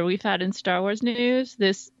year we've had in Star Wars news.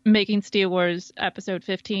 This Making Steel Wars episode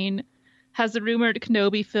 15 has the rumored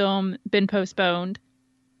Kenobi film been postponed.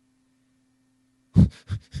 I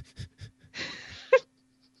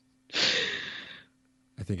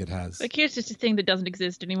think it has. Like, here's just a thing that doesn't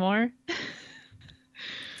exist anymore.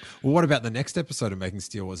 Well, what about the next episode of Making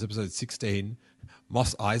Steel Wars, episode 16,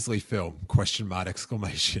 Mos Eisley film, ?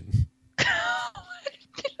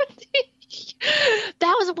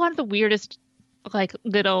 That was one of the weirdest, like,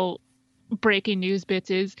 little breaking news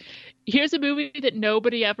bits is, here's a movie that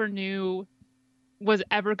nobody ever knew was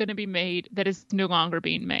ever going to be made that is no longer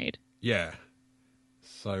being made. Yeah.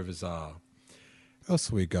 So bizarre. What else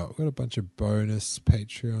have we got? We've got a bunch of bonus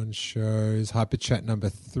Patreon shows. Hyper Chat number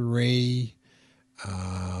 3.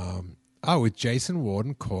 With Jason Ward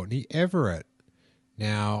and Courtney Everett.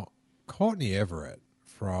 Now, Courtney Everett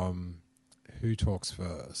from Who Talks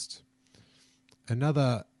First.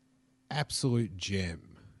 Another absolute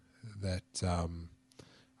gem that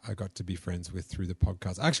I got to be friends with through the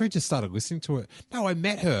podcast. I actually just started listening to it. No, I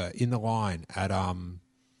met her in the line at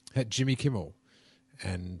Jimmy Kimmel.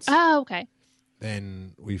 And okay.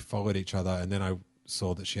 Then we followed each other, and then I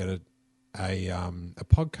saw that she had a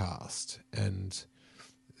podcast, and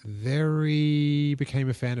became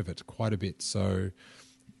a fan of it quite a bit. So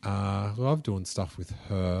love doing stuff with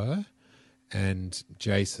her and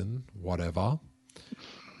Jason, whatever.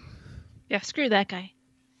 Yeah, screw that guy.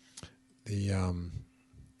 The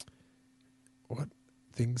what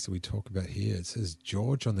things do we talk about here? It says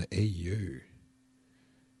George on the EU.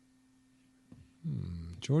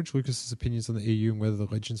 George Lucas's opinions on the EU and whether the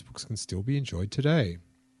Legends books can still be enjoyed today.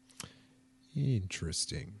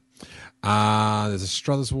 Interesting. There's a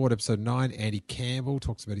Struthers Ward episode 9. Andy Campbell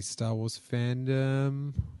talks about his Star Wars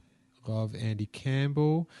fandom. Love Andy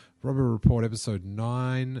Campbell. Robbo Report episode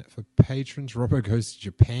 9 for patrons. Robbo goes to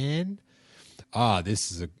Japan.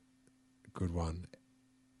 This is a good one.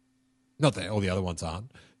 Not that all the other ones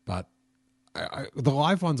aren't, but the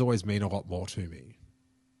live ones always mean a lot more to me.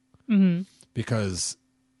 Mm-hmm. Because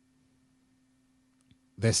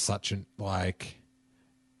there's such an like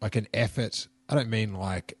an effort. I don't mean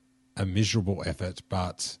like a miserable effort,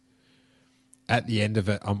 but at the end of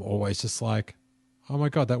it, I'm always just like, oh my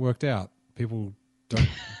God, that worked out. People don't.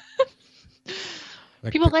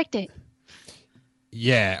 People liked it.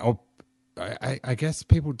 Yeah. Or I guess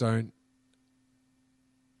people don't.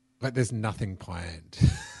 Like, there's nothing planned.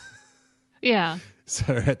 Yeah.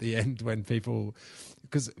 So at the end, when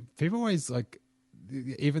because people always like,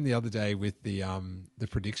 even the other day with the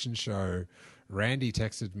prediction show, Randy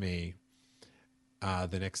texted me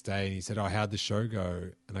the next day and he said, "Oh, how'd the show go?"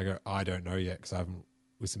 And I go, "I don't know yet because I haven't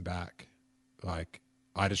listened back. Like,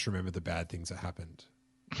 I just remember the bad things that happened."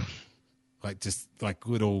 Like, just like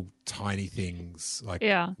little tiny things, like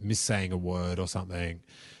missaying a word or something.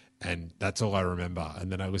 And that's all I remember.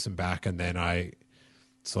 And then I listen back and then I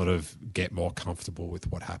sort of get more comfortable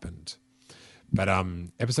with what happened. But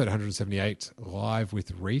episode 178, live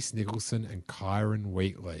with Reese Nicholson and Kyron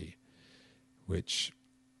Wheatley, which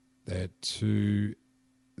they're two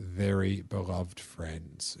very beloved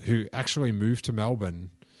friends who actually moved to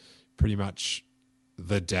Melbourne pretty much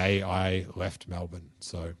the day I left Melbourne.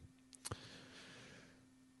 So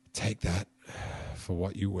take that for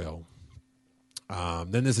what you will.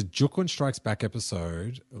 Then there's a Juklin Strikes Back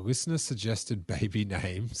episode. Listener suggested baby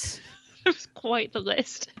names. It was quite the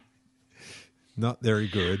list. Not very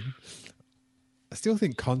good. I still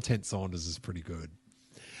think Content Saunders is pretty good.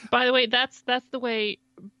 By the way, that's the way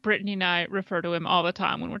Brittany and I refer to him all the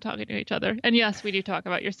time when we're talking to each other. And yes, we do talk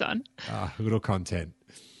about your son. Little Content.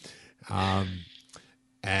 And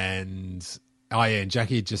and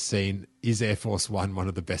Jackie had just seen Is Air Force One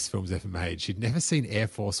of the best films ever made? She'd never seen Air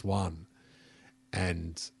Force One,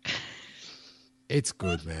 and it's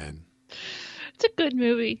good, man. It's a good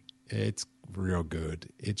movie. It's real good.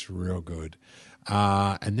 It's real good.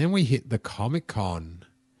 And then we hit the Comic-Con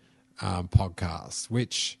podcast,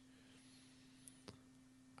 which,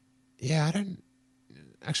 I don't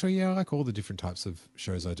actually, I like all the different types of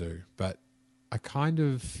shows I do, but I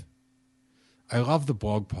love the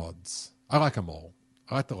blog pods. I like them all.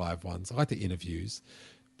 I like the live ones. I like the interviews,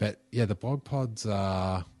 but the blog pods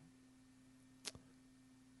are,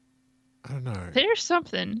 I don't know. There's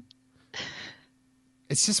something.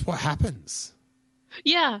 It's just what happens.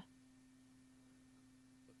 Yeah.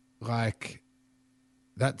 Like,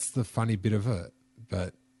 that's the funny bit of it.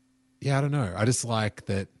 But I don't know. I just like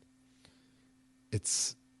that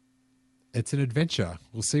it's an adventure.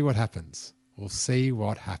 We'll see what happens.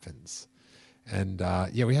 And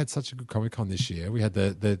we had such a good Comic-Con this year. We had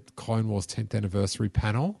the Clone Wars 10th anniversary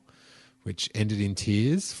panel, which ended in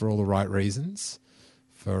tears for all the right reasons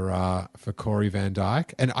for Corey Van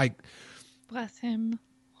Dyke. And bless him.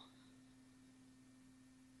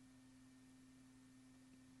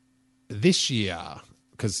 This year,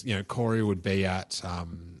 because Corey would be at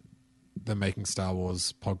the Making Star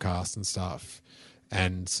Wars podcast and stuff,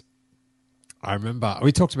 and I remember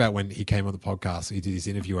we talked about when he came on the podcast, he did his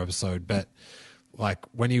interview episode, but like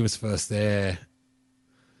when he was first there,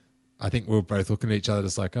 I think we were both looking at each other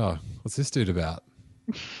just like, oh, what's this dude about?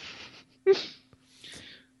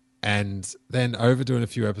 And then over doing a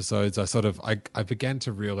few episodes, I began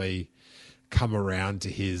to really come around to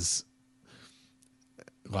his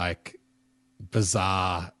like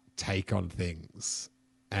bizarre take on things,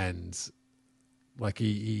 and like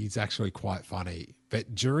he's actually quite funny.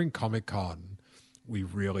 But during Comic-Con, we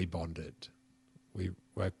really bonded. We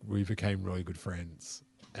became really good friends,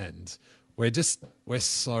 and we're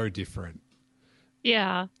so different.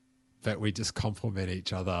 Yeah. That we just complement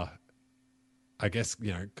each other. I guess,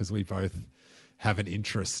 because we both have an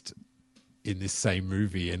interest in this same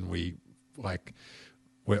movie, and we're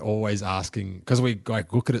always asking, because we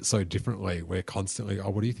like look at it so differently. We're constantly, oh,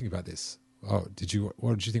 what do you think about this? Oh, what did you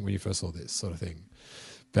think when you first saw this, sort of thing?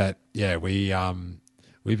 But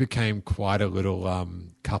we became quite a little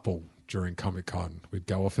couple during Comic-Con. We'd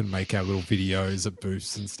go off and make our little videos at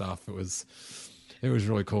booths and stuff. It was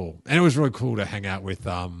really cool. And it was really cool to hang out with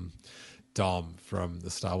Dom from the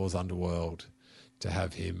Star Wars Underworld, to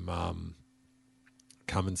have him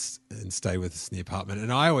come and stay with us in the apartment.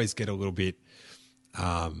 And I always get a little bit,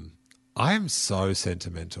 I am so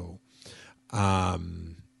sentimental,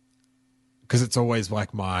 because it's always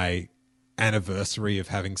like my anniversary of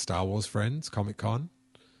having Star Wars friends, Comic-Con.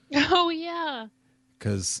 Oh, yeah.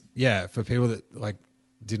 Because, for people that like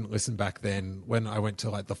didn't listen back then, when I went to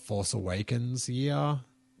like the Force Awakens year,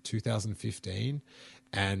 2015,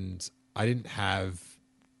 and I didn't have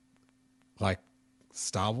like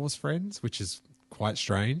Star Wars friends, which is quite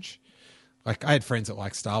strange. Like I had friends that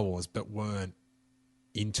liked Star Wars but weren't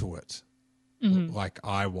into it like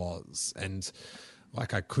I was, and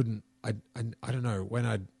like I couldn't. I don't know, when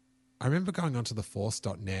I remember going onto the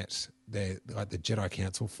Force.net, there like the Jedi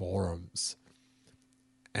Council forums,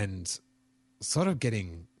 and sort of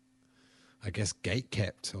getting, I guess,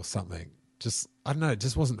 gatekept or something. Just, I don't know, it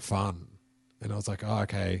just wasn't fun. And I was like, oh,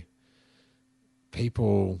 okay,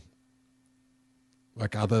 people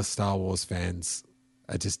like other Star Wars fans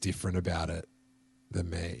are just different about it than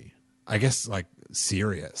me. I guess like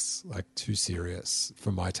serious, like too serious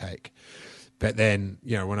for my take. But then,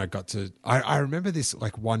 when I got to, I remember this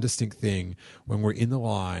like one distinct thing when we're in the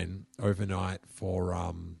line overnight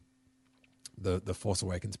for the Force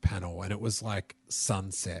Awakens panel, and it was like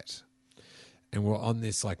sunset, and we're on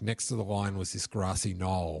this, like next to the line was this grassy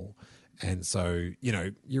knoll. And so,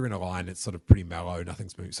 you're in a line, it's sort of pretty mellow,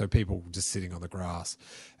 nothing's moving. So people just sitting on the grass.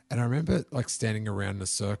 And I remember like standing around in a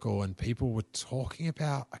circle, and people were talking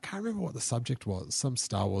about, I can't remember what the subject was, some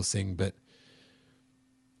Star Wars thing, but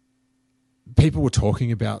people were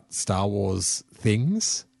talking about Star Wars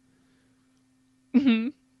things. Mm-hmm.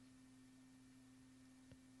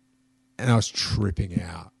 And I was tripping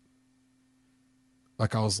out.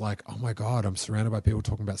 Like I was like, oh my God, I'm surrounded by people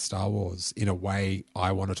talking about Star Wars in a way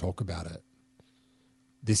I want to talk about it.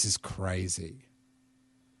 This is crazy.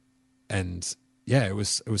 And it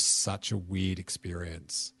was such a weird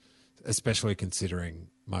experience, especially considering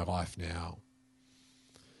my life now,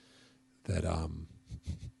 that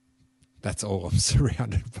that's all I'm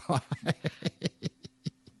surrounded by.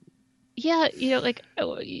 Yeah, like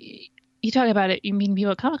you talk about it, you mean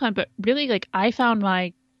people at Comic-Con, but really like I found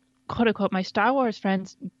my quote unquote my Star Wars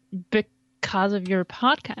friends because of your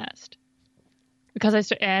podcast.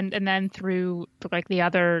 Because and then through like the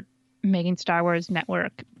other Making Star Wars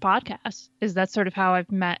Network podcasts, that's sort of how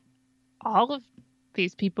I've met all of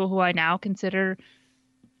these people who I now consider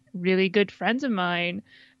really good friends of mine.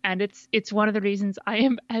 And it's one of the reasons I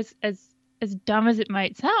am, as dumb as it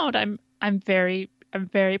might sound, I'm very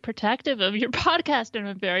protective of your podcast, and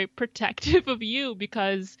I'm very protective of you,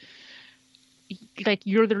 because like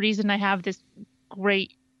you're the reason I have this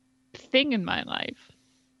great thing in my life.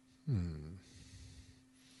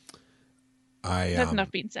 That's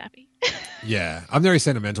enough being sappy. Yeah, I'm very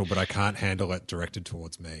sentimental, but I can't handle it directed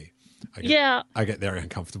towards me. I get very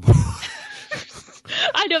uncomfortable.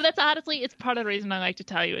 I know, that's honestly, it's part of the reason I like to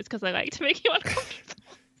tell you. It's because I like to make you uncomfortable.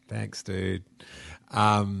 Thanks, dude.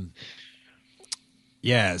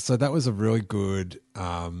 Yeah, so that was a really good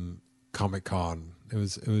Comic-Con. It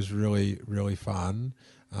was really, really fun.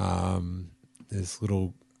 There's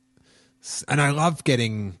little, and I love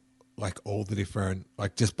getting like all the different,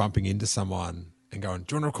 like just bumping into someone and going,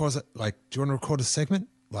 "Do you want to record a segment?"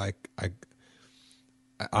 Like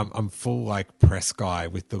I'm full like press guy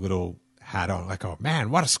with the little hat on, like, "Oh man,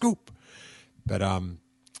 what a scoop!" But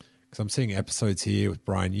because I'm seeing episodes here with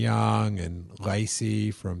Brian Young and Lacey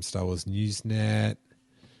from Star Wars Newsnet.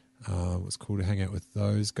 It was cool to hang out with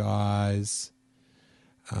those guys.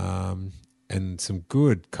 And some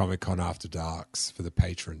good Comic-Con After Darks for the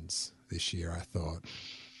patrons this year, I thought.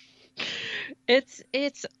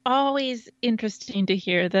 It's always interesting to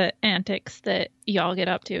hear the antics that y'all get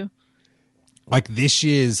up to. Like this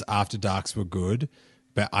year's After Darks were good,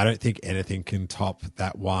 but I don't think anything can top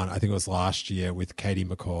that one. I think it was last year with Katie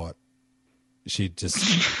McCourt. She just...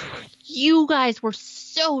 You guys were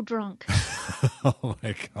so drunk. Oh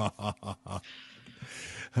my God.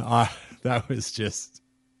 That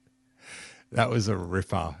was a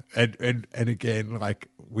ripper. And again, like,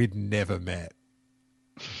 we'd never met.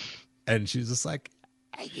 And she was just like,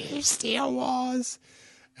 "Are you Star Wars?"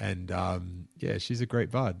 And yeah, she's a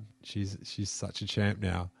great bud. She's such a champ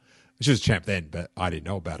now. She was a champ then, but I didn't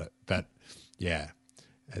know about it. But yeah,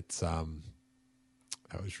 it's that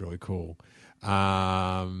was really cool.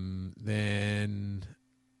 And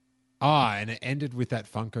it ended with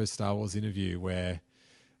that Funko Star Wars interview where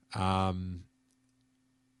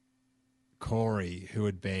Corey, who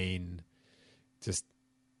had been just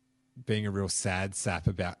being a real sad sap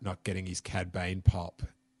about not getting his Cad Bane pop,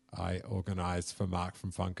 I organised for Mark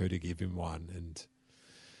from Funko to give him one, and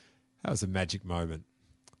that was a magic moment.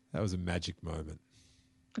 That was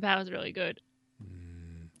really good.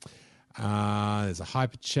 There's a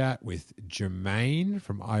hyper chat with Jermaine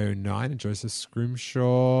from IO9 and Joseph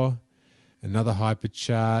Scrimshaw. Another hyper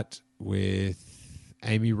chat with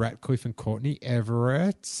Amy Ratcliffe and Courtney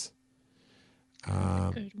Everett.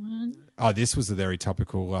 Good one. Oh, this was a very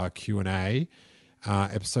topical Q&A.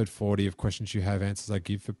 Episode 40 of Questions You Have, Answers I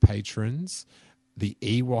Give for Patrons. The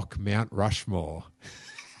Ewok Mount Rushmore.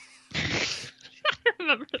 I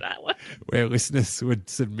remember that one. Where listeners would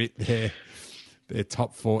submit their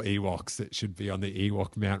top 4 Ewoks that should be on the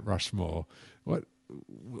Ewok Mount Rushmore.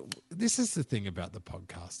 This is the thing about the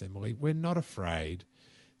podcast, Emily. We're not afraid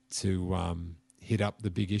to hit up the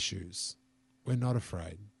big issues. We're not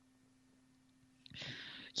afraid.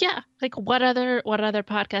 Yeah, like what other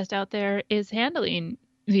podcast out there is handling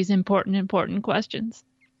these important questions?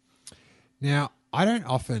 Now, I don't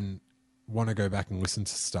often want to go back and listen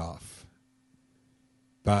to stuff,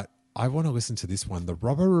 but I want to listen to this one, the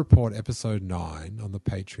Robbo Report episode 9 on the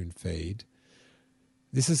Patreon feed.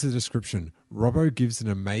 This is the description. Robbo gives an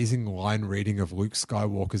amazing line reading of Luke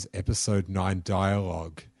Skywalker's episode 9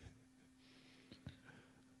 dialogue.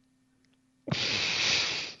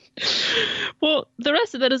 Well, the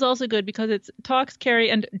rest of that is also good because it's talks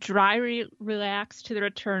Carrie and dryly reacts to the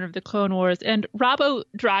return of the Clone Wars. And Robbo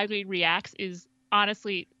dryly reacts is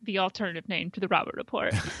honestly the alternative name to the Robbo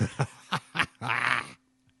Report.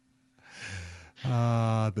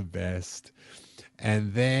 The best.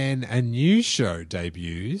 And then a new show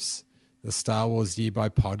debuts, the Star Wars Year by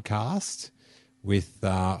Podcast, with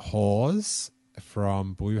Hawes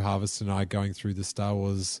from Blue Harvest and I going through the Star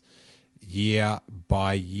Wars year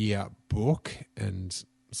by year book and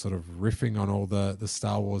sort of riffing on all the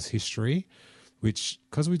Star Wars history, which,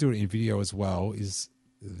 because we do it in video as well, is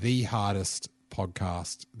the hardest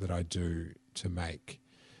podcast that I do to make.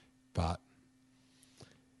 But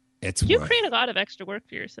it's you create a lot of extra work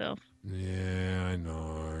for yourself. Yeah, I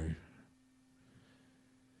know.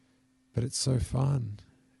 But it's so fun.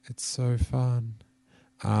 It's so fun.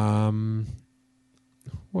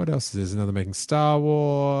 What else is there? There's another Making Star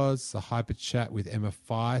Wars, a hyper chat with Emma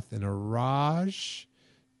Fyth and Araj,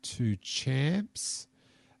 2 champs.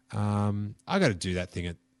 I got to do that thing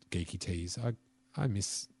at Geeky Teas. I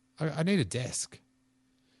need a desk.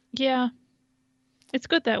 Yeah, it's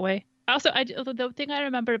good that way. Also, the thing I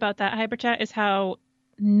remember about that hyper chat is how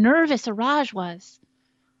nervous Araj was.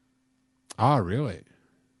 Oh, really?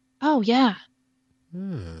 Oh yeah,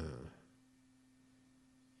 Hmm.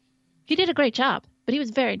 he did a great job, but he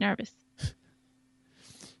was very nervous.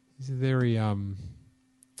 He's a very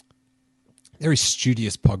very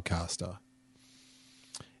studious podcaster.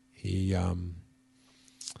 He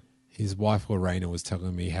his wife Lorena was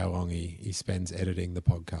telling me how long he spends editing the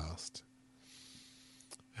podcast.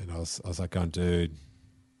 And I was like, oh, dude,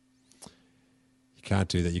 you can't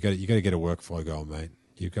do that. You got to get a workflow going, mate.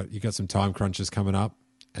 You got some time crunches coming up,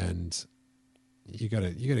 and you got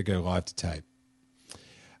to go live to tape.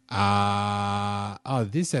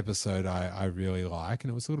 This episode I really like, and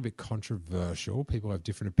it was a little bit controversial. People have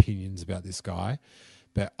different opinions about this guy,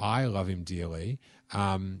 but I love him dearly.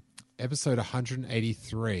 Episode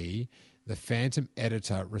 183, the Phantom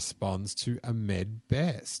Editor responds to Ahmed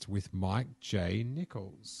Best with Mike J.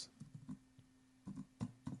 Nichols.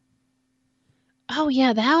 Oh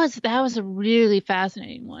yeah, that was a really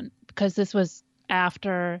fascinating one, because this was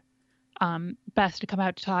after Best had come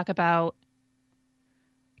out to talk about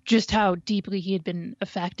just how deeply he had been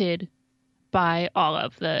affected by all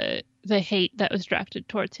of the hate that was directed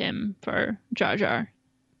towards him for Jar Jar.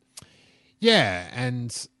 Yeah,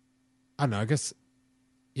 and I don't know, I guess,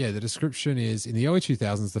 yeah, the description is, in the early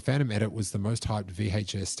 2000s, the Phantom Edit was the most hyped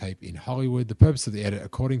VHS tape in Hollywood. The purpose of the edit,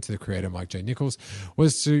 according to the creator Mike J. Nichols,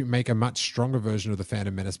 was to make a much stronger version of the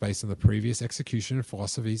Phantom Menace based on the previous execution and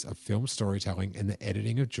philosophies of film storytelling and the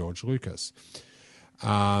editing of George Lucas.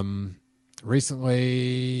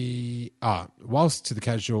 Recently, whilst to the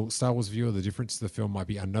casual Star Wars viewer, the difference to the film might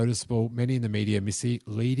be unnoticeable, many in the media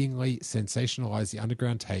misleadingly sensationalize the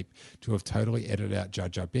underground tape to have totally edited out Jar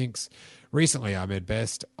Jar Binks. Recently, Ahmed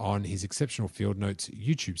Best, on his Exceptional Field Notes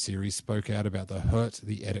YouTube series, spoke out about the hurt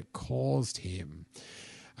the edit caused him.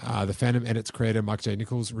 The Phantom Edit's creator, Mike J.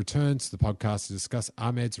 Nichols, returns to the podcast to discuss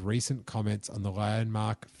Ahmed's recent comments on the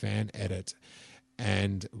landmark fan edit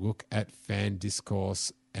and look at fan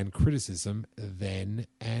discourse and criticism then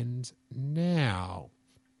and now.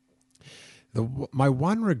 My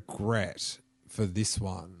one regret for this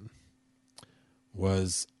one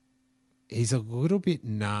was he's a little bit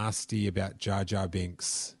nasty about Jar Jar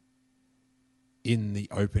Binks in the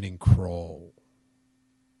opening crawl.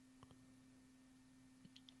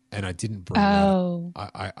 And I didn't bring that up.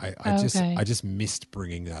 I just missed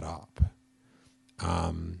bringing that up.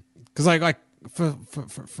 Because like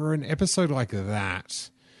for an episode like that,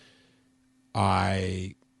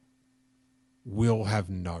 I will have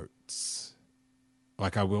notes.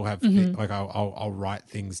 Like I will have, like I'll write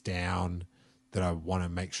things down that I want to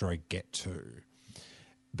make sure I get to.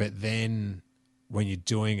 But then when you're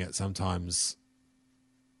doing it, sometimes,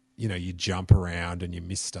 you know, you jump around and you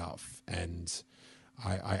miss stuff. And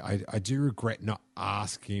I do regret not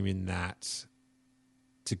asking him in that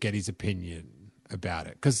to get his opinion about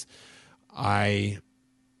it. Because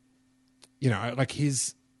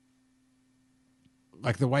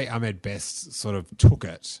like the way Ahmed Best sort of took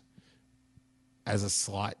it as a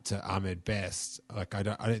slight to Ahmed Best, like I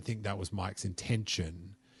don't think that was Mike's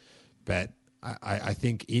intention, but I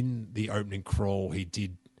think in the opening crawl he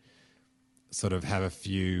did sort of have a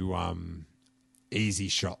few easy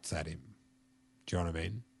shots at him. Do you know what I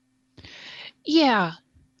mean? Yeah,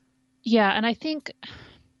 and I think,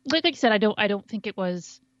 like I said, I don't think it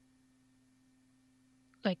was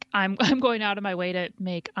like I'm going out of my way to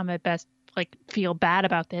make Ahmed Best like feel bad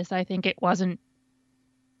about this. I think it wasn't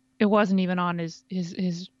even on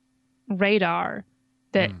his radar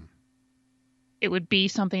that it would be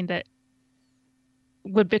something that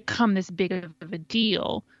would become this big of a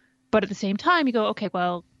deal. But at the same time, you go, okay,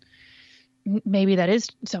 well, maybe that is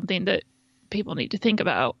something that people need to think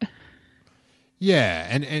about. Yeah,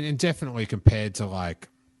 and definitely compared to like,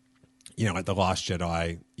 you know, like The Last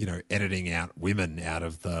Jedi, you know, editing out women out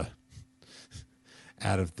of the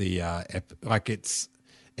like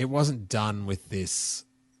it wasn't done with this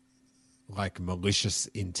like malicious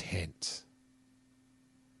intent.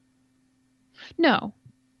 No.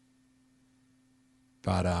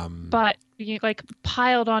 But you like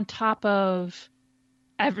piled on top of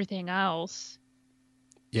everything else.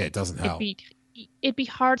 Yeah, it doesn't help. It'd be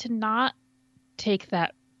hard to not take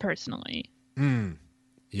that personally.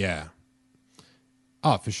 Yeah.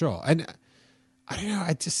 Oh, for sure. And I don't know,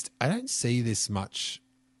 I don't see this much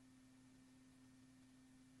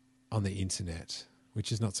on the internet,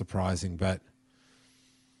 which is not surprising, but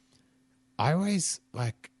I always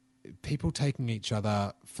like people taking each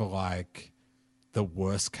other for like the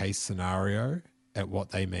worst case scenario at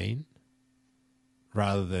what they mean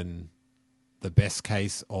rather than the best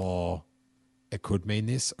case, or it could mean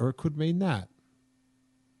this or it could mean that.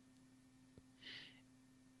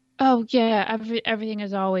 Oh yeah, everything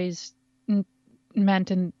is always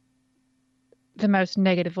meant in the most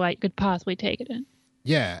negative light you could possibly take it in.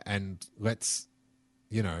 Yeah, and let's,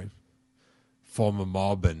 form a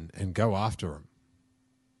mob and go after them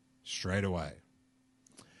straight away.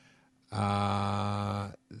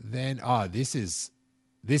 This is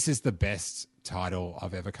the best title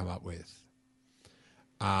I've ever come up with.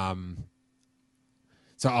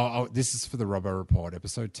 This is for the Robbo Report,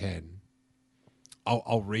 episode 10.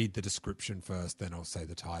 I'll read the description first, then I'll say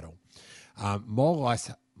the title. More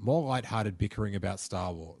lighthearted bickering about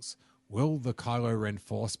Star Wars. Will the Kylo Ren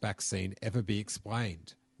Force back scene ever be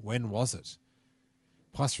explained? When was it?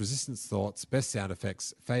 Plus Resistance thoughts, best sound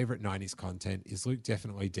effects, favourite 90s content, is Luke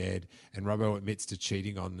definitely dead, and Robbo admits to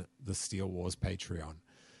cheating on the Steele Wars Patreon.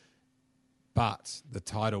 But the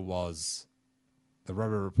title was the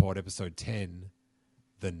Robbo Report episode 10,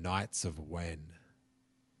 The Knights of When.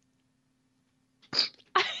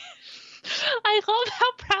 I love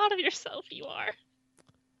how proud of yourself you are.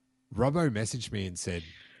 Robbo messaged me and said,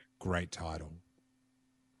 great title.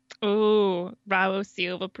 Oh, Bravo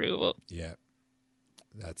seal of approval. Yeah,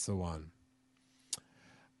 that's the one.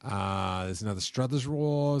 There's another Struthers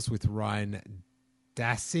Wars with Ryan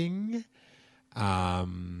Dassing.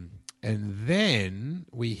 And then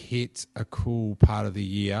we hit a cool part of the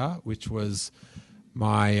year, which was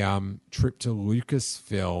my trip to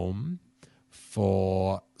Lucasfilm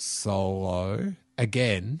for Solo.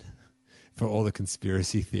 Again, for all the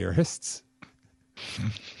conspiracy theorists.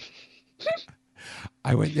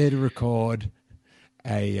 I went there to record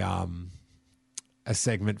a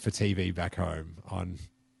segment for TV back home on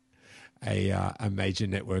a major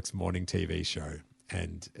network's morning TV show.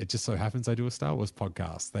 And it just so happens I do a Star Wars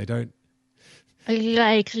podcast.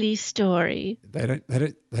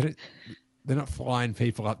 They're not flying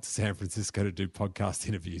people up to San Francisco to do podcast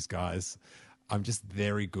interviews, guys. I'm just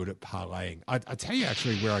very good at parlaying. I tell you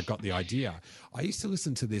actually where I got the idea. I used to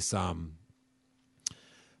listen to this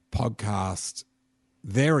podcast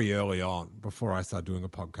very early on before I started doing a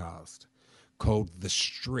podcast called The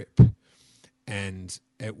Strip. And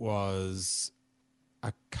it was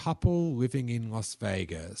a couple living in Las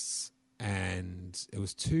Vegas, and it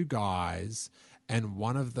was two guys, and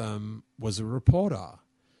one of them was a reporter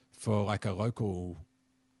for like a local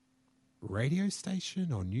radio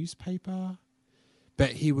station or newspaper, but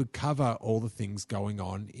he would cover all the things going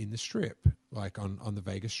on in the Strip, like on the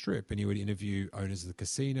Vegas Strip, and he would interview owners of the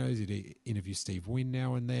casinos. He'd interview Steve Wynn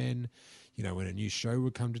now and then, when a new show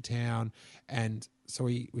would come to town. And so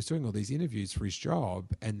he was doing all these interviews for his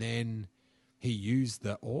job, and then he used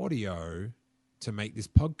the audio to make this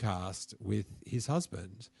podcast with his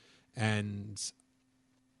husband. And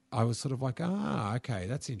I was sort of like, okay,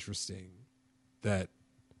 that's interesting that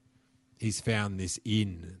he's found this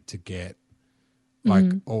in to get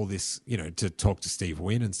like all this, to talk to Steve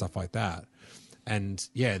Wynn and stuff like that. And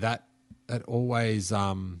yeah, that always,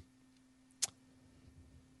 I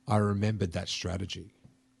remembered that strategy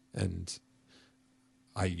and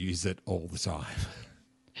I use it all the time.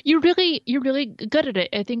 You're really good at it.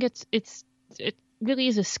 I think it really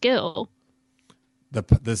is a skill. The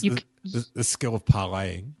skill of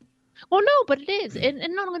parlaying. Well, no, but it is, and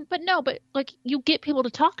not only, but like you get people to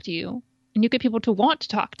talk to you, and you get people to want to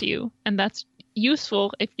talk to you, and that's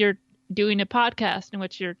useful if you're doing a podcast in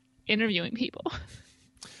which you're interviewing people.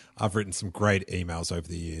 I've written some great emails over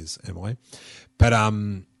the years, Emily, but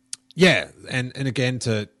yeah, and again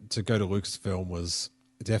to go to Lucasfilm was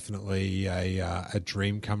definitely a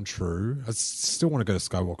dream come true. I still want to go to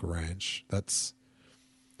Skywalker Ranch. That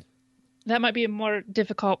might be a more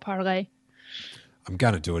difficult parlay. I'm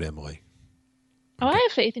going to do it, Emily. I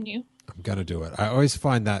have faith in you. I'm going to do it. I always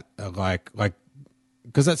find that like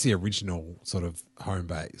because that's the original sort of home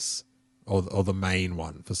base or the main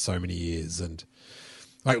one for so many years. And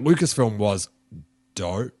like Lucasfilm was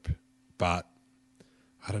dope, but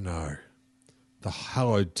I don't know, the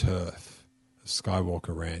hallowed turf of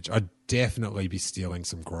Skywalker Ranch, I'd definitely be stealing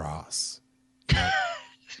some grass.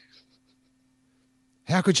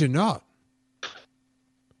 How could you not?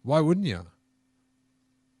 Why wouldn't you?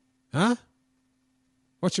 Huh?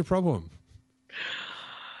 What's your problem?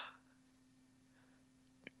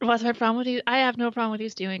 What's my problem with you? I have no problem with you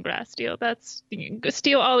stealing grass, Steele. You can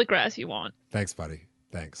steal all the grass you want. Thanks, buddy.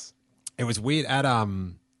 Thanks. It was weird at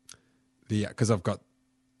because I've got,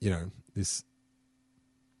 this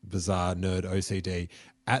bizarre nerd OCD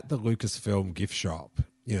at the Lucasfilm gift shop.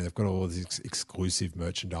 they've got all this exclusive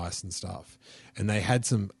merchandise and stuff. And they had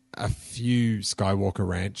a few Skywalker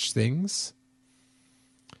Ranch things.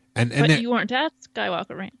 But you weren't at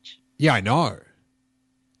Skywalker Ranch. Yeah, I know.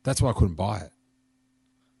 That's why I couldn't buy it.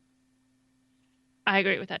 I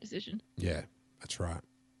agree with that decision. Yeah, that's right.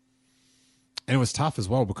 And it was tough as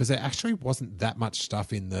well because there actually wasn't that much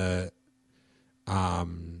stuff in the,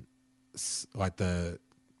 the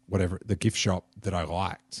gift shop that I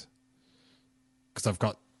liked. Because I've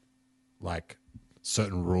got like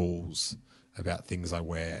certain rules about things I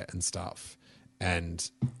wear and stuff.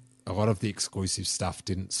 And a lot of the exclusive stuff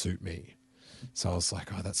didn't suit me. So I was like,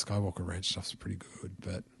 that Skywalker Ranch stuff's pretty good,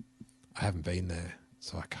 but I haven't been there,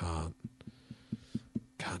 so I can't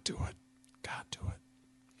do it.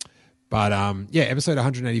 But episode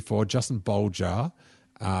 184, Justin Bolger,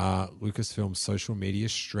 Lucasfilm's social media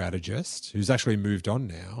strategist, who's actually moved on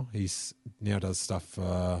now. He's now does stuff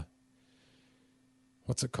for,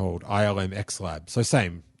 what's it called? ILM X Lab. So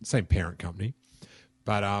same parent company.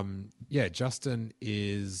 But Justin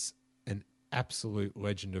is an absolute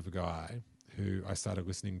legend of a guy who I started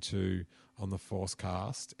listening to on the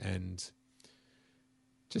Forcecast, and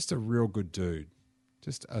just a real good dude.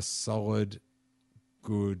 Just a solid,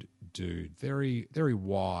 good dude. Very, very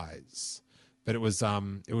wise. But it was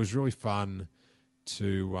really fun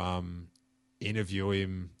to interview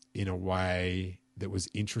him in a way that was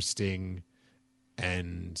interesting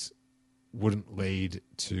and wouldn't lead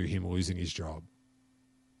to him losing his job.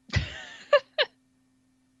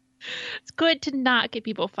 It's good to not get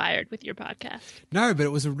people fired with your podcast. No, but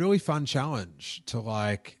it was a really fun challenge to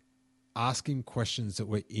like ask him questions that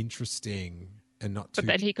were interesting and not too... But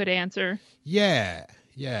that he could answer. Yeah.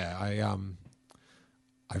 I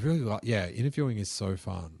really like... Yeah, interviewing is so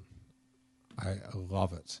fun. I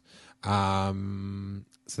love it. So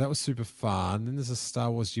that was super fun. Then there's a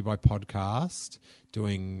Star Wars Dubai podcast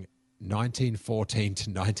doing 1914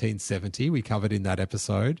 to 1970. We covered in that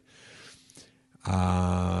episode.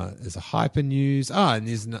 There's a Hyper News. And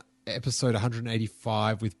there's an episode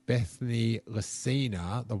 185 with Bethany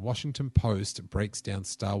Lacina. The Washington Post breaks down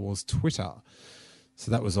Star Wars Twitter. So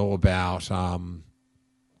that was all about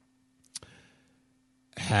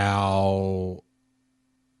how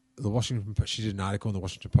the Washington Post, she did an article in the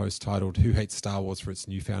Washington Post titled "Who Hates Star Wars for Its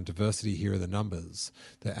Newfound Diversity? Here are the Numbers."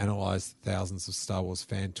 They analysed thousands of Star Wars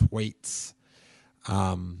fan tweets.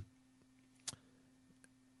 I'm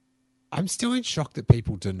still in shock that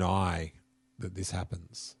people deny that this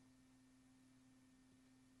happens.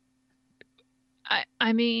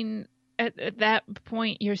 I mean, at that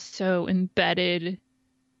point, you're so embedded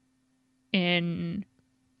in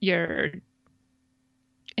your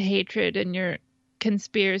hatred and your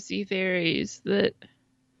conspiracy theories that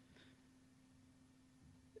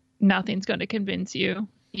nothing's going to convince you,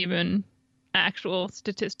 even actual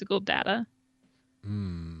statistical data.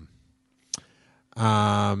 Then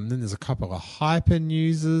there's a couple of Hyper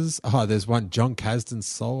Newses. There's one, John Kasdan's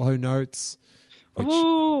solo notes.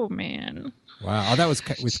 Oh man! Wow, that was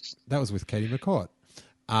with Katie McCourt.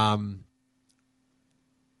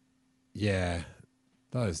 Yeah,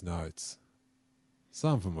 those notes.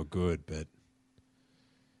 Some of them were good, but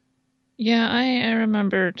yeah, I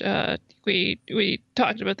remembered. We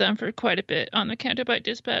talked about them for quite a bit on the Counterbyte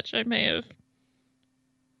Dispatch. I may have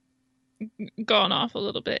gone off a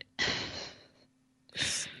little bit.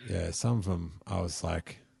 Yeah, some of them I was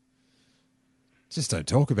like, just don't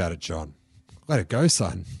talk about it, John. Let it go,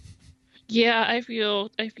 son. Yeah, I feel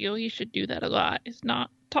he should do that a lot, is not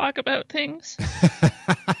talk about things.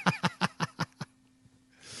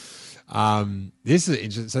 This is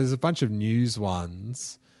interesting. So there's a bunch of news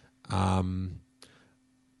ones.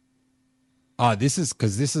 This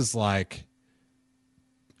is like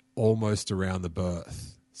almost around the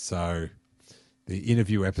birth. So the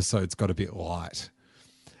interview episode's got a bit light.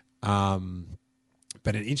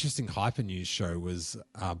 But an interesting Hyper News show was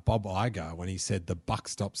Bob Iger when he said the buck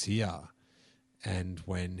stops here, and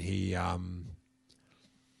when he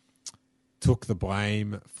took the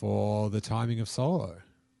blame for the timing of Solo,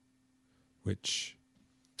 which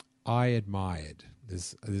I admired.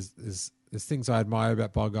 There's things I admire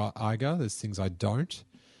about Bob Iger. There's things I don't,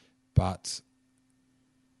 but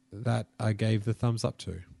that I gave the thumbs up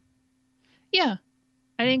to. Yeah,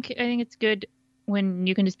 I think it's good when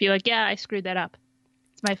you can just be like, yeah, I screwed that up.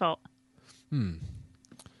 It's my fault.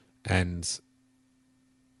 And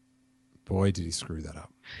boy, did he screw that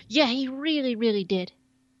up. Yeah, he really, really did.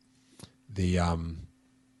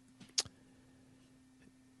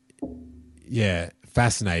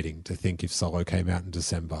 Fascinating to think if Solo came out in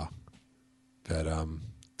December. But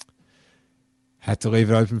had to leave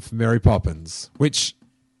it open for Mary Poppins, which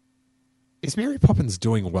Is Mary Poppins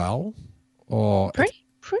doing well? Or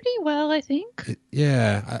Pretty well, I think.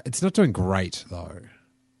 it's not doing great though.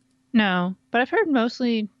 No, but I've heard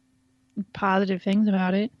mostly positive things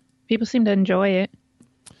about it. People seem to enjoy it.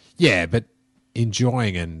 Yeah, but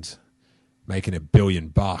enjoying and making $1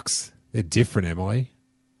 billion, they're different, Emily.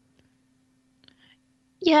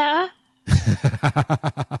 Yeah.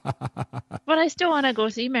 But I still want to go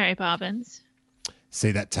see Mary Poppins.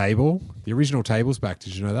 See that table? The original table's back.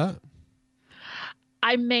 Did you know that?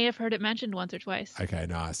 I may have heard it mentioned once or twice. Okay,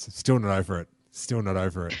 nice. Still not over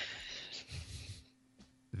it.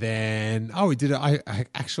 Then, we did it. I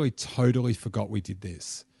actually totally forgot we did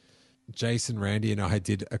this. Jason, Randy, and I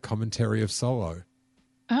did a commentary of Solo.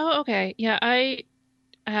 Oh, okay. Yeah, I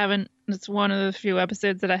haven't. It's one of the few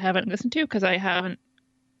episodes that I haven't listened to because I haven't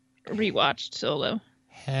rewatched Solo.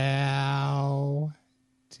 How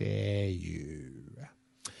dare you?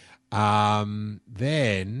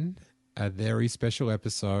 Then a very special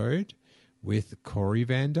episode with Corey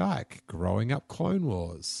Van Dyke, Growing Up Clone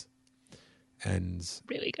Wars. And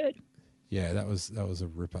really good. Yeah, that was a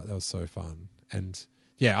ripper. That was so fun. And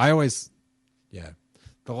yeah,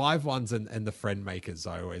 the live ones and the friend makers,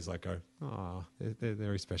 I always like go, they're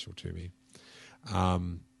very special to me.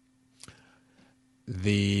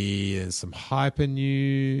 There's some hyper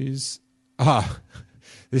news.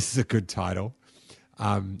 This is a good title.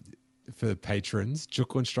 For the patrons,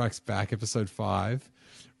 Juklin Strikes Back, episode 5,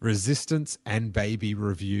 Resistance and Baby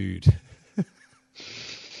reviewed.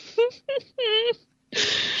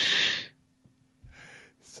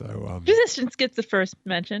 So Resistance gets the first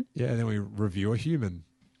mention. Yeah, then we review a human.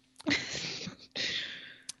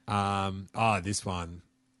 This one.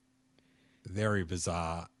 Very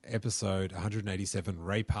bizarre. Episode 187,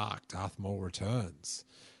 Ray Park, Darth Maul returns.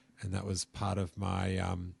 And that was part of my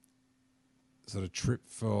sort of trip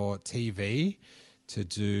for TV to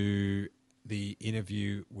do the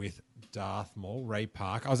interview with Darth Maul, Ray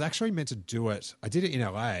Park. I was actually meant to do it. I did it in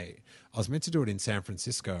LA. I was meant to do it in San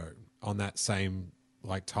Francisco on that same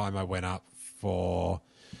time I went up for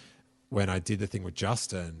when I did the thing with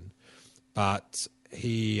Justin, but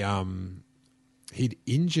he'd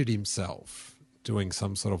injured himself doing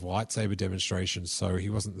some sort of lightsaber demonstration, so he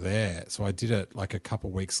wasn't there. So I did it a couple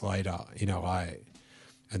of weeks later in LA,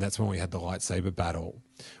 and that's when we had the lightsaber battle,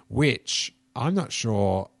 which I'm not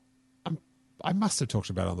sure. I must have talked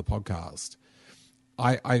about it on the podcast.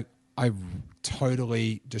 I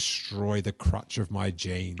totally destroy the crutch of my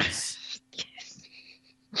jeans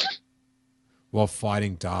while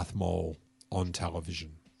fighting Darth Maul on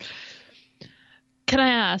television. Can I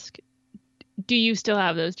ask, do you still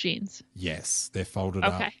have those jeans? Yes, they're folded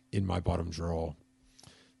up in my bottom drawer.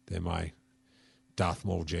 They're my Darth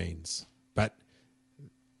Maul jeans. But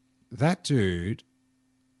that dude,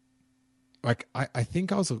 I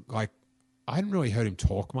think I was I hadn't really heard him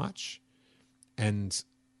talk much. And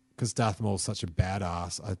because Darth Maul's such a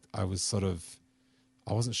badass, I was sort of,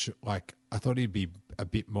 I wasn't sure, I thought he'd be a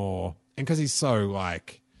bit more, and because he's so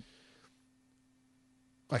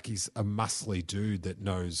he's a muscly dude that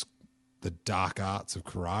knows the dark arts of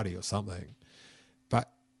karate or something.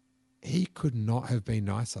 But he could not have been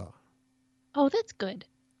nicer. Oh, that's good.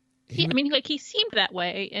 He seemed that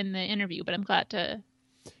way in the interview, but I'm glad to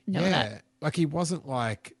know that. He wasn't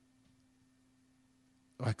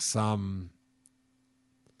some.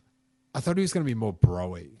 I thought he was going to be more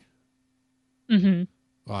bro-y. Mm-hmm.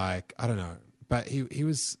 I don't know, but he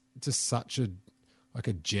was just such a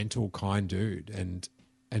gentle, kind dude, and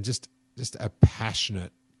just a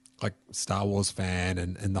passionate Star Wars fan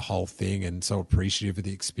and the whole thing, and so appreciative of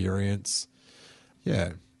the experience.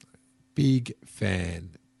 Yeah, big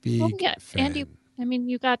fan. Big fan. And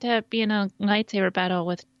you got to be in a lightsaber battle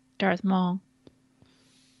with Darth Maul.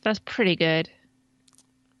 That's pretty good.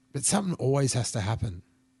 But something always has to happen.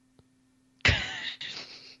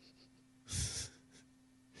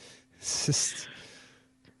 It's just,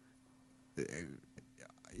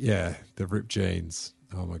 the ripped jeans.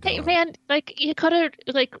 Oh my god! Hey man, you could have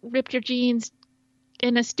ripped your jeans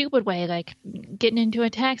in a stupid way, getting into a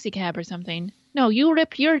taxi cab or something. No, you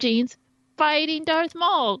ripped your jeans fighting Darth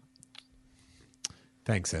Maul.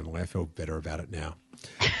 Thanks, Emily. I feel better about it now.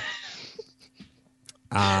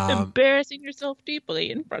 Embarrassing yourself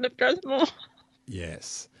deeply in front of Darth Maul.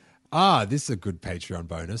 Yes. This is a good Patreon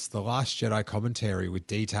bonus. The Last Jedi commentary with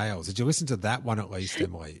details. Did you listen to that one at least,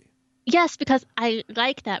 Emily? Yes, because I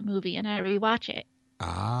like that movie and I rewatch it.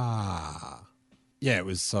 Yeah, it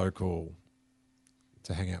was so cool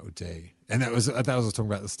to hang out with Dee. And that was what I was talking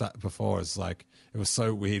about at the start before. It's it was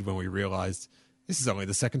so weird when we realized this is only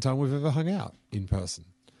the second time we've ever hung out in person.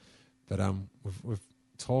 But we've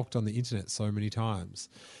talked on the internet so many times.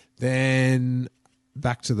 Then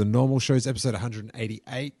back to the normal shows, episode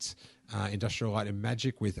 188, Industrial Light and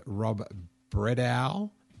Magic with Rob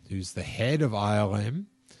Bredow, who's the head of ILM.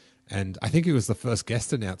 And I think he was the first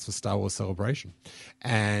guest announced for Star Wars Celebration.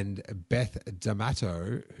 And Beth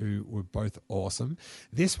D'Amato, who were both awesome.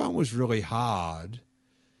 This one was really hard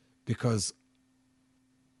because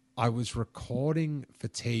I was recording for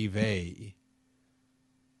TV,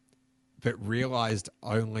 but realized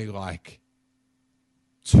only like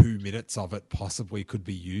 2 minutes of it possibly could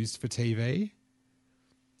be used for TV.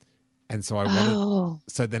 And so I wanted,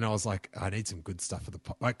 so then I was like, I need some good stuff for the,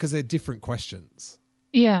 like, because they're different questions.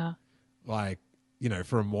 Yeah. Like, you know,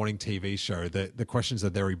 for a morning TV show, the questions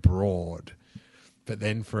are very broad. But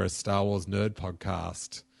then for a Star Wars nerd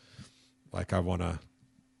podcast, like I want to,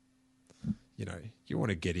 you know, you want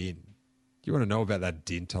to get in. You want to know about that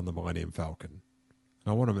dint on the Millennium Falcon.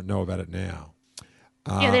 I want to know about it now.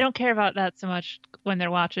 Yeah, they don't care about that so much when they're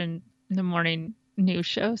watching the morning news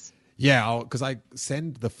shows. Yeah, because I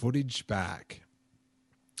send the footage back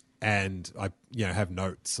and I, you know, have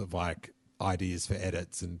notes of like ideas for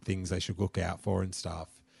edits and things they should look out for and stuff.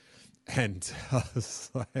 And I was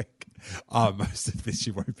like, oh, most of this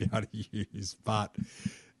you won't be able to use. But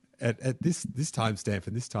at this timestamp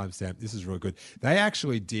and this timestamp, this is really good. They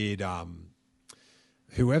actually did,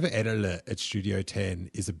 whoever edited it at Studio 10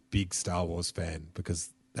 is a big Star Wars fan because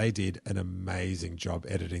they did an amazing job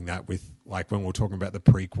editing that with, like, when we were talking about the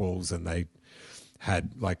prequels and they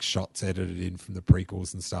had like shots edited in from the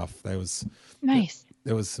prequels and stuff. There was nice.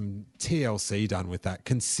 There was some TLC done with that,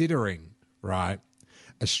 considering, right,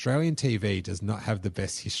 Australian TV does not have the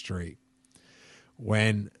best history.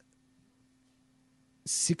 When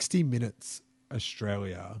 60 Minutes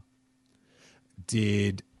Australia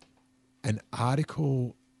did an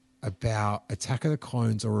article about Attack of the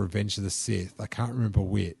Clones or Revenge of the Sith, I can't remember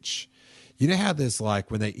which. You know how there's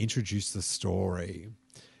like when they introduce the story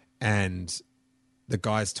and the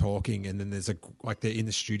guy's talking and then there's a, like they're in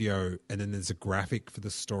the studio and then there's a graphic for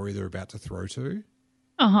the story they're about to throw to?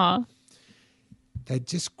 Uh-huh. They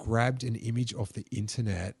just grabbed an image off the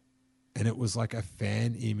internet and it was like a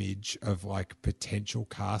fan image of like potential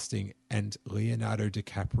casting and Leonardo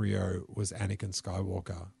DiCaprio was Anakin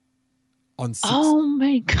Skywalker. Oh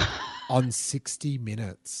my God. On 60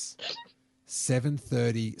 Minutes,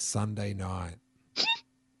 7:30 Sunday night.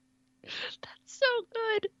 That's so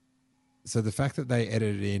good. So the fact that they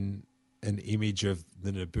edited in an image of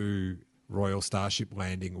the Naboo Royal Starship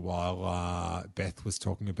landing while Beth was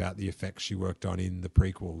talking about the effects she worked on in the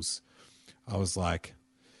prequels, I was like,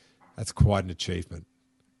 that's quite an achievement.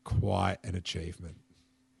 Quite an achievement.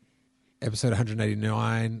 Episode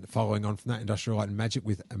 189, following on from that, Industrial Light and Magic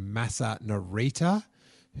with Masa Narita,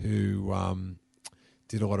 who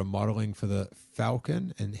did a lot of modeling for the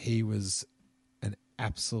Falcon, and he was an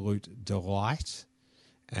absolute delight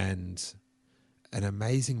and an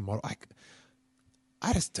amazing model.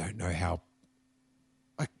 I just don't know how,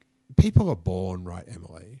 like, people are born, right,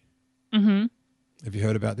 Emily? Mm-hmm. Have you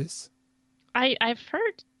heard about this? I've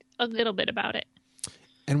heard a little bit about it.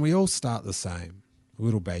 And we all start the same,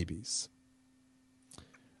 little babies.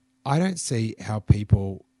 I don't see how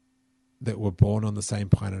people that were born on the same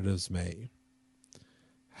planet as me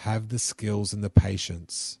have the skills and the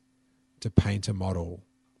patience to paint a model,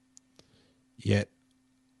 yet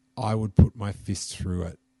I would put my fist through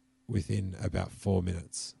it within about 4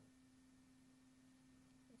 minutes.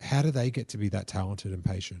 How do they get to be that talented and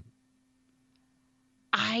patient?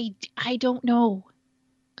 I don't know.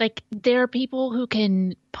 Like, there are people who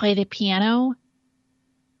can play the piano,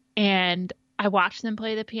 and I watch them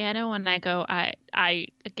play the piano, and I go, I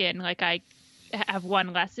again, like, I have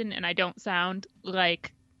one lesson, and I don't sound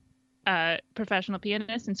like a professional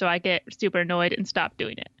pianist, and so I get super annoyed and stop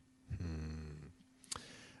doing it.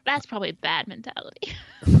 That's probably a bad mentality.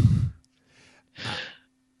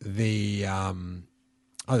 There's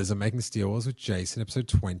a Making Star Wars with Jason, episode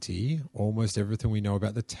 20, almost everything we know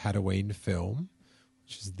about the Tatooine film,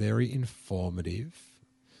 which is very informative.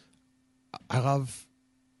 I love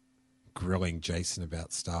grilling Jason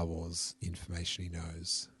about Star Wars information he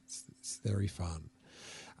knows. It's very fun.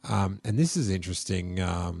 And this is interesting,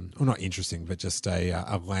 well, not interesting, but just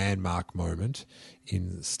a landmark moment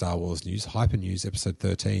in Star Wars news. Hyper News, episode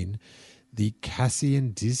 13, the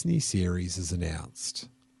Cassian Disney series is announced.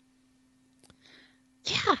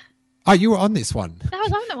 Yeah. Oh, you were on this one. That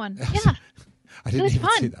was on the one. Yeah. I didn't even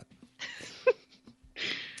fun. see that.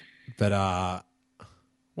 But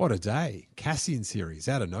what a day. Cassian series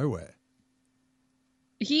out of nowhere.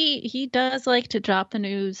 He does like to drop the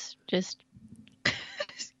news just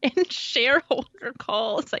in shareholder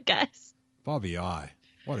calls, I guess. Bobby I.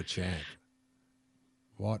 What a champ.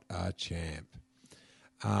 What a champ.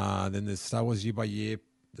 Then there's Star Wars Year by Year,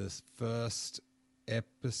 this first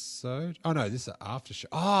episode. Oh, no, this is an after show.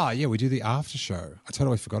 Ah, yeah, we do the after show. I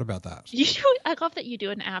totally forgot about that. I love that you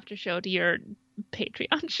do an after show to your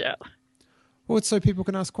Patreon show. Well, it's so people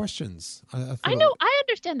can ask questions. I know. I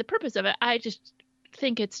understand the purpose of it. I just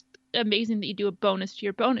think it's amazing that you do a bonus to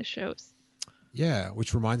your bonus shows. Yeah,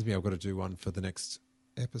 which reminds me I've got to do one for the next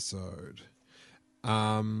episode.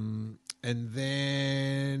 And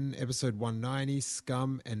then episode 190,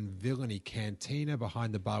 Scum and Villainy Cantina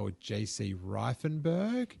Behind the Bar with JC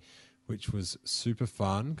Reifenberg, which was super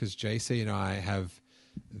fun because JC and I have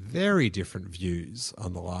very different views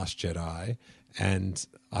on The Last Jedi. And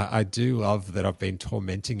I do love that I've been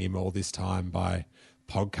tormenting him all this time by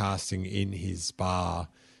podcasting in his bar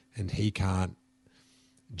and he can't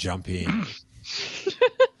jump in.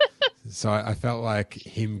 So I felt like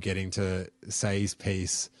him getting to say his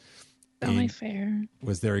piece fair.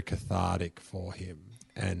 was very cathartic for him.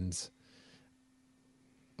 And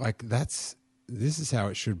like this is how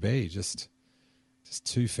it should be. Just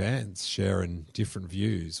two fans sharing different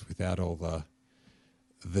views without all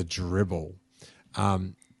the dribble. A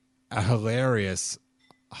hilarious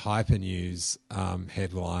Hypernews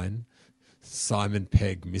headline, Simon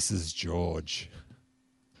Pegg Mrs. George.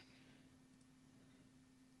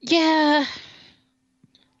 Yeah.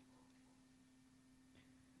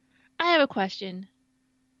 I have a question.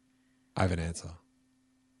 I have an answer.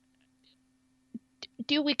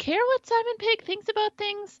 Do we care what Simon Pegg thinks about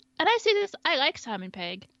things? And I say this, I like Simon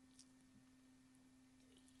Pegg.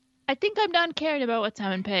 I think I'm done caring about what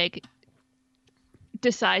Simon Pegg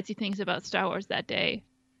decides he thinks about Star Wars that day.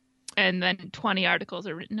 And then 20 articles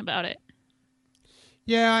are written about it.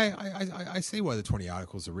 Yeah, I see why the 20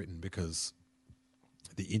 articles are written because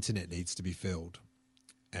the internet needs to be filled.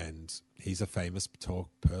 And he's a famous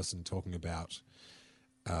person talking about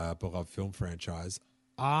a beloved film franchise.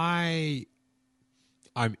 I'm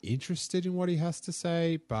interested in what he has to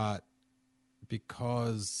say, but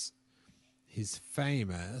because he's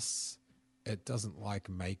famous, it doesn't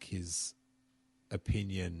make his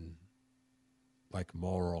opinion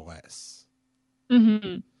more or less.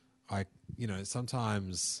 Mm-hmm.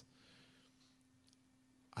 Sometimes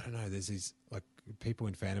I don't know. There's these people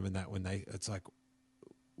in fandom and that when it's like,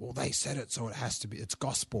 well, they said it, so it has to be. It's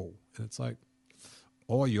gospel, and it's like,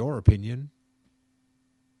 or your opinion.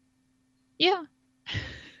 Yeah.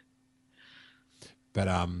 But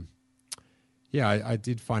yeah, I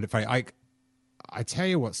did find it funny. I tell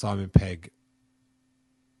you what, Simon Pegg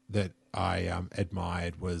that I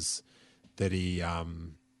admired was that he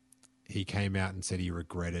came out and said he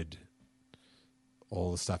regretted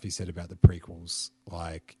all the stuff he said about the prequels,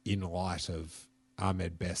 in light of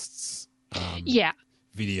Ahmed Best's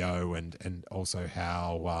video and also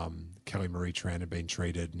how Kelly Marie Tran had been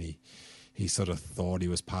treated, and he sort of thought he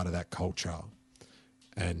was part of that culture.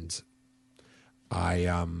 And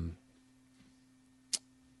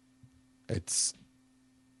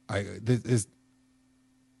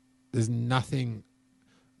there's nothing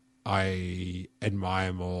I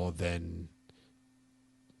admire more than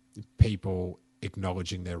people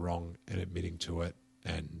acknowledging they're wrong and admitting to it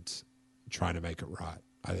and trying to make it right.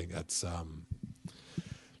 I think that's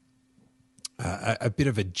a bit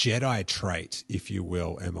of a Jedi trait, if you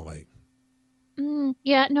will, Emily.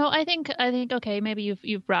 Yeah, no, I think okay, maybe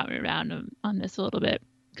you've brought me around on this a little bit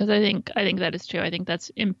because I think that is true. I think that's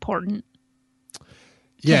important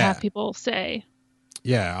to have people say.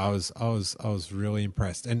 Yeah, I was really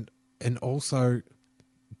impressed, and also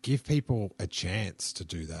give people a chance to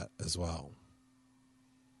do that as well.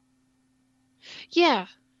 Yeah.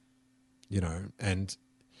 And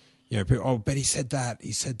people, but he said that,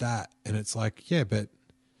 and it's like, yeah, but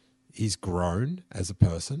he's grown as a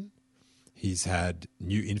person. He's had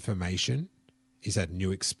new information. He's had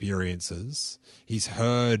new experiences. He's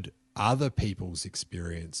heard other people's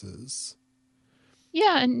experiences.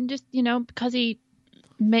 Yeah, and just, because he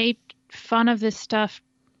made fun of this stuff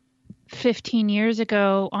 15 years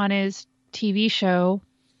ago on his TV show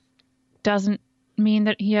doesn't mean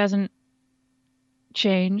that he hasn't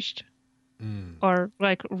changed or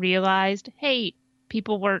realized, hey,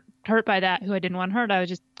 people were hurt by that who I didn't want hurt. I was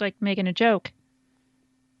just making a joke.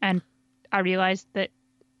 And I realized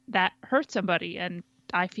that hurt somebody and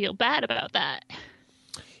I feel bad about that.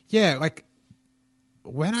 Yeah,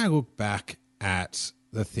 when I look back at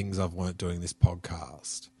the things I've learned doing this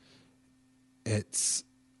podcast, it's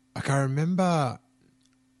I remember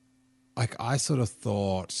I sort of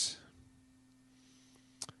thought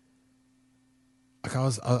I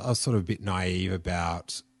was sort of a bit naive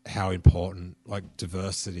about how important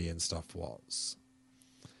diversity and stuff was.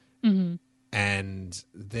 Mm-hmm. And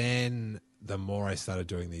then the more I started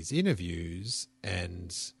doing these interviews,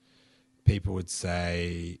 and people would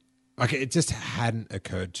say, like, it just hadn't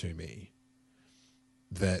occurred to me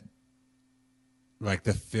that, like,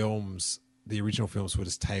 the original films were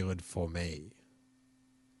just tailored for me,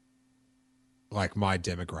 like my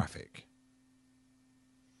demographic.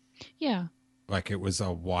 Yeah. Like, it was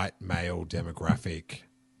a white male demographic.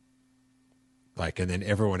 Like, and then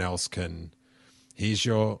everyone else can, here's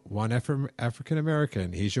your one African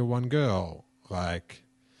American, here's your one girl, like,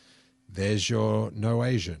 there's your no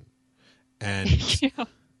Asian. And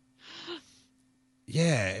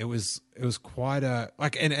yeah, it was quite a,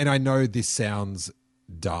 like, and I know this sounds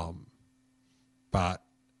dumb, but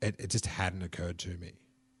it just hadn't occurred to me.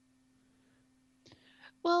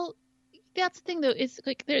 Well, that's the thing, though. It's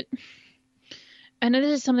like there, and this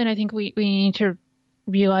is something I think we need to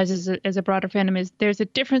realize as a broader fandom, is there's a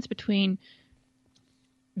difference between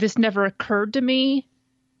this never occurred to me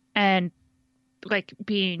and like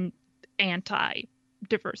being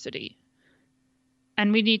anti-diversity.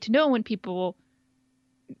 And we need to know when people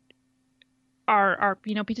are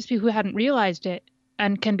just people who hadn't realized it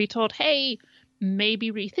and can be told, hey,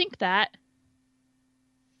 maybe rethink that.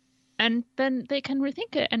 And then they can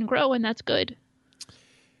rethink it and grow, and that's good.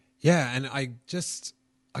 Yeah, and I just,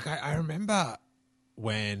 like, I remember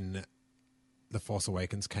when The Force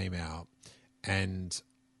Awakens came out, and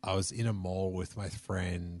I was in a mall with my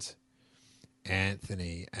friend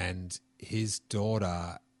Anthony, and his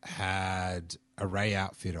daughter had a Rey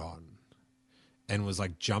outfit on and was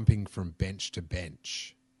like jumping from bench to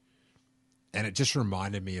bench. And it just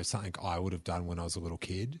reminded me of something I would have done when I was a little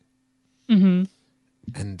kid. Mm-hmm.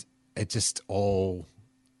 And it just all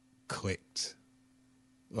clicked.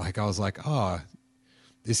 Like, I was like, oh,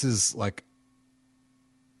 this is like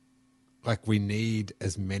we need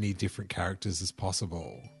as many different characters as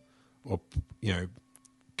possible, or,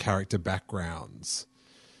 character backgrounds,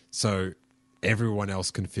 so everyone else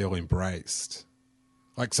can feel embraced.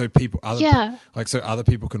 Like, so other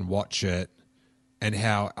people can watch it. And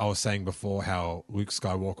how I was saying before, how Luke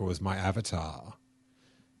Skywalker was my avatar,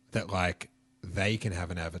 that like they can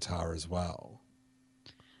have an avatar as well.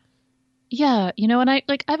 Yeah, and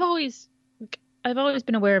I've always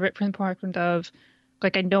been aware of it from the point of,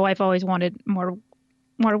 like, I know I've always wanted more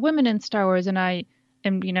women in Star Wars, and I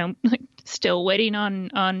am, like, still waiting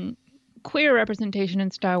on queer representation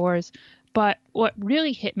in Star Wars. But what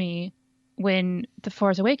really hit me when The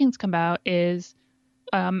Force Awakens come out is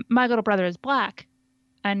my little brother is black,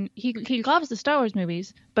 and he loves the Star Wars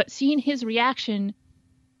movies, but seeing his reaction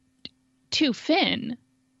to Finn,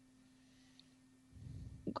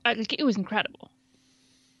 it was incredible.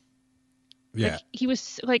 Yeah. Like, he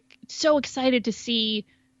was like so excited to see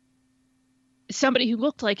somebody who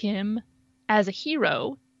looked like him as a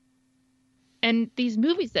hero and these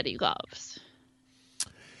movies that he loves.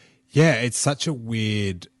 Yeah, it's such a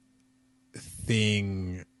weird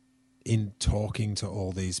thing in talking to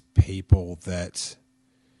all these people that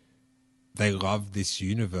they love this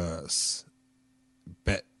universe,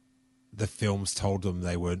 but the films told them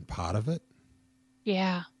they weren't part of it.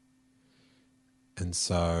 Yeah. And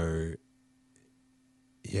so,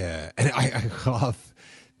 yeah, and I love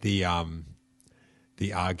the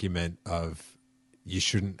argument of you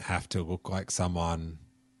shouldn't have to look like someone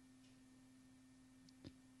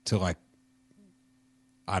to, like,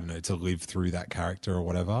 I don't know, to live through that character or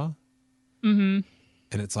whatever. Mm-hmm.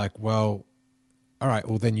 And it's like, well, all right,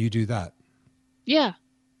 well then you do that. Yeah.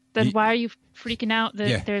 Then why are you freaking out that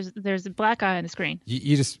Yeah. there's a black guy on the screen?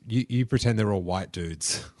 You pretend they're all white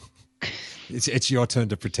dudes. It's your turn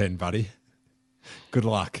to pretend, buddy. Good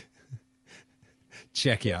luck.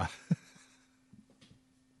 Check ya.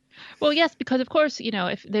 Well, yes, because of course,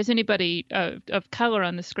 if there's anybody of color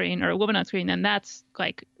on the screen or a woman on screen, then that's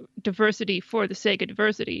like diversity for the sake of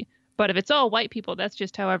diversity. But if it's all white people, that's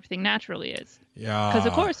just how everything naturally is. Yeah. Because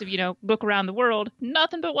of course, if look around the world,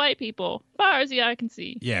 nothing but white people, far as the eye can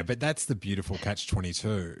see. Yeah, but that's the beautiful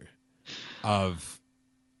catch-22 of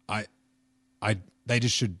they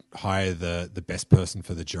just should hire the best person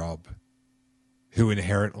for the job, who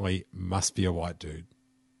inherently must be a white dude.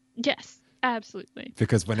 Yes, absolutely.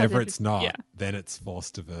 Because whenever if it's not, yeah. then it's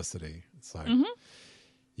forced diversity. So Mm-hmm.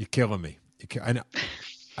 you're killing me. And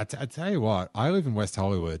I tell you what, I live in West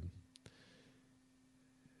Hollywood.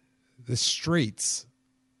 The streets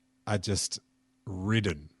are just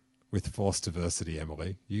ridden with forced diversity,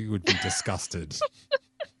 Emily. You would be disgusted.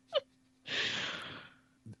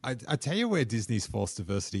 I tell you where Disney's forced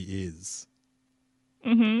diversity is.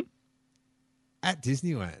 Mm-hmm. At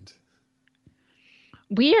Disneyland.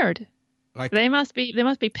 Weird. Like They must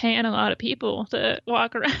be paying a lot of people to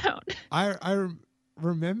walk around. I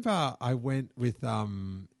remember I went with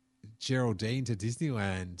Geraldine to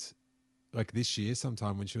Disneyland like this year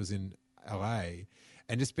sometime when she was in LA,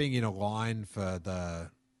 and just being in a line for the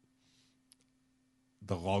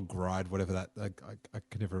log ride, whatever that, like, I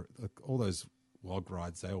can never, like, all those log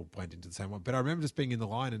rides, they all blend into the same one. But I remember just being in the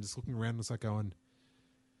line and just looking around and it's like going,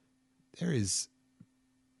 there is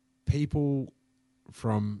people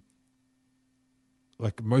from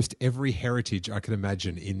like most every heritage I could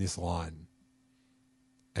imagine in this line.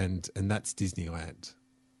 And that's Disneyland.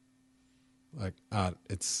 Like,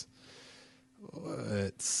 it's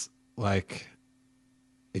like,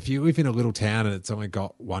 if you live in a little town and it's only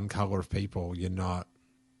got one color of people, you're not,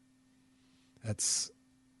 that's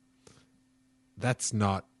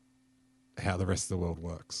not how the rest of the world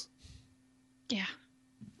works. Yeah.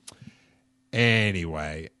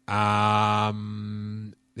 Anyway,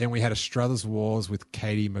 then we had a Struthers Wars with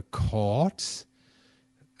Katie McCourt,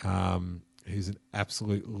 who's an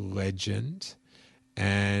absolute legend.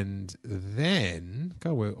 And then,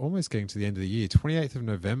 God, we're almost getting to the end of the year, 28th of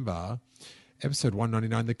November, episode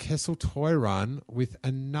 199, the Kessel Toy Run, with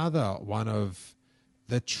another one of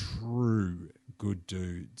the true good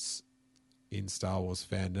dudes in Star Wars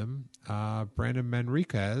fandom, Brandon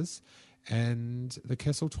Manriquez and the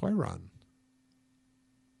Kessel Toy Run.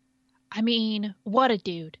 I mean, what a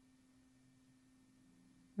dude.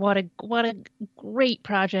 What a great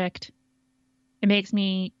project. It makes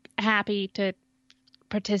me happy to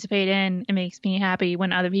participate in. It makes me happy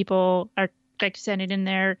when other people are like sending in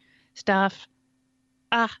their stuff.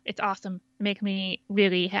 It's awesome. It makes me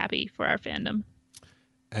really happy for our fandom.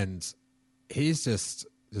 And he's just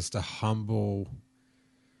a humble,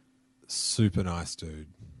 super nice dude.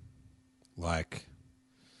 Like,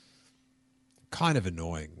 kind of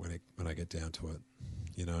annoying when I get down to it,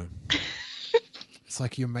 you know? It's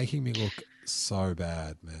like, you're making me look so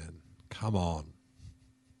bad, man. Come on.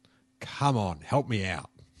 Help me out.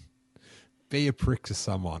 Be a prick to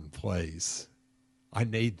someone, please. I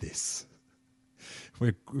need this. If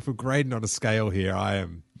we're grading on a scale here, I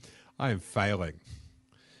am failing.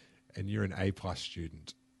 And you're an A+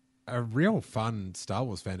 student. A real fun Star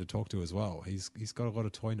Wars fan to talk to as well. He's got a lot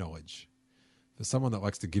of toy knowledge. For someone that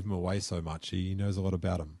likes to give them away so much, he knows a lot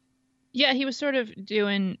about them. Yeah, he was sort of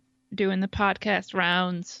doing the podcast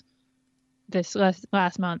rounds this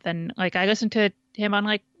last month, and like I listened to him on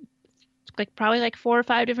like probably like 4 or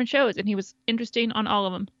 5 different shows, and he was interesting on all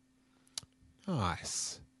of them.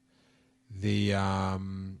 Nice. I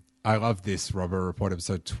love this Robert Report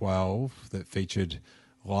episode 12 that featured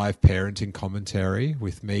live parenting commentary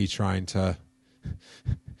with me trying to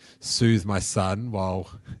soothe my son while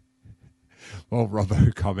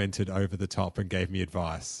Robbo commented over the top and gave me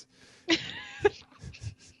advice.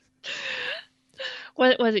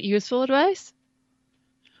 Was it useful advice?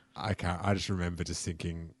 I can't. I just remember just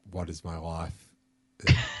thinking, what is my life?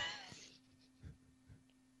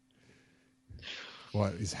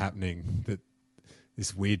 What is happening? That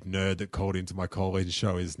this weird nerd that called into my call-in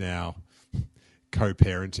show is now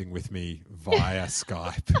co-parenting with me via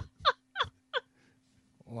Skype.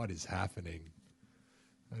 What is happening?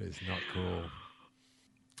 That is not cool.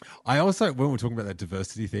 I also, when we're talking about that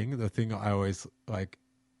diversity thing, the thing I always like,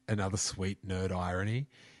 another sweet nerd irony,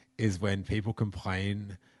 is when people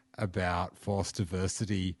complain about forced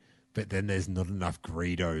diversity, but then there's not enough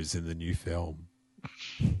Greedos in the new film.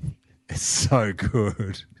 It's so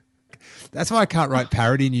good. That's why I can't write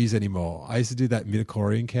parody news anymore. I used to do that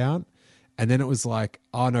midichlorian count, and then it was like,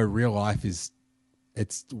 oh no, real life it's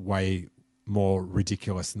way more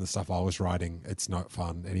ridiculous than the stuff I was writing. It's not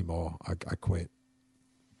fun anymore. I quit.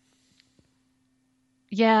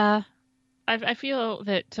 Yeah. I feel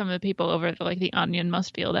that some of the people over the Onion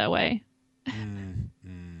must feel that way.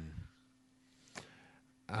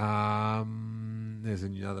 There's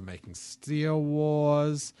another Making Steel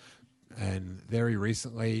Wars, and very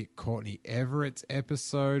recently Courtney Everett's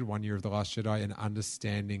episode, 1 Year of the Last Jedi, and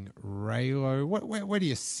Understanding Reylo. Where do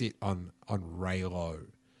you sit on Reylo,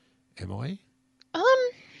 Emily?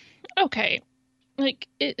 Okay,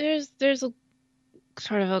 there's a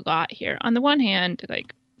sort of a lot here. On the one hand,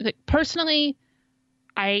 like personally,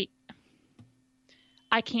 I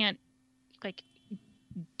can't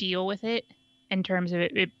deal with it in terms of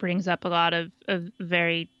it brings up a lot of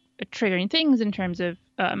very triggering things in terms of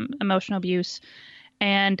emotional abuse.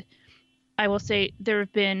 And I will say there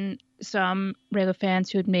have been some Reylo fans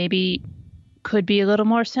who maybe could be a little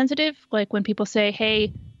more sensitive. Like when people say,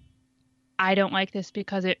 hey, I don't like this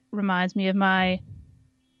because it reminds me of my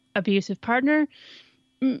abusive partner,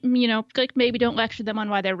 maybe don't lecture them on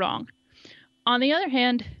why they're wrong. On the other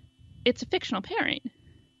hand, it's a fictional pairing.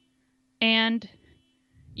 And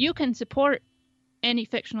you can support any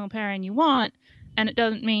fictional pairing you want, and it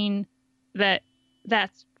doesn't mean that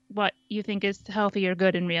that's what you think is healthy or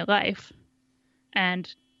good in real life.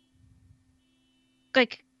 And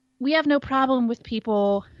like, we have no problem with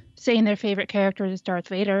people saying their favorite character is Darth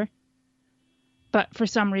Vader, but for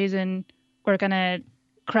some reason we're gonna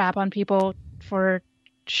crap on people for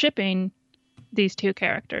shipping these two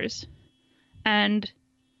characters. And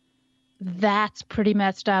that's pretty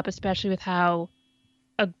messed up, especially with how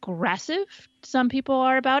aggressive some people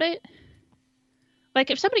are about it.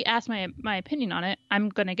 Like, if somebody asks my opinion on it, I'm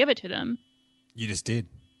gonna give it to them. You just did.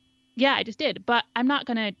 Yeah, I just did, but I'm not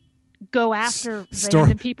gonna go after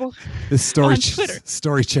random people This story on Twitter.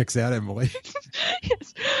 Story checks out, Emily.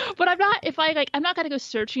 Yes, but I'm not. If I like, I'm not gonna go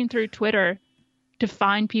searching through Twitter to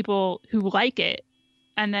find people who like it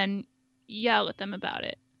and then yell at them about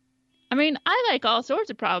it. I mean, I like all sorts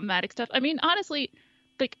of problematic stuff. I mean, honestly,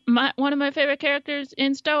 like one of my favorite characters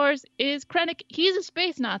in Star Wars is Krennic. He's a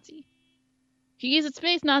space Nazi. He is a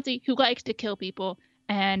space Nazi who likes to kill people.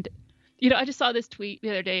 And, you know, I just saw this tweet the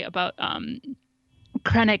other day about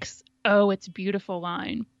Krennic's "Oh, it's beautiful"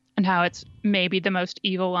 line and how it's maybe the most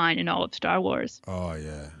evil line in all of Star Wars. Oh,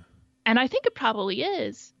 yeah. And I think it probably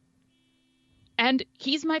is. And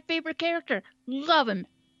he's my favorite character. Love him.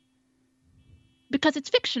 Because it's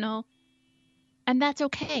fictional. And that's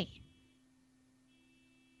okay.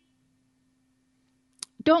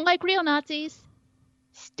 Don't like real Nazis.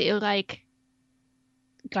 Still like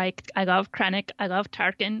I love Krennic. I love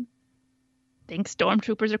Tarkin. Think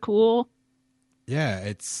stormtroopers are cool. Yeah,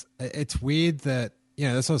 it's weird that, you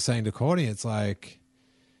know, that's what I was saying to Courtney. It's like,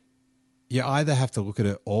 you either have to look at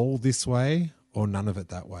it all this way or none of it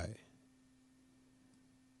that way.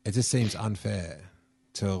 It just seems unfair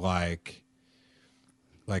to like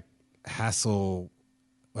hassle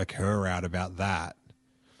like her out about that,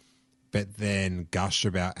 but then gush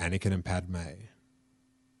about Anakin and Padme.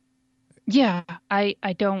 Yeah, I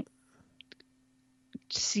don't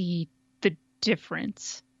see the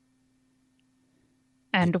difference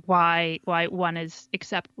and why one is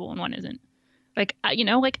acceptable and one isn't. Like, you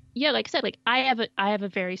know, like, yeah, like I said, like I have a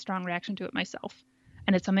very strong reaction to it myself,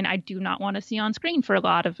 and it's something I do not want to see on screen for a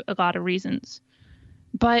lot of reasons.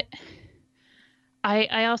 But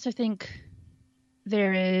I also think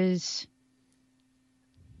there is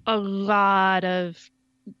a lot of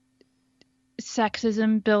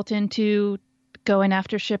sexism built into going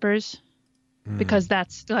after shippers because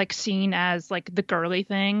that's like seen as like the girly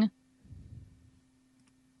thing.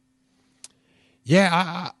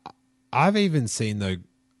 Yeah, I've even seen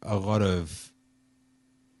a lot of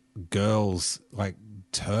girls like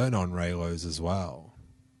turn on Reylos as well.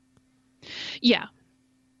 Yeah.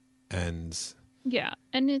 And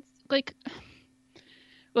it's like,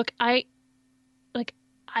 look, I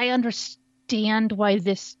understand why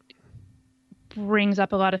this brings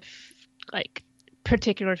up a lot of like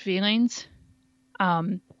particular feelings.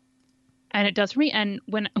 And it does for me. And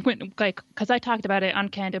when like, cause I talked about it on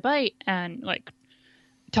Candid Bite and like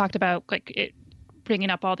talked about like it bringing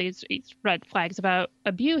up all these red flags about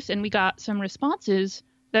abuse. And we got some responses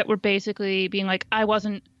that were basically being like, I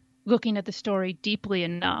wasn't looking at the story deeply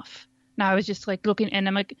enough. And I was just like looking, and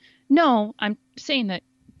I'm like, no, I'm saying that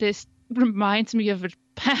this reminds me of a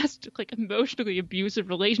past like emotionally abusive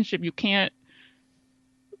relationship. You can't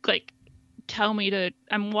like tell me to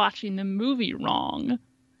I'm watching the movie wrong.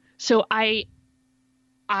 So I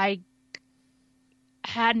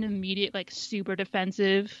had an immediate like super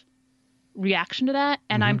defensive reaction to that,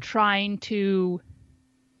 and I'm trying to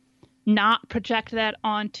not project that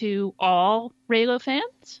onto all Reylo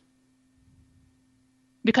fans.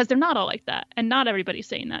 Because they're not all like that. And not everybody's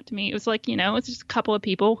saying that to me. It was like, you know, it's just a couple of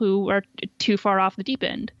people who are too far off the deep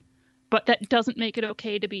end. But that doesn't make it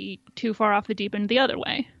okay to be too far off the deep end the other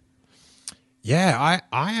way. Yeah,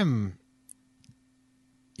 I am.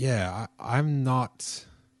 Yeah, I'm not.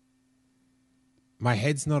 My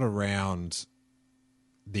head's not around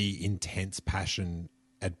the intense passion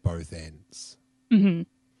at both ends. Mm-hmm.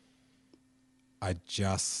 I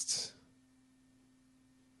just.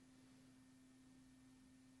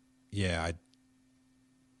 Yeah,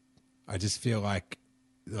 I just feel like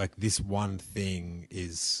this one thing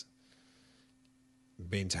is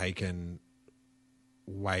being taken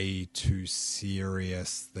way too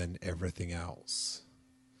serious than everything else.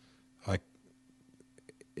 Like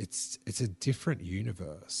it's a different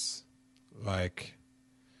universe. Like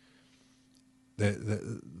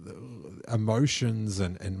the emotions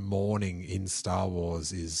and mourning in Star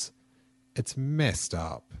Wars it's messed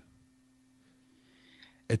up.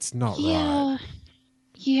 It's not right.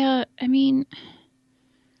 Yeah, I mean,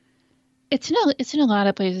 It's in a lot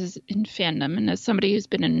of places in fandom, and as somebody who's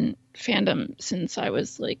been in fandom since I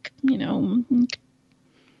was like,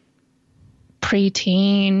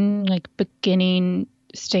 preteen, like beginning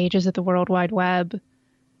stages of the World Wide Web,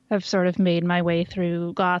 I've sort of made my way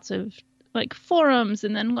through lots of like forums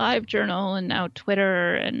and then LiveJournal and now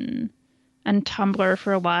Twitter and Tumblr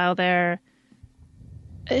for a while there.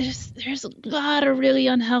 There's a lot of really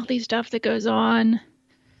unhealthy stuff that goes on.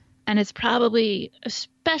 And it's probably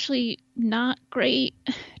especially not great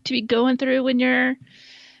to be going through when you're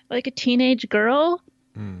like a teenage girl.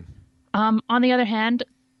 On the other hand,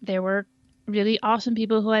 there were really awesome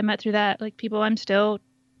people who I met through that, like people I'm still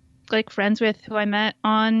like friends with who I met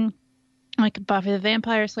on like Buffy the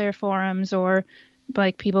Vampire Slayer forums, or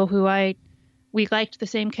like people who we liked the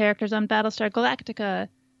same characters on Battlestar Galactica.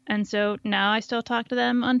 And so now I still talk to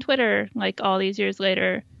them on Twitter like all these years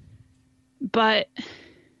later. But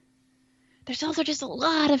there's also just a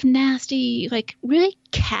lot of nasty, like really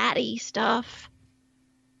catty stuff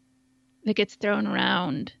that gets thrown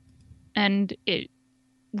around, and it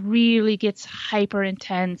really gets hyper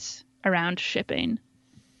intense around shipping.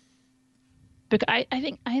 Because I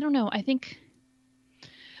think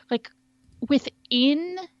like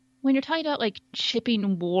within, when you're talking about like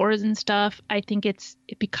shipping wars and stuff, I think it's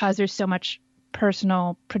because there's so much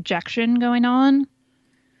personal projection going on.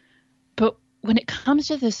 But when it comes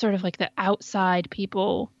to this sort of like the outside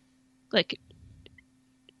people like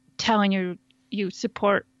telling you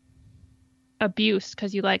support abuse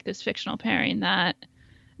because you like this fictional pairing, that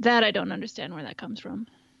I don't understand where that comes from.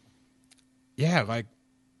 Yeah, like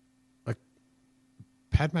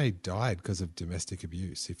Padme died because of domestic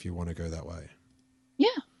abuse, if you want to go that way. Yeah.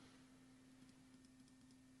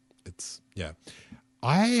 It's, yeah.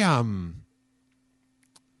 I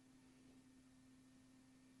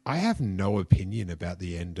have no opinion about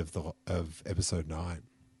the end of episode 9.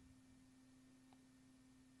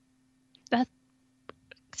 That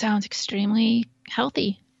sounds extremely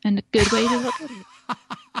healthy and a good way to look at it.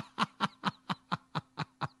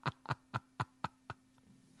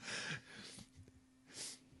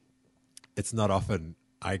 It's not often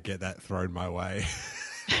I get that thrown my way.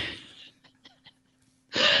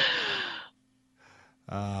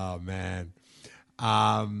 Oh, man.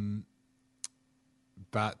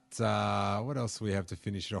 But what else do we have to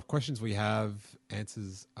finish it off? Questions we have,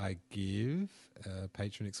 answers I give,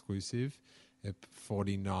 patron exclusive,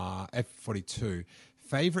 F42.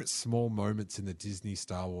 Favorite small moments in the Disney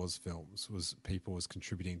Star Wars films people was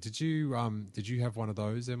contributing. Did you have one of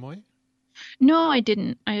those, Emily? No, I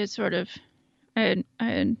didn't. I had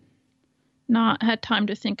not had time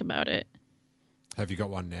to think about it. Have you got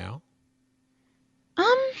one now?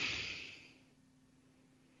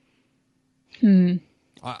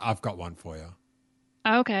 I've got one for you.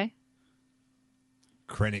 Okay.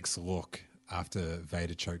 Krennic's look after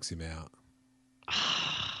Vader chokes him out.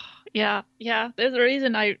 Yeah. There's a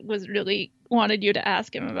reason I was really wanted you to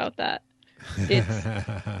ask him about that. It's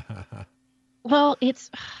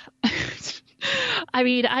I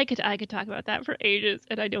mean, I could talk about that for ages,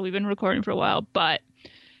 and I know we've been recording for a while, but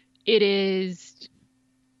it is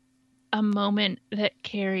a moment that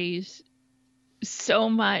carries so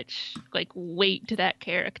much like weight to that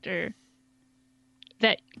character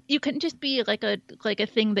that you can just be like a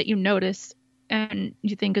thing that you notice and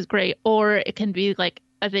you think is great, or it can be like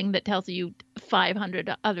a thing that tells you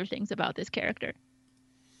 500 other things about this character.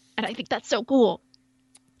 And I think that's so cool.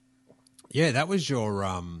 Yeah, that was your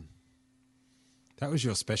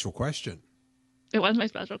special question. It was my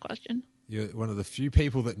special question. You're one of the few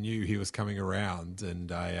people that knew he was coming around,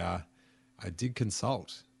 and I did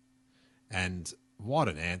consult. And what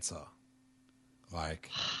an answer. Like,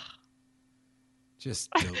 just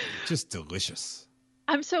delicious.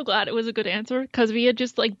 I'm so glad it was a good answer, because if we had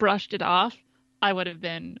just like brushed it off, I would have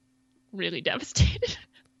been really devastated.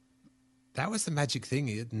 That was the magic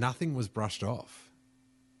thing. Nothing was brushed off.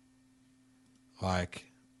 Like,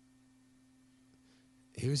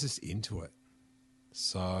 he was just into it.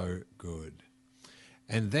 So good.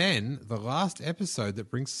 And then the last episode that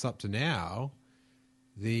brings us up to now,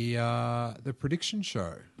 the prediction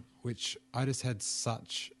show, which I just had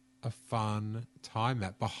such a fun time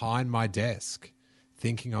at, behind my desk,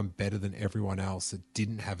 thinking I'm better than everyone else that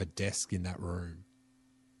didn't have a desk in that room.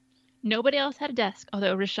 Nobody else had a desk,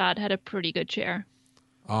 although Rashad had a pretty good chair.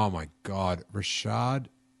 Oh my God. Rashad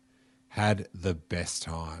had the best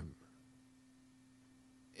time.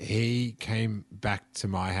 He came back to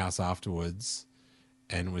my house afterwards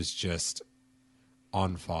and was just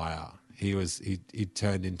on fire. He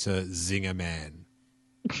turned into Zinger Man.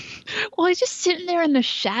 Well, he's just sitting there in the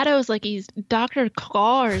shadows like he's Dr.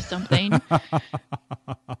 Claw or something.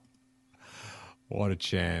 What a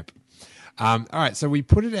champ. All right, so we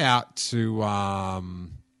put it out to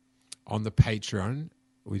on the Patreon.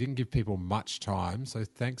 We didn't give people much time, so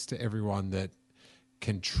thanks to everyone that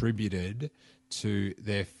contributed to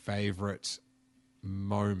their favorite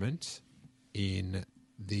moment in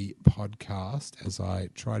the podcast as I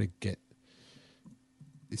try to get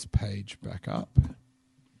this page back up.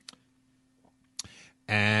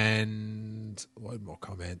 And a lot more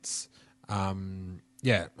comments.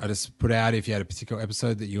 Yeah, I just put out if you had a particular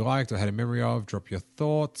episode that you liked or had a memory of, drop your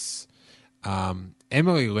thoughts.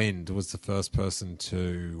 Emily Lind was the first person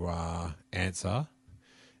to answer,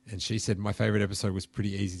 and she said, my favorite episode was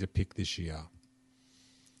pretty easy to pick this year.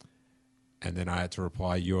 And then I had to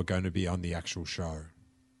reply, you are going to be on the actual show.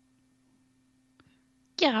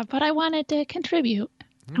 Yeah, but I wanted to contribute.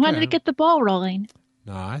 Okay. I wanted to get the ball rolling.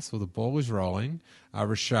 Nice. Well, the ball is rolling.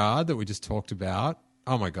 Rashad, that we just talked about.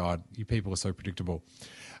 Oh, my God. You people are so predictable.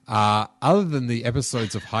 Other than the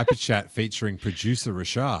episodes of Hyper Chat featuring producer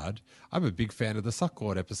Rashad, I'm a big fan of the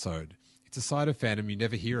Sucklord episode. It's a side of fandom you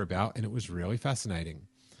never hear about, and it was really fascinating.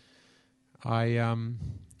 I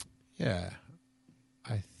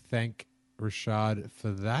thank Rashad for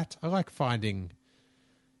that. I like finding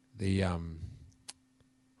the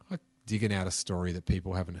like digging out a story that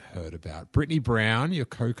people haven't heard about. Brittany Brown, your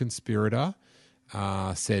co-conspirator,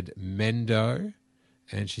 said Mendo,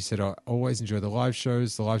 and she said, I always enjoy the live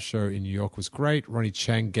shows. The live show in New York was great. Ronnie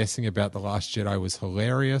Chang guessing about The Last Jedi was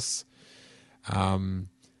hilarious. The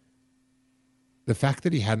fact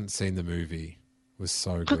that he hadn't seen the movie was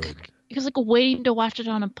so good. He was like waiting to watch it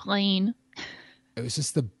on a plane. It was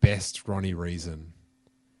just the best Ronnie reason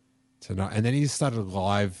to know. And then he started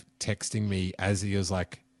live texting me as he was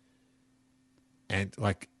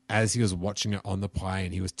as he was watching it on the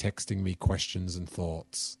plane, he was texting me questions and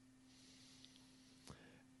thoughts.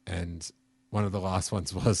 And one of the last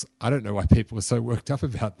ones was, I don't know why people are so worked up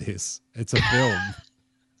about this. It's a film.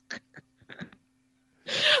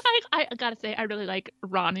 I gotta say, I really like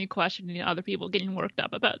Ronnie questioning other people getting worked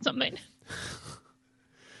up about something.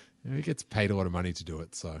 He gets paid a lot of money to do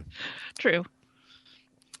it, so. True.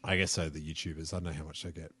 I guess so, the YouTubers. I don't know how much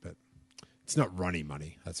they get, but it's not Ronnie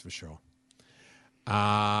money, that's for sure.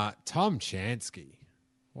 Tom Chansky.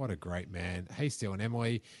 What a great man. Hey, Steele and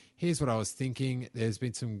Emily. Here's what I was thinking. There's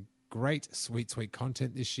been some great, sweet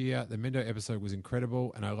content this year. The Mendo episode was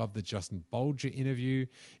incredible, and I love the Justin Bolger interview.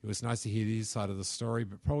 It was nice to hear his side of the story,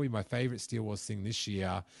 but probably my favorite Steele Wars thing this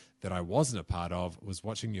year that I wasn't a part of was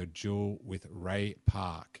watching your duel with Ray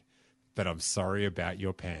Park. But I'm sorry about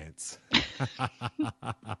your pants.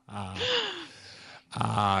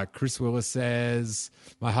 Chris Willis says,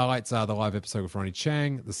 my highlights are the live episode with Ronnie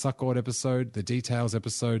Chang, the Sucklord episode, the Details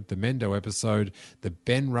episode, the Mendo episode, the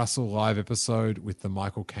Ben Russell live episode with the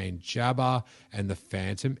Michael Caine Jabba, and the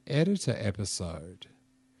Phantom Editor episode.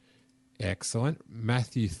 Excellent.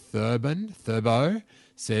 Matthew Thurbo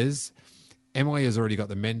says, Emily has already got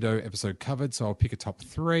the Mendo episode covered, so I'll pick a top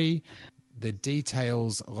 3. The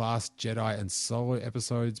Details, Last Jedi, and Solo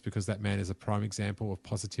episodes, because that man is a prime example of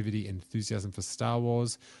positivity and enthusiasm for Star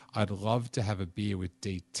Wars. I'd love to have a beer with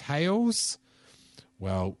Details.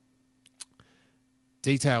 Well,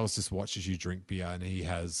 Details just watches you drink beer, and he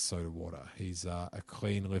has soda water. He's a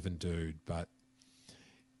clean living dude, but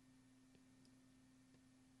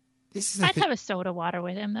this is I'd have a soda water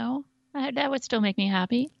with him, though. That would still make me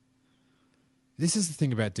happy. This is the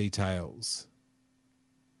thing about Details.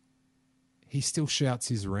 He still shouts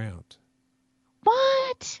his round.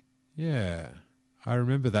 What? Yeah. I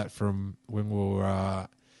remember that from when we were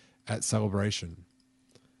at Celebration.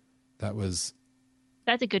 That's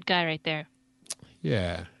a good guy right there.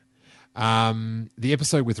 Yeah. The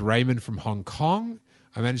episode with Raymond from Hong Kong.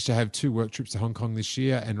 I managed to have 2 work trips to Hong Kong this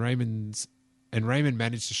year, and Raymond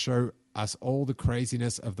managed to show us all the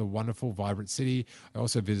craziness of the wonderful, vibrant city. I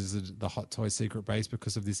also visited the Hot Toy secret base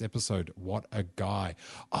because of this episode. What a guy.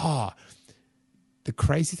 The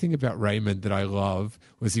crazy thing about Raymond that I love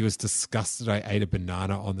was he was disgusted I ate a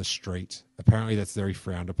banana on the street. Apparently that's very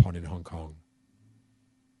frowned upon in Hong Kong.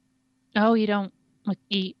 Oh, you don't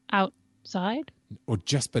eat outside? Or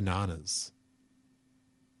just bananas.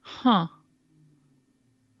 Huh.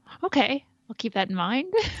 Okay. I'll keep that in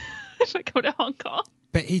mind if I go to Hong Kong.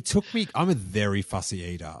 But he took me, I'm a very fussy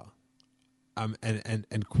eater.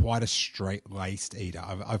 And quite a straight-laced eater.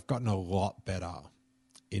 I've gotten a lot better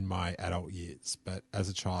in my adult years, but as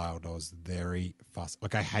a child, I was very fussy.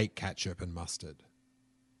 I hate ketchup and mustard.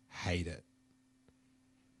 Hate it.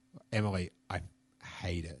 Emily, I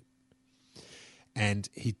hate it. and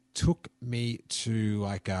he took me to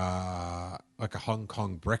like a Hong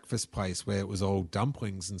Kong breakfast place where it was all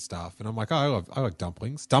dumplings and stuff. And I'm like, oh, I like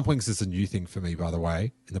dumplings. Dumplings is a new thing for me, by the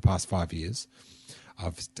way. In the past 5 years,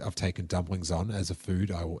 I've taken dumplings on as a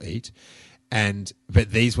food I will eat,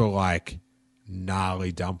 but these were like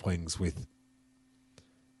gnarly dumplings with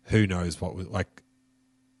who knows what was like.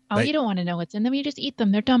 Oh, you don't want to know what's in them. You just eat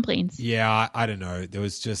them. They're dumplings. Yeah, I don't know. There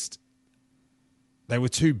was just, they were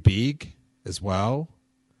too big as well.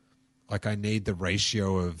 Like I need the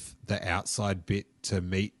ratio of the outside bit to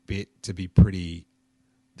meat bit to be pretty.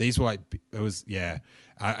 These were like, it was, yeah.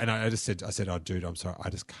 I said, oh, dude, I'm sorry. I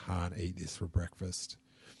just can't eat this for breakfast.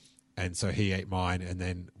 And so he ate mine, and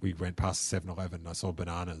then we went past 7-Eleven and I saw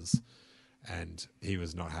bananas, and he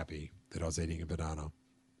was not happy that I was eating a banana.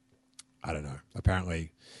 I don't know.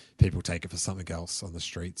 Apparently, people take it for something else on the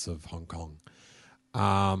streets of Hong Kong.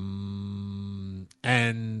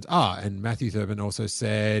 And Matthew Thurman also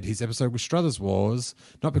said his episode with Struthers was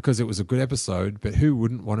not because it was a good episode, but who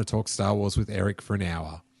wouldn't want to talk Star Wars with Eric for an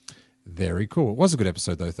hour? Very cool. It was a good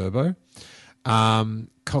episode though, Thurbo.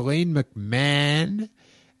 Colleen McMahon,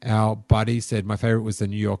 our buddy, said my favorite was the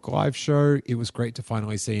New York live show. It was great to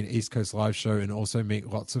finally see an East Coast live show and also meet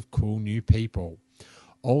lots of cool new people.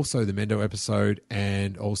 Also the Mendo episode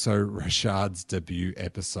and also Rashad's debut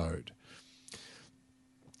episode.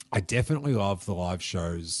 I definitely love the live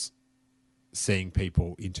shows, seeing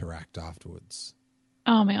people interact afterwards.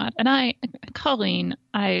 Oh my God. And Colleen,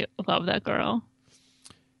 I love that girl.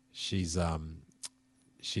 She's a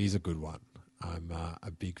good one. I'm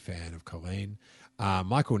a big fan of Colleen.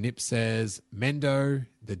 Michael Nip says, Mendo,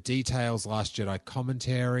 the Details Last Jedi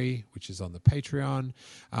commentary, which is on the Patreon,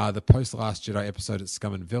 the post Last Jedi episode at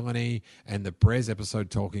Scum and Villainy, and the Brez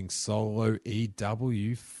episode talking solo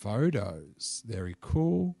EW photos. Very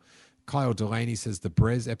cool. Kyle Delaney says the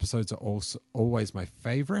Brez episodes are also always my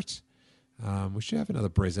favorite. We should have another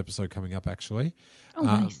Brez episode coming up, actually. Oh,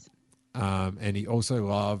 nice. And he also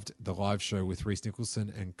loved the live show with Reese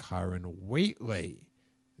Nicholson and Kyron Wheatley.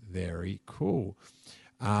 Very cool.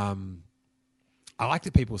 I like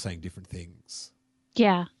that people are saying different things.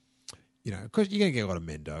 Yeah. You know, because you're going to get a lot of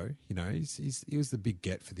Mendo. You know, he was the big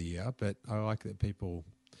get for the year, but I like that people,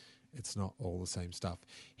 it's not all the same stuff.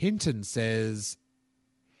 Hinton says,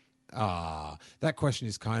 that question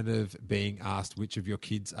is kind of being asked, which of your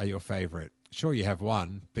kids are your favorite? Sure, you have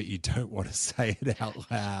one, but you don't want to say it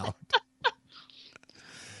out loud.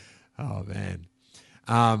 Oh, man.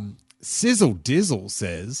 Sizzle Dizzle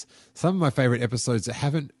says, some of my favorite episodes that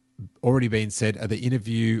haven't already been said are the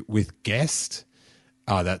interview with guest.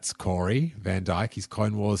 Oh, that's Corey Van Dyke. His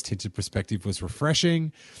Clone Wars tinted perspective was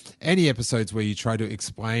refreshing. Any episodes where you try to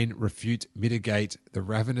explain, refute, mitigate the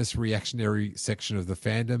ravenous reactionary section of the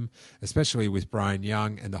fandom, especially with Brian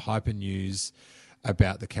Young and the hyper news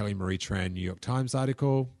about the Kelly Marie Tran New York Times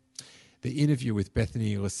article. The interview with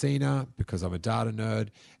Bethany Lucina, because I'm a data nerd,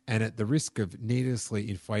 and at the risk of needlessly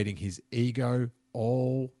inflating his ego,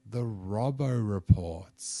 all the Robbo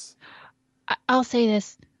reports. I'll say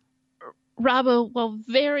this. Robbo, while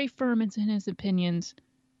very firm in his opinions,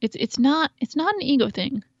 it's not an ego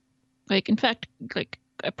thing. Like, in fact, like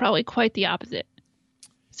probably quite the opposite.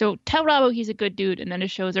 So tell Robbo he's a good dude, and then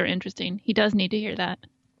his shows are interesting. He does need to hear that.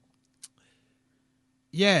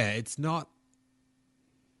 Yeah, it's not.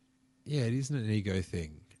 Yeah, it isn't an ego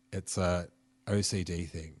thing. It's a OCD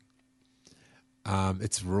thing.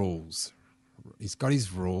 It's rules. He's got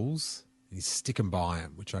his rules. And he's sticking by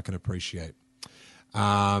them, which I can appreciate.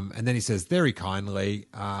 And then he says, very kindly,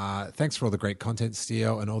 thanks for all the great content,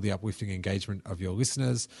 Steele, and all the uplifting engagement of your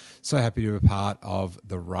listeners. So happy to be a part of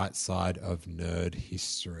the right side of nerd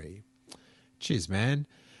history. Cheers, man.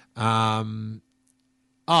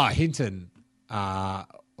 Hinton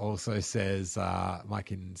also says,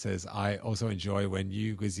 Mike says, I also enjoy when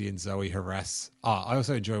you, Lizzie, and Zoe harass. I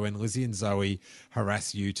also enjoy when Lizzie and Zoe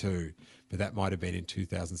harass you too, but that might have been in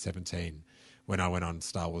 2017 when I went on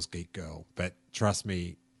Star Wars Geek Girl. But trust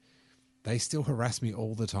me, they still harass me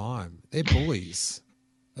all the time. They're bullies.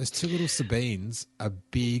 Those two little Sabines are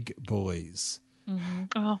big bullies. Mm-hmm.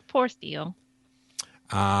 Oh, poor Steele.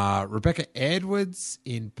 Rebecca Edwards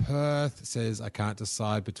in Perth says, I can't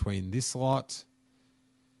decide between this lot.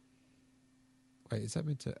 Wait, is that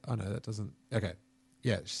meant to... Oh, no, that doesn't... Okay.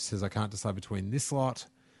 Yeah, she says, I can't decide between this lot.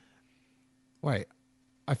 Wait,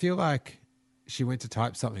 I feel like she went to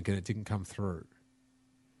type something and it didn't come through.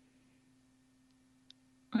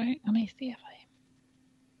 Right, let me see if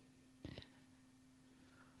I...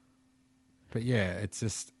 But yeah, it's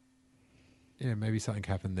just... Yeah, maybe something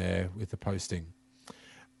happened there with the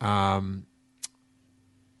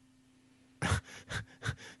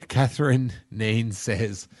Catherine Neen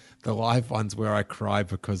says the live ones where I cry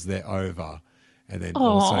because they're over. And then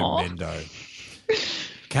also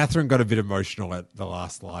Mendo. Catherine got a bit emotional at the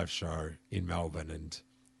last live show in Melbourne, and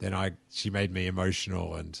then she made me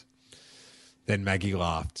emotional, and then Maggie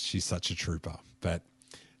laughed. She's such a trooper. But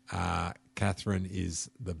Catherine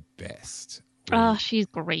is the best. She's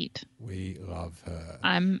great. We love her.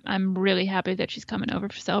 I'm really happy that she's coming over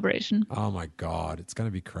for Celebration. Oh my God, it's going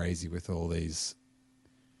to be crazy with all these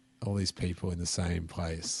people in the same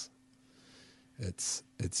place. It's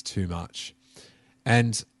too much.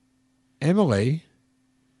 And Emily,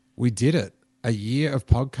 we did it. A year of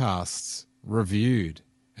podcasts reviewed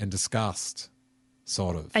and discussed,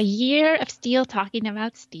 sort of. A year of Steel talking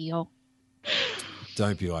about Steel.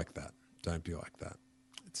 Don't be like that. Don't be like that.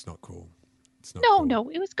 It's not cool. It's not No, cool. no,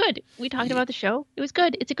 it was good. We talked about the show. It was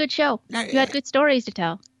good. It's a good show. No, You had good stories to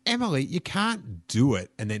tell. Emily, you can't do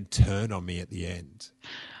it and then turn on me at the end.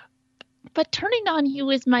 But turning on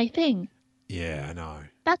you is my thing. Yeah, I know.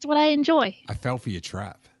 That's what I enjoy. I fell for your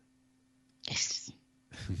trap. Yes.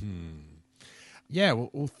 Yeah,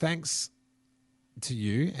 well, thanks to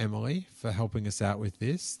you, Emily, for helping us out with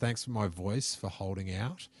this. Thanks for my voice for holding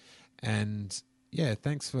out. And yeah,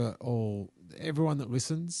 thanks for everyone that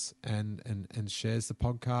listens and shares the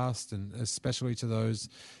podcast, and especially to those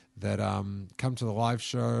that come to the live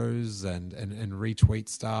shows and retweet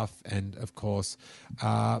stuff, and of course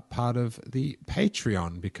part of the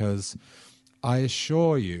Patreon, because I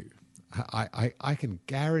assure you, I can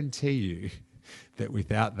guarantee you that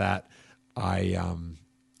without that I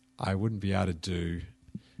wouldn't be able to do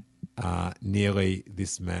nearly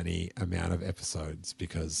this many amount of episodes,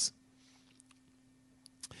 because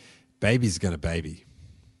baby's gonna baby.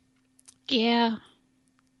 Yeah.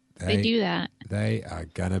 They do that. They are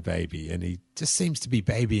gonna baby, and he just seems to be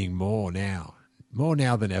babying more now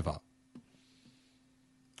than ever.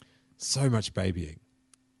 So much babying.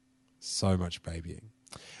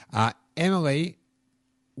 Emily,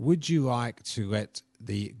 would you like to let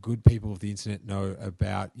the good people of the internet know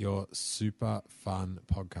about your super fun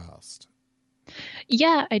podcast?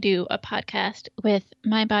 Yeah, I do a podcast with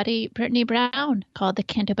my buddy Brittany Brown called the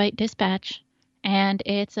Cantobite Dispatch, and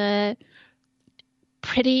it's a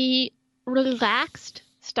pretty relaxed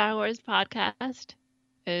Star Wars podcast,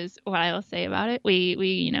 is what I will say about it.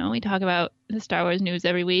 We talk about the Star Wars news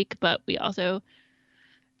every week, but we also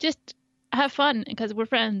just have fun because we're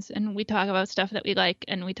friends, and we talk about stuff that we like,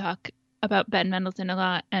 and we talk about Ben Mendelsohn a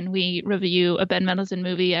lot, and we review a Ben Mendelsohn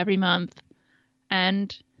movie every month,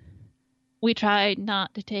 and we try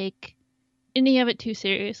not to take any of it too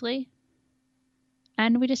seriously,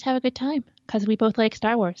 and we just have a good time because we both like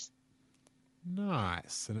Star Wars.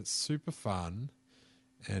 Nice. And it's super fun,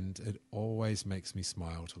 and it always makes me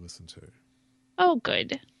smile to listen to. Oh,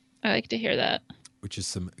 good. I like to hear that. Which is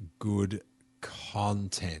some good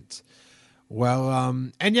content. Well,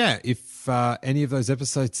 and yeah, if any of those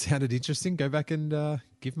episodes sounded interesting, go back and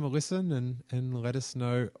give them a listen and let us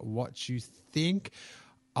know what you think.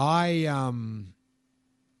 I'm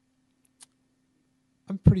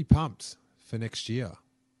pretty pumped for next year.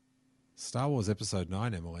 Star Wars Episode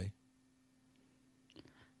 9, Emily.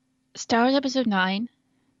 Star Wars Episode 9,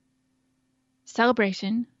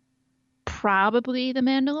 Celebration, probably The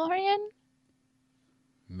Mandalorian.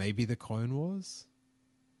 Maybe The Clone Wars.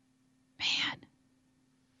 Man.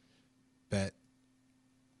 But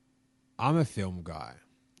I'm a film guy,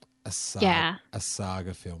 a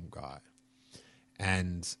saga film guy.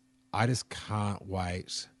 And I just can't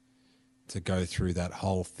wait to go through that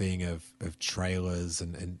whole thing of trailers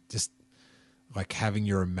and just like having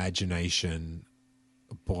your imagination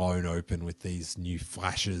blown open with these new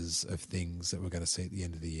flashes of things that we're going to see at the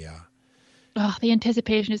end of the year. Oh, the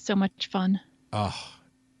anticipation is so much fun. Oh,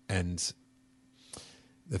 and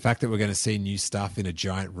the fact that we're going to see new stuff in a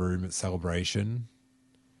giant room at Celebration.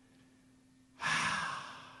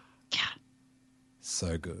 Yeah.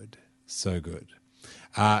 So good. So good.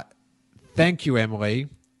 Thank you, Emily.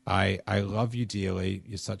 I love you dearly.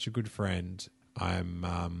 You're such a good friend.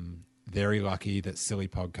 I'm very lucky that silly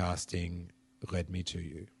podcasting led me to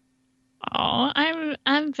you. Oh,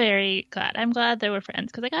 I'm very glad. I'm glad that we're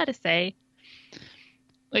friends, because I got to say,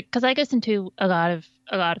 like, because I listen to a lot of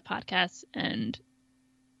podcasts, and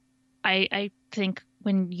I think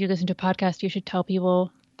when you listen to a podcast, you should tell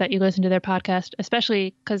people that you listen to their podcast,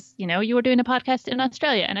 especially because, you were doing a podcast in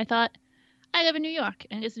Australia, and I thought, I live in New York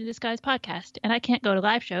and listen to this guy's podcast, and I can't go to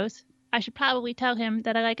live shows. I should probably tell him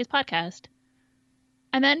that I like his podcast.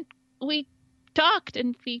 And then we talked,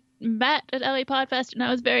 and we met at LA Podfest, and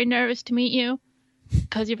I was very nervous to meet you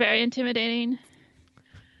because you're very intimidating.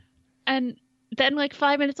 And then like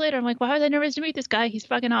 5 minutes later, I'm like, why was I nervous to meet this guy? He's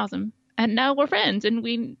fucking awesome. And now we're friends and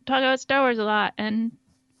we talk about Star Wars a lot. And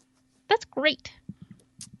that's great.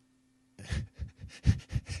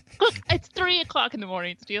 Look, it's 3:00 in the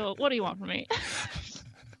morning, Steele. What do you want from me?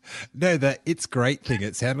 No, the "it's great" thing,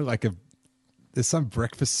 it sounded like there's some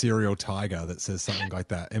breakfast cereal tiger that says something like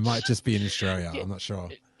that. It might just be in Australia. I'm not sure.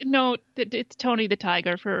 No, it's Tony the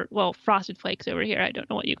Tiger for, well, Frosted Flakes over here. I don't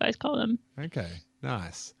know what you guys call them. Okay,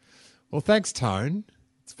 nice. Well, thanks, Tone.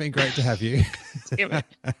 It's been great to have you.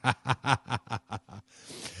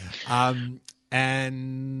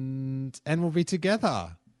 And we'll be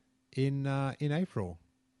together in April.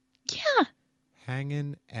 Yeah.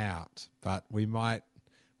 Hanging out. But we might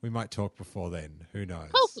talk before then. Who knows?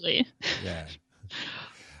 Hopefully. Yeah.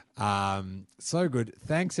 So good.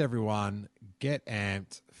 Thanks, everyone. Get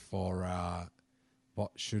amped for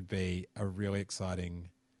what should be a really exciting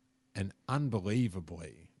and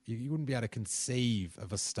unbelievably, you wouldn't be able to conceive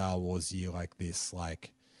of a Star Wars year like this,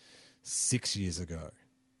 like 6 years ago.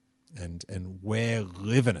 And we're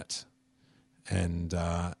living it. And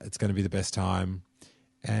it's going to be the best time.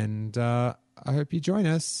 And I hope you join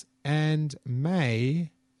us. And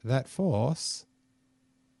may that force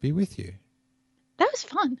be with you. That was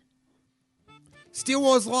fun. Steele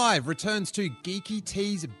Wars Live returns to Geeky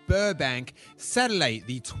Tees Burbank Saturday,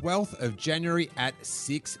 the 12th of January at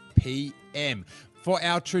 6 p.m. for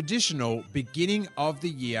our traditional beginning of the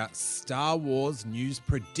year Star Wars news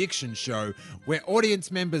prediction show, where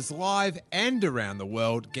audience members live and around the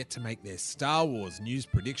world get to make their Star Wars news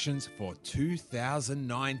predictions for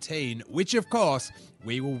 2019, which of course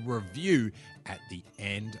we will review at the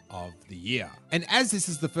end of the year. And as this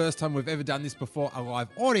is the first time we've ever done this before a live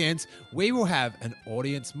audience, we will have an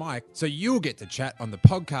audience mic, so you'll get to chat on the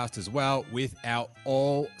podcast as well with our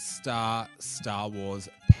all-star Star Wars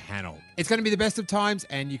panel. It's going to be the best of times,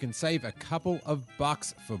 and you can save a couple of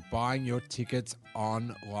bucks for buying your tickets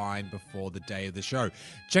online before the day of the show.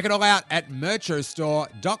 Check it all out at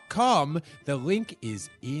merchostore.com. The link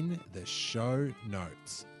is in the show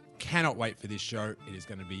notes. Cannot wait for this show. It is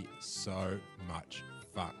going to be so much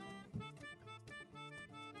fun.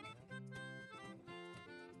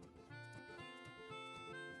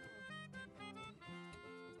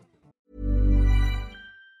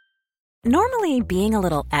 Normally, being a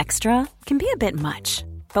little extra can be a bit much,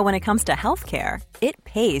 but when it comes to healthcare, it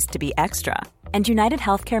pays to be extra. And United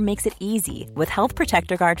Healthcare makes it easy with Health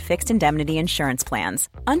Protector Guard fixed indemnity insurance plans.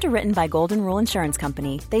 Underwritten by Golden Rule Insurance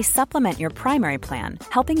Company, they supplement your primary plan,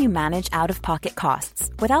 helping you manage out-of-pocket costs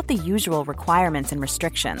without the usual requirements and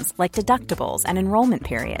restrictions like deductibles and enrollment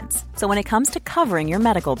periods. So when it comes to covering your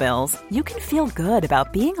medical bills, you can feel good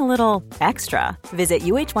about being a little extra. Visit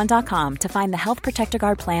uh1.com to find the Health Protector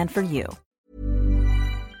Guard plan for you.